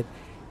cockpit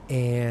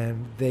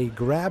and they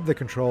grab the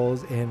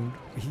controls, and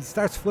he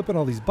starts flipping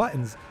all these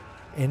buttons.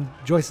 And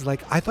Joyce is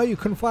like, I thought you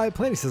couldn't fly a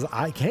plane. He says,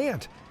 I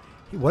can't.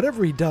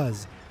 Whatever he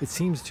does, it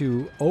seems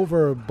to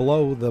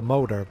overblow the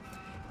motor,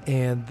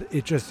 and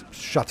it just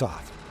shuts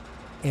off.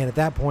 And at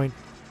that point,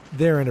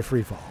 they're in a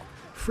free fall.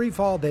 Free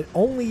fall that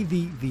only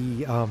the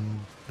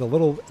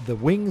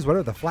wings,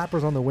 whatever, the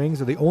flappers on the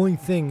wings are the only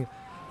thing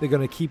they're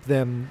going to keep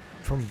them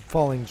from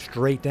falling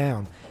straight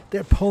down.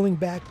 They're pulling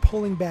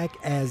back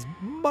as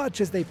much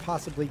as they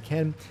possibly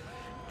can.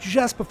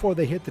 Just before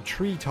they hit the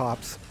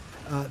treetops,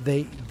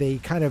 they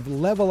kind of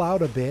level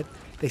out a bit.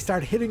 They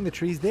start hitting the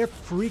trees. They're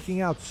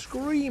freaking out,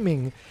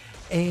 screaming.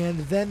 And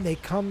then they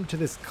come to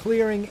this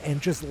clearing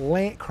and just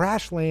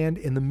crash land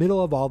in the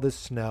middle of all this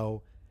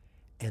snow.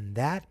 And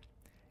that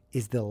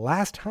is the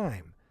last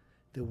time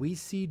that we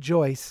see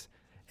Joyce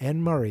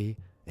and Murray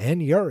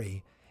and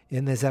Yuri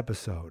in this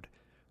episode.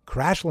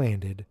 Crash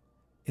landed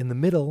in the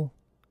middle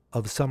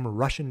of some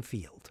Russian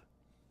field.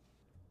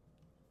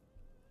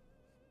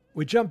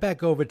 We jump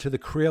back over to the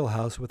Creel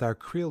house with our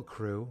Creel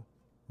crew,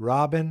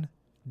 Robin,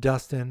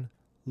 Dustin,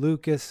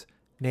 Lucas,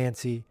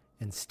 Nancy,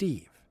 and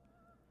Steve.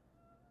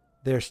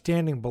 They're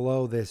standing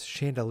below this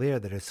chandelier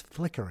that is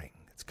flickering.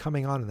 It's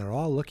coming on and they're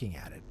all looking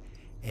at it.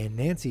 And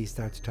Nancy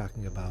starts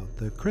talking about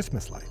the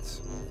Christmas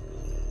lights.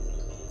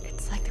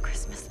 It's like the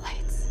Christmas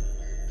lights.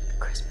 The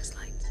Christmas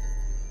lights.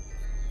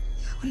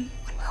 When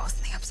Will was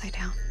in the Upside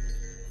Down,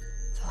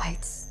 the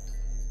lights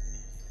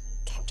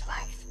came to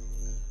life.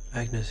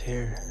 Vecna's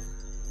here.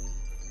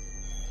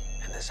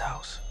 In this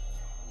house.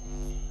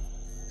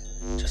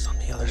 Just on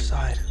the other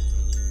side.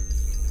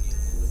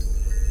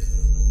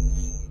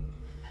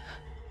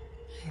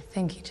 I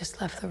think he just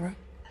left the room.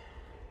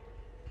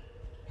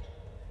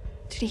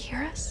 Did he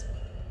hear us?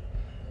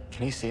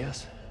 Can he see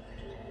us?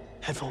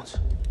 Headphones.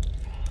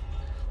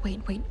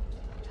 Wait.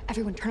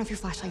 Everyone, turn off your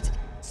flashlights.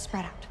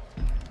 Spread out.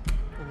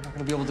 We're not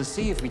gonna be able to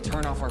see if we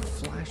turn off our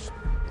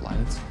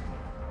flashlights.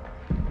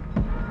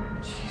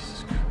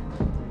 Jesus Christ.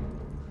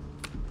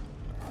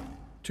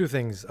 Two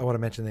things I want to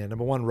mention there.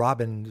 Number one,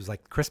 Robin is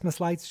like Christmas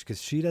lights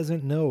because she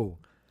doesn't know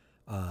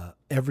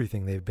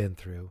everything they've been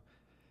through.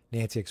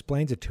 Nancy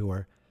explains it to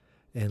her,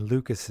 and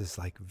Lucas is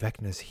like,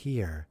 Vecna's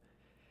here.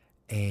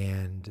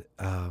 And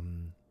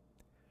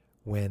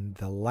when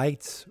the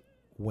lights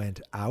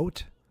went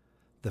out,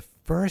 the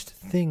first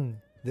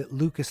thing that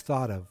Lucas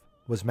thought of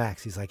was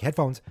Max. He's like,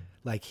 headphones.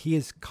 Like, he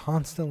is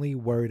constantly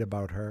worried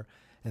about her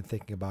and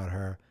thinking about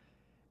her.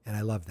 And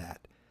I love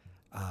that.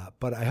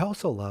 But I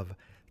also love,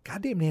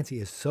 goddamn Nancy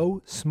is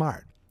so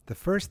smart. The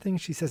first thing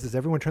she says is,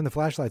 everyone turn the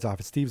flashlights off.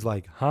 And Steve's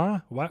like, huh?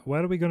 What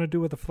are we going to do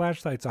with the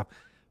flashlights off?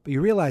 But you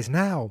realize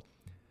now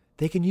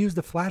they can use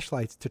the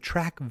flashlights to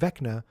track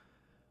Vecna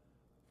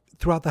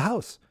throughout the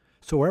house.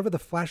 So wherever the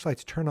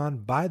flashlights turn on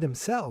by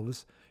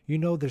themselves, you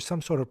know there's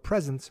some sort of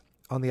presence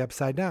on the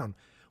Upside Down.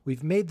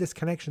 We've made this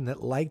connection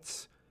that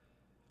lights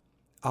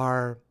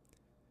are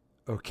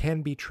or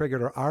can be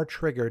triggered or are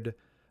triggered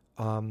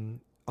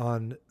on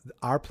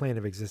our plane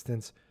of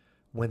existence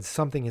when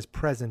something is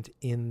present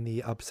in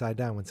the Upside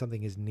Down, when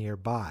something is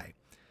nearby.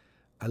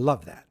 I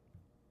love that.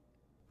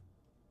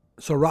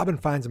 So Robin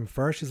finds him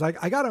first. She's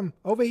like, I got him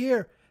over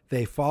here.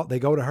 They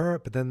go to her,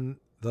 but then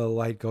the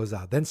light goes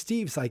out. Then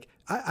Steve's like,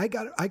 I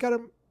got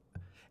him.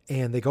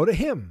 And they go to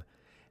him.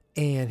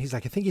 And he's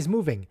like, I think he's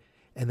moving.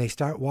 And they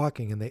start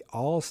walking, and they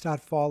all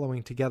start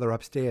following together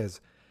upstairs.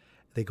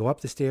 They go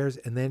up the stairs,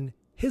 and then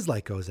his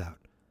light goes out.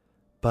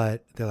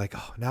 But they're like,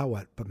 oh, now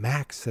what? But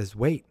Max says,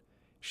 wait.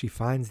 She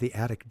finds the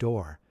attic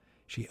door.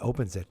 She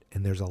opens it,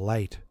 and there's a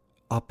light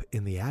up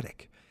in the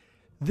attic.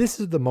 This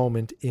is the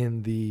moment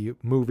in the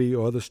movie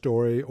or the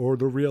story or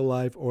the real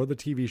life or the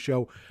TV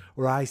show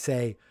where I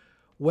say,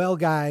 well,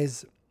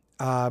 guys,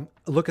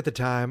 look at the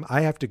time.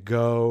 I have to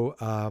go.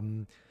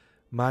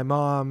 My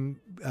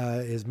mom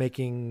is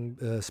making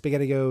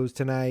SpaghettiOs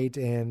tonight,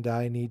 and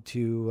I need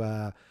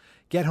to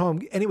get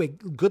home. Anyway,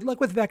 good luck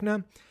with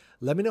Vecna.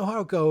 Let me know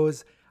how it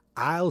goes.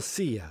 I'll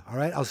see you. All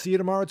right? I'll see you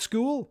tomorrow at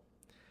school.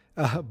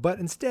 But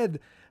instead,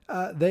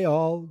 they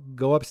all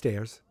go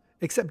upstairs.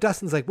 Except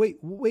Dustin's like, wait,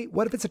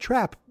 what if it's a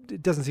trap?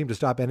 It doesn't seem to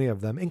stop any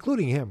of them,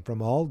 including him,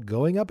 from all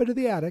going up into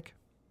the attic.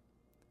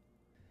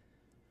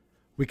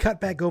 We cut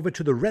back over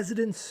to the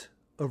residence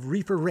of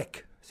Reefer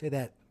Rick. Say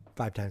that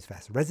 5 times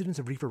fast. Residence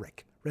of Reefer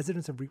Rick.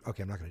 Residence of Reefer...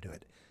 Okay, I'm not going to do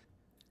it.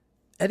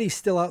 Eddie's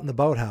still out in the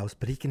boathouse,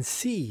 but he can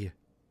see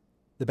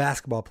the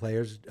basketball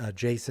players,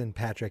 Jason,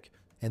 Patrick,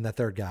 and the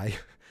third guy.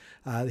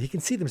 He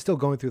can see them still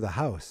going through the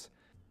house.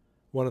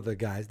 One of the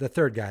guys, the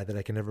third guy that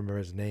I can never remember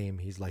his name,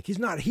 he's like, he's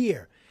not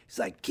here. He's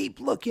like, keep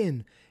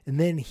looking. And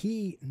then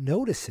he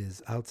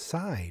notices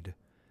outside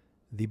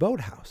the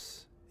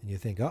boathouse. And you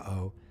think,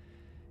 uh-oh,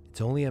 it's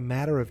only a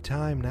matter of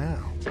time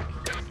now.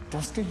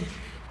 Dustin,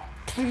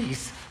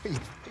 please.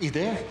 You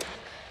there?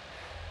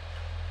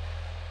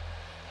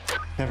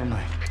 Never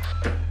mind.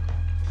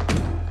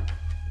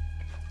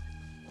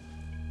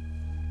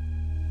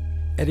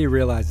 Eddie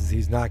realizes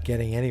he's not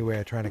getting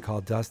anywhere trying to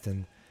call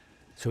Dustin,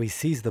 so he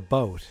sees the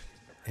boat,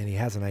 and he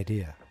has an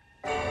idea.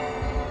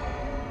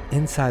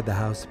 Inside the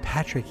house,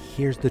 Patrick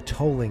hears the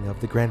tolling of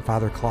the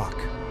grandfather clock.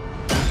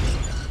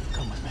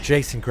 Come with me.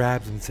 Jason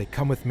grabs him and says,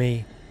 come with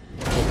me.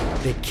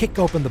 They kick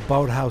open the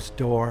boathouse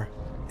door,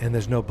 and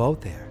there's no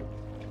boat there.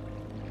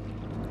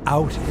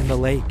 Out in the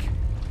lake,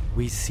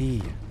 we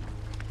see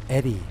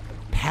Eddie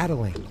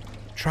paddling,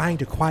 trying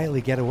to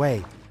quietly get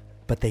away,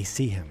 but they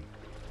see him.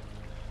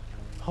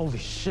 Holy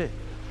shit.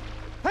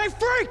 Hey,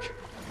 freak!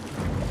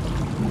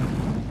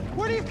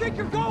 Where do you think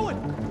you're going?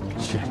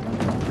 Shit.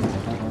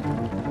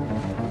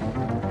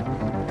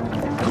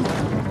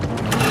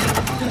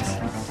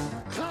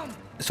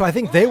 So I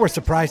think they were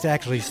surprised to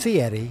actually see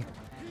Eddie.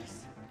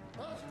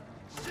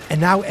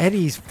 And now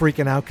Eddie's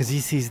freaking out because he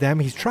sees them.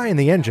 He's trying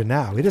the engine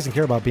now. He doesn't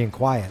care about being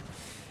quiet.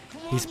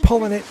 He's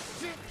pulling it.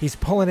 He's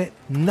pulling it.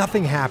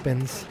 Nothing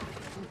happens.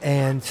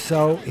 And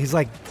so he's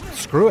like,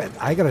 screw it.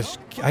 I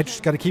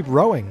just got to keep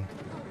rowing.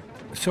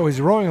 So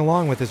he's rowing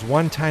along with his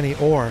one tiny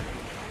oar.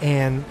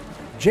 And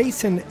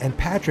Jason and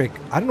Patrick,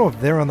 I don't know if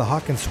they're on the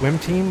Hawk and Swim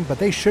team, but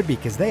they should be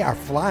because they are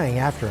flying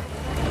after him.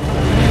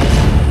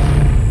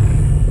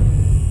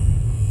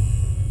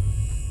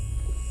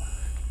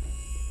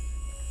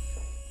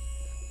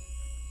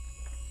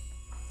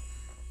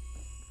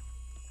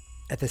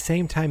 At the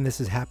same time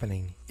this is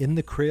happening, in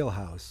the Creel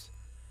house,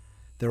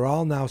 they're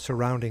all now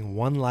surrounding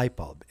one light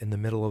bulb in the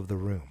middle of the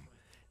room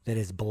that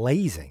is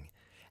blazing.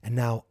 And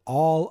now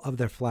all of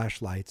their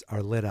flashlights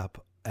are lit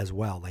up as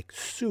well, like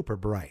super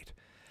bright.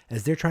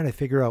 As they're trying to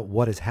figure out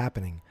what is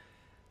happening,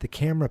 the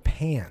camera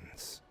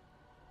pans.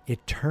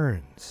 It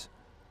turns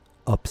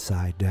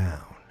upside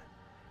down.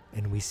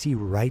 And we see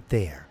right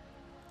there,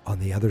 on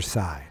the other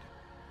side,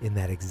 in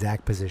that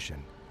exact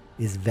position,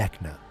 is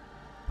Vecna,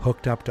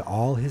 hooked up to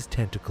all his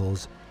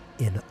tentacles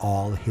in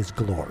all his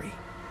glory.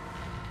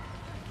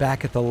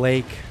 Back at the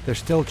lake, they're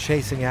still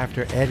chasing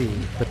after Eddie,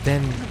 but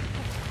then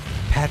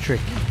Patrick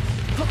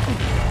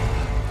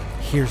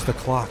hears the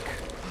clock,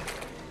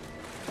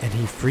 and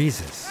he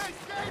freezes.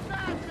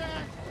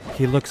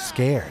 He looks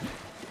scared.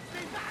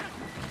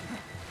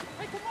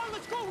 Hey, come on,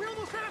 let's go. We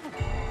almost have him.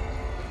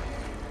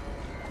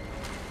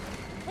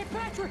 Hey,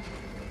 Patrick!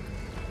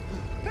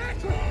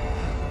 Patrick!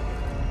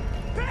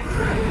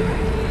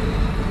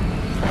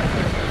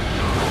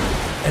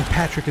 And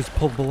Patrick is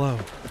pulled below.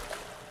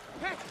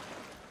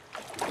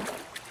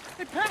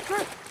 Hey,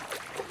 Patrick!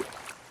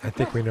 I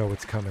think we know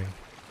what's coming.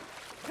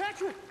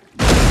 Patrick!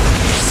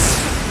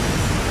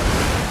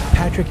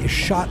 Patrick is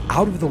shot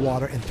out of the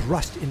water and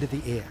thrust into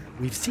the air.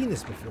 We've seen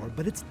this before,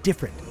 but it's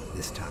different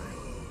this time.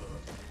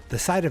 The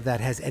sight of that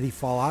has Eddie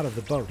fall out of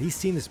the boat. He's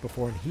seen this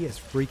before, and he is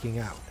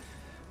freaking out.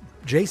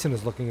 Jason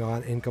is looking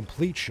on in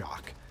complete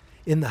shock.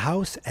 In the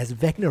house, as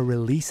Vecna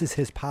releases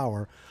his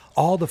power,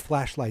 all the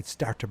flashlights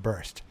start to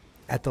burst.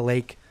 At the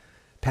lake,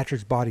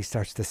 Patrick's body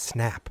starts to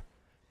snap,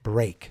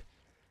 break.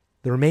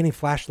 The remaining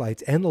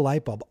flashlights and the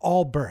light bulb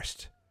all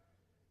burst.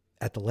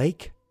 At the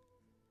lake,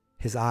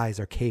 his eyes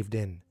are caved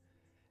in,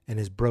 and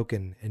his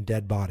broken and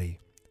dead body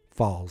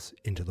falls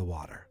into the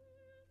water.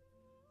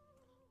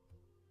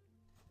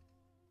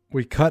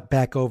 We cut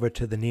back over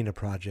to the Nina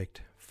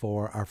Project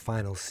for our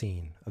final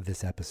scene of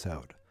this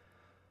episode.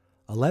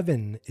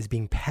 11 is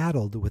being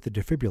paddled with a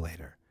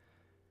defibrillator.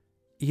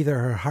 Either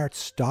her heart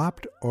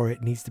stopped or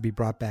it needs to be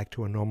brought back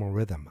to a normal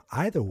rhythm.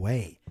 Either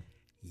way,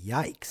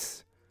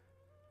 yikes.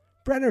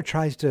 Brenner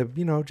tries to,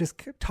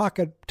 just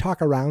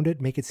talk around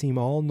it, make it seem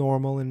all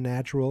normal and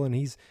natural, and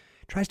he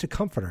tries to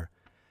comfort her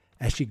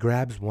as she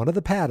grabs one of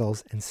the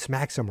paddles and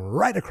smacks him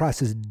right across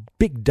his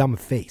big dumb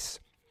face.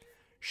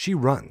 She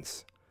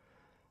runs.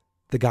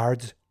 The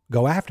guards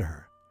go after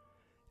her.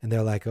 And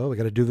they're like, oh, we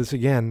got to do this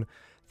again.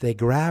 They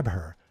grab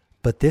her.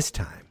 But this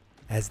time,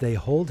 as they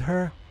hold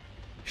her,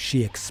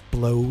 she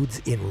explodes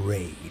in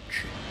rage.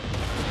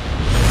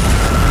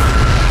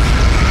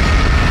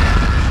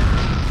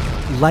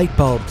 Light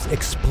bulbs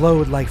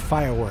explode like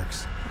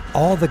fireworks.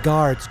 All the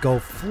guards go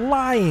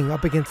flying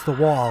up against the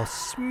wall,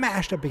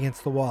 smashed up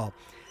against the wall.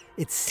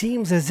 It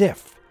seems as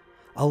if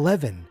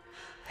 11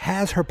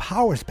 has her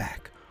powers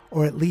back,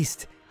 or at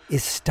least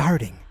is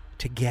starting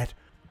to get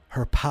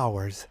her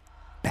powers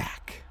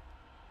back.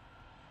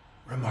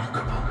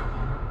 Remarkable.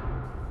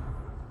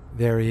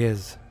 There he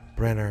is,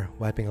 Brenner,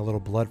 wiping a little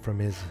blood from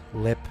his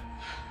lip,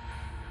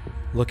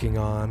 looking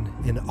on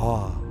in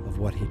awe of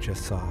what he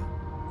just saw.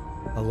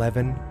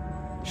 11,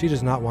 she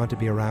does not want to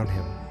be around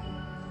him.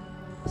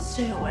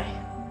 Stay away.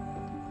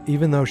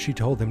 Even though she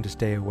told him to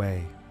stay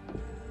away,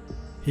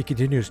 he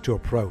continues to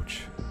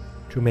approach,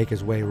 to make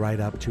his way right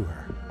up to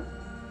her.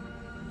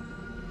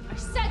 I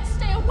said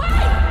stay away!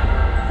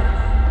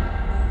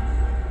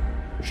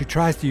 She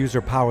tries to use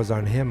her powers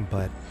on him,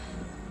 but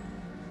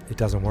it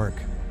doesn't work.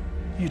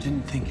 You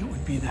didn't think it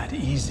would be that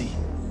easy,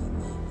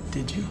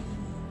 did you?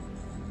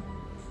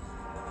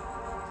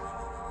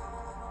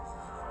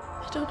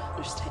 I don't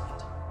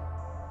understand.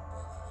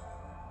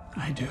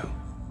 I do.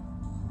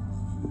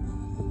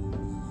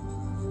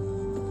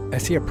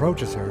 As he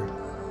approaches her,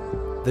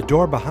 the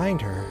door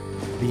behind her,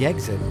 the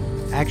exit,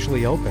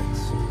 actually opens.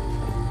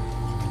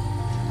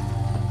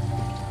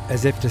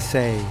 As if to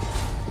say,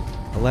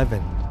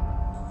 11,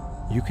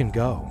 you can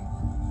go.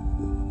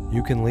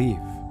 You can leave.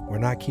 We're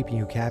not keeping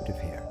you captive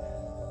here.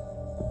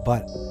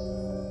 But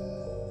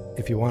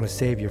if you want to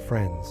save your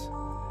friends,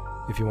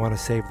 if you want to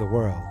save the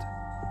world,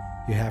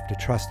 you have to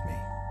trust me.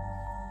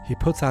 He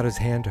puts out his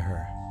hand to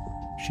her.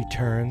 She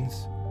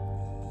turns,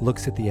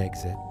 looks at the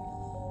exit,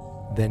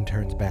 then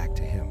turns back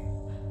to him.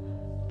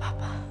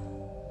 Papa.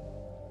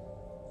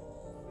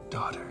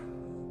 Daughter.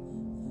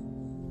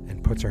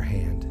 And puts her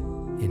hand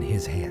in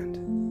his hand.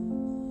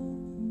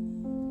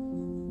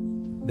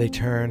 They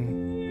turn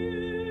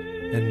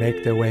and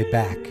make their way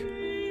back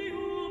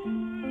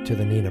to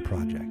the Nina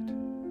Project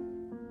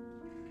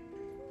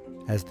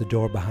as the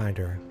door behind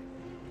her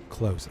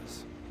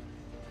closes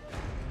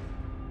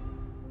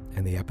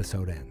and the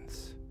episode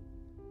ends.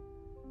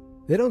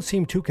 They don't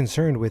seem too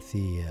concerned with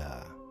the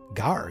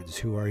guards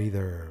who are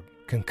either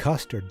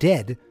concussed or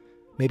dead.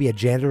 Maybe a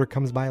janitor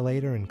comes by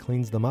later and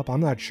cleans them up.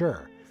 I'm not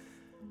sure.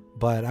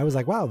 But I was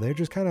like, wow, they're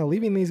just kind of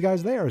leaving these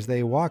guys there as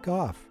they walk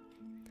off.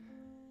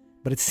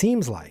 But it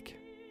seems like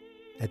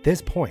at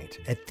this point,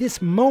 at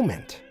this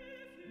moment,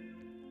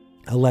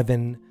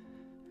 11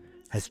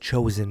 has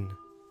chosen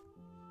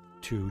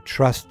to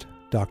trust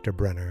Dr.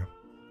 Brenner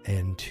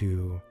and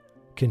to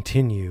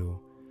continue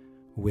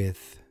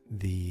with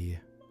the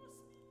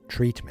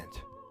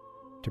treatment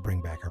to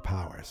bring back her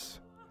powers.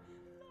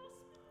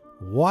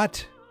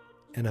 What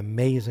an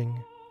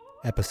amazing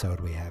episode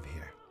we have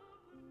here.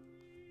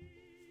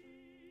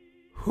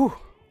 Whew.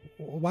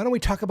 Why don't we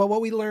talk about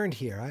what we learned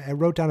here? I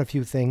wrote down a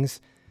few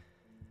things.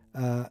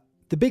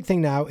 The big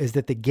thing now is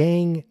that the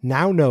gang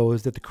now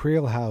knows that the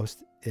Creel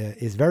House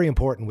is very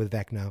important with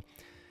Vecna,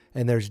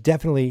 and there's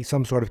definitely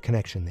some sort of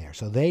connection there.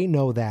 So they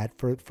know that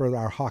for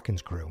our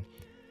Hawkins crew.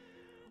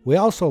 We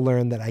also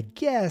learned that I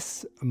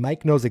guess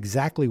Mike knows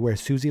exactly where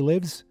Susie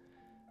lives.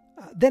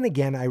 Then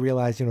again, I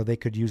realized, they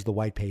could use the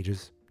white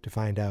pages to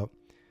find out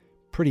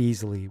pretty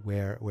easily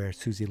where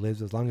Susie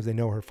lives, as long as they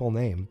know her full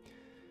name.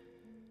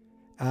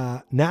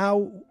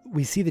 Now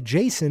we see that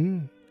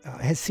Jason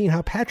has seen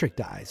how Patrick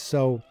dies,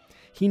 so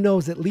he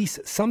knows at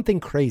least something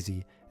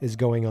crazy is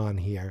going on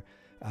here,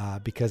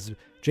 because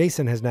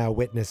Jason has now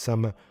witnessed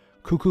some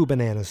cuckoo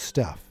bananas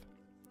stuff.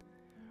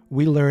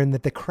 We learn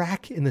that the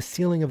crack in the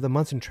ceiling of the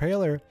Munson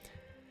trailer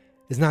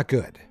is not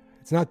good.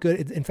 It's not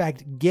good. In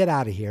fact, get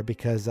out of here,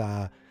 because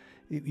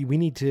we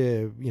need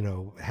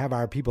to, have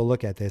our people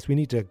look at this. We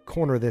need to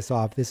corner this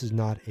off. This is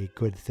not a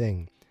good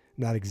thing.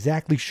 Not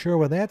exactly sure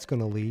where that's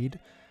going to lead,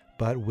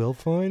 but we'll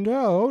find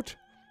out.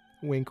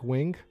 Wink,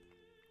 wink.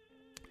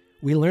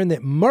 We learn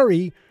that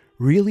Murray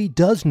really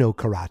does know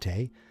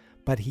karate,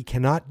 but he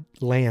cannot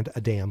land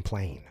a damn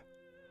plane.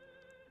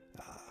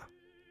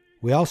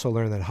 We also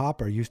learn that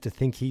Hopper used to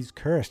think he's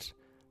cursed,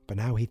 but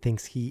now he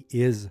thinks he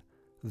is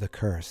the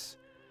curse.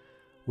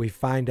 We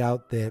find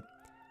out that,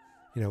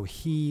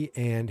 he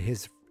and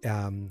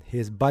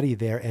his buddy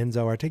there,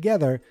 Enzo, are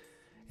together,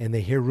 and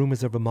they hear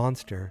rumors of a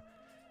monster,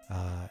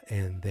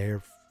 and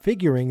they're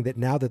figuring that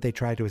now that they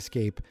try to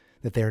escape,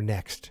 that they're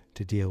next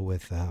to deal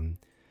with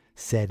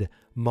said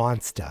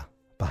monster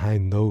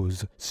behind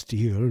those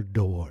steel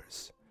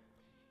doors.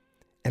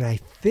 And I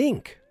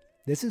think,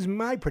 this is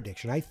my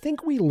prediction, I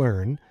think we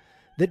learn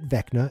that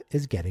Vecna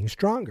is getting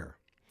stronger.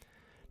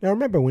 Now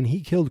remember, when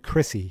he killed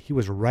Chrissy, he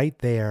was right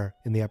there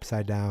in the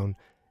Upside Down.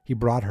 He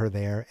brought her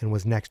there and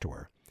was next to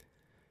her.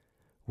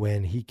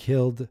 When he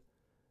killed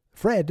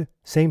Fred,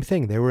 same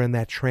thing. They were in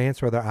that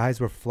trance where their eyes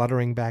were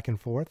fluttering back and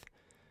forth.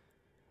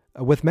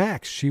 With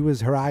Max, she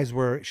was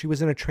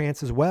in a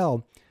trance as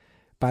well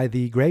by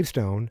the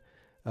gravestone,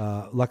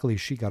 Luckily,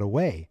 she got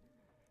away.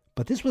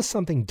 But this was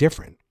something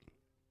different.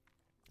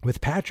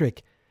 With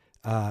Patrick,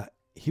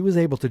 he was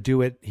able to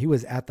do it. He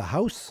was at the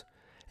house,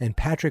 and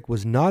Patrick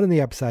was not in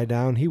the Upside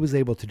Down. He was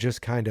able to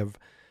just kind of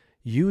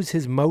use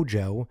his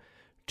mojo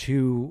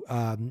to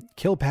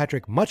kill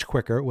Patrick much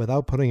quicker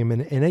without putting him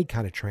in any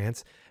kind of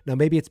trance. Now,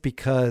 maybe it's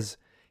because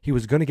he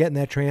was going to get in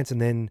that trance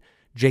and then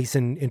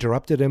Jason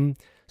interrupted him,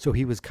 so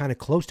he was kind of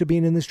close to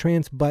being in this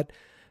trance, but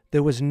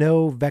there was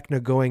no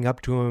Vecna going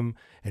up to him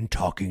and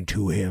talking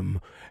to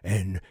him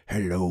and,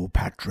 hello,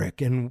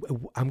 Patrick. And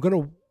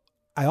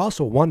I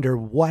also wonder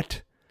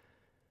what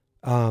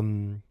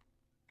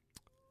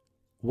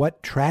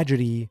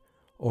tragedy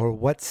or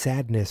what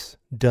sadness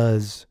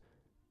does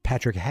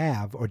Patrick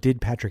have, or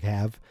did Patrick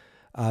have,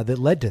 that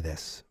led to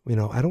this? You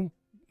know, I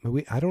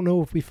don't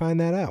know if we find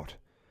that out.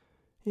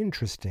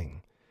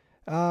 Interesting.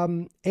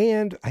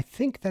 And I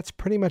think that's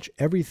pretty much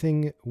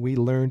everything we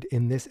learned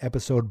in this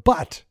episode.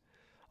 But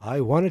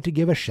I wanted to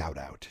give a shout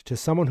out to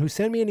someone who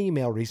sent me an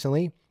email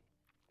recently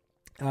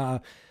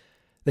that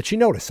she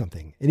noticed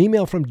something. An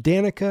email from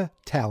Danica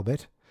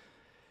Talbot.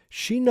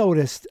 She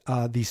noticed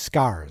these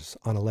scars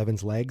on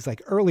Eleven's legs,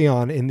 like early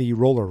on in the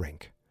roller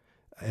rink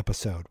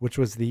episode, which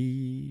was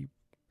the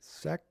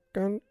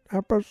third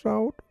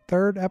episode.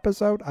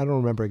 I don't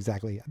remember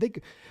exactly. I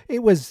think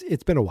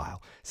it's been a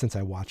while since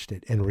I watched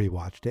it and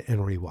rewatched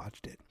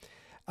it.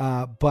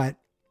 But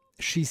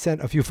she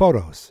sent a few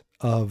photos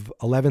of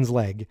Eleven's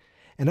leg.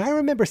 And I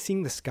remember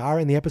seeing the scar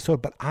in the episode,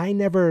 but I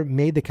never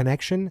made the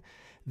connection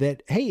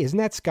that, hey, isn't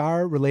that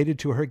scar related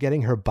to her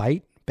getting her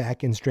bite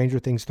back in Stranger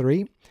Things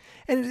 3?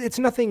 And it's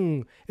no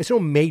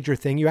major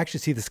thing. You actually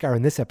see the scar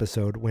in this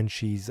episode when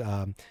she's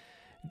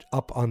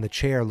up on the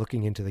chair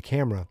looking into the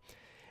camera.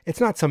 It's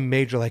not some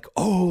major like,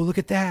 oh, look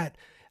at that.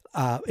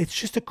 It's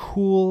just a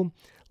cool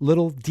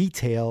little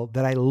detail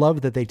that I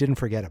love that they didn't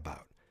forget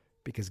about,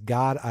 because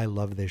God, I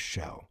love this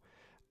show.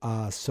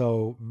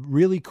 So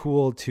really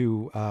cool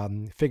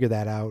to figure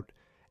that out.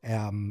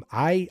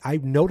 I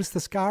noticed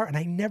the scar and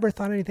I never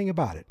thought anything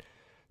about it.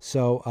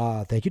 So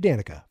thank you,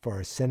 Danica,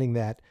 for sending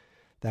that.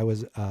 That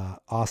was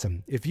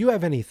awesome. If you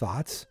have any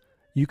thoughts,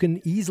 you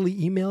can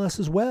easily email us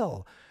as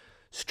well.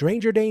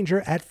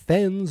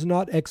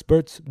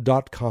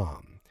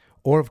 strangerdanger@fensnotexperts.com.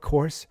 Or, of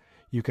course,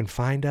 you can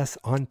find us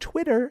on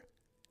Twitter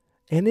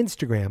and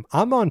Instagram.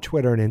 I'm on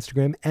Twitter and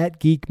Instagram at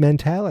Geek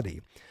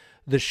Mentality.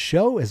 The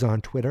show is on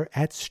Twitter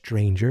at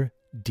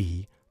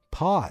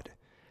StrangerDPod.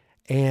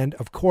 And,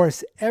 of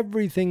course,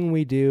 everything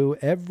we do,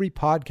 every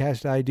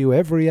podcast I do,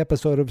 every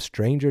episode of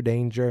Stranger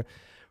Danger,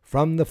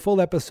 from the full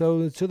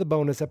episodes to the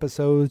bonus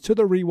episodes to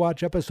the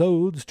rewatch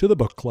episodes to the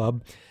book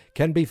club,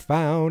 can be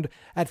found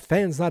at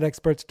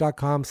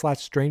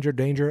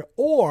fansnotexperts.com/strangerdanger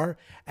or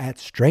at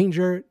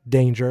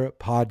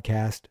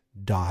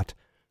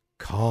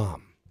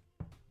strangerdangerpodcast.com.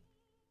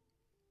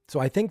 So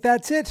I think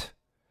that's it.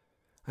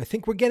 I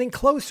think we're getting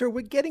closer.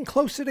 We're getting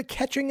closer to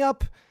catching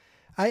up.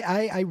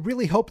 I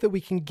really hope that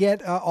we can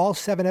get all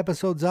 7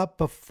 episodes up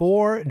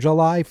before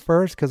July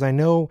 1st, because I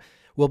know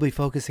we'll be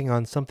focusing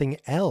on something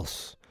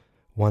else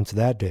once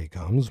that day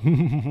comes.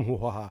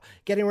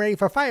 Getting ready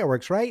for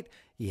fireworks, right?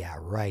 Yeah,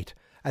 right.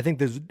 I think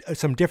there's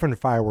some different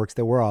fireworks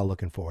that we're all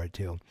looking forward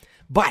to.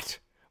 But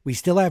we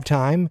still have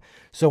time.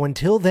 So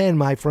until then,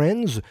 my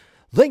friends,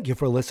 thank you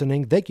for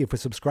listening. Thank you for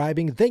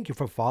subscribing. Thank you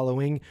for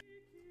following.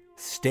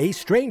 Stay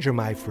stranger,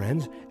 my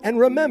friends. And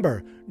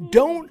remember,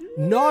 don't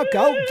knock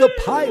out the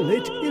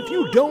pilot if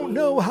you don't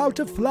know how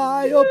to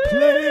fly a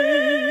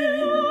plane.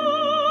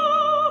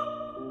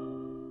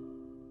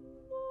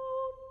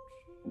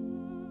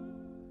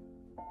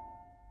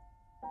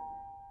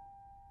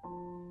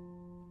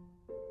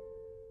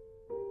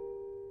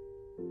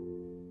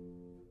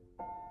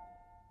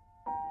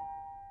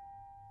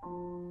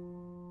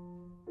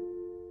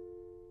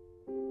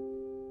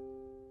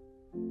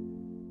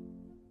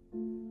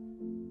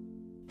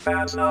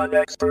 Fans Not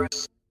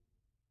Experts.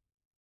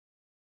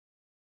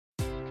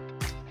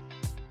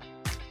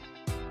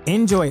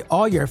 Enjoy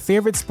all your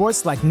favorite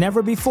sports like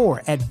never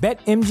before at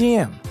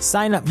BetMGM.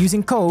 Sign up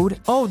using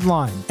code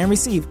OLDLINE and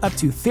receive up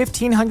to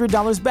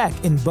 $1,500 back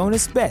in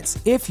bonus bets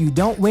if you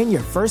don't win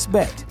your first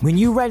bet. When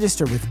you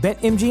register with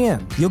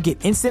BetMGM, you'll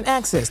get instant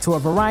access to a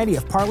variety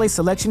of parlay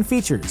selection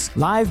features,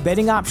 live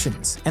betting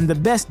options, and the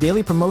best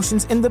daily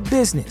promotions in the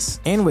business.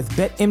 And with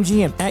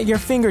BetMGM at your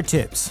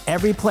fingertips,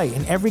 every play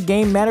and every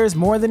game matters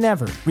more than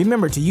ever.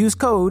 Remember to use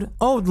code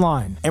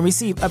OLDLINE and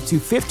receive up to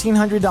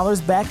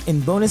 $1,500 back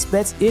in bonus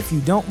bets if you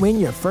don't win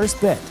your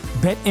first bet.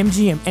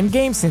 BetMGM and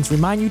GameSense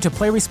remind you to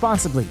play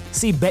responsibly.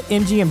 See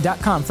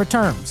BetMGM.com for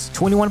terms.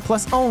 21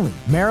 plus only.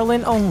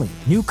 Maryland only.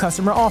 New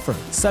customer offer.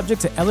 Subject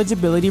to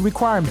eligibility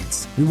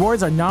requirements.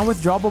 Rewards are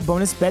non-withdrawable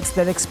bonus bets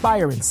that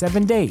expire in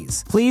 7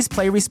 days. Please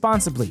play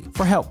responsibly.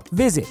 For help,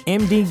 visit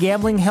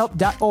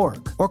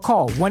mdgamblinghelp.org or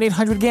call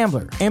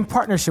 1-800-GAMBLER in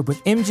partnership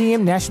with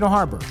MGM National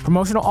Harbor.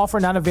 Promotional offer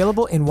not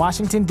available in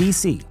Washington,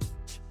 D.C.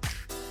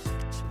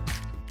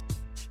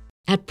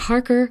 At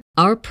Parker,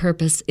 our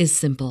purpose is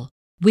simple.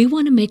 We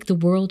want to make the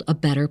world a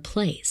better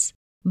place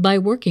by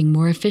working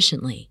more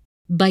efficiently,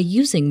 By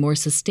using more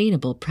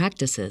sustainable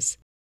practices,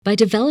 by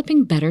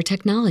developing better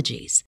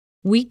technologies,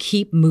 we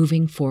keep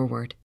moving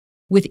forward.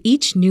 With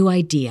each new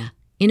idea,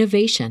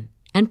 innovation,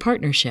 and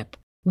partnership,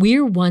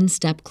 we're one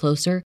step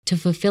closer to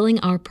fulfilling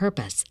our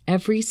purpose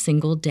every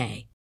single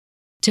day.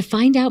 To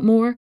find out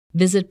more,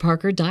 visit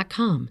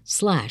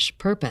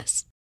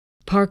parker.com/purpose.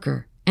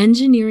 Parker,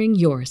 engineering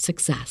your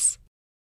success.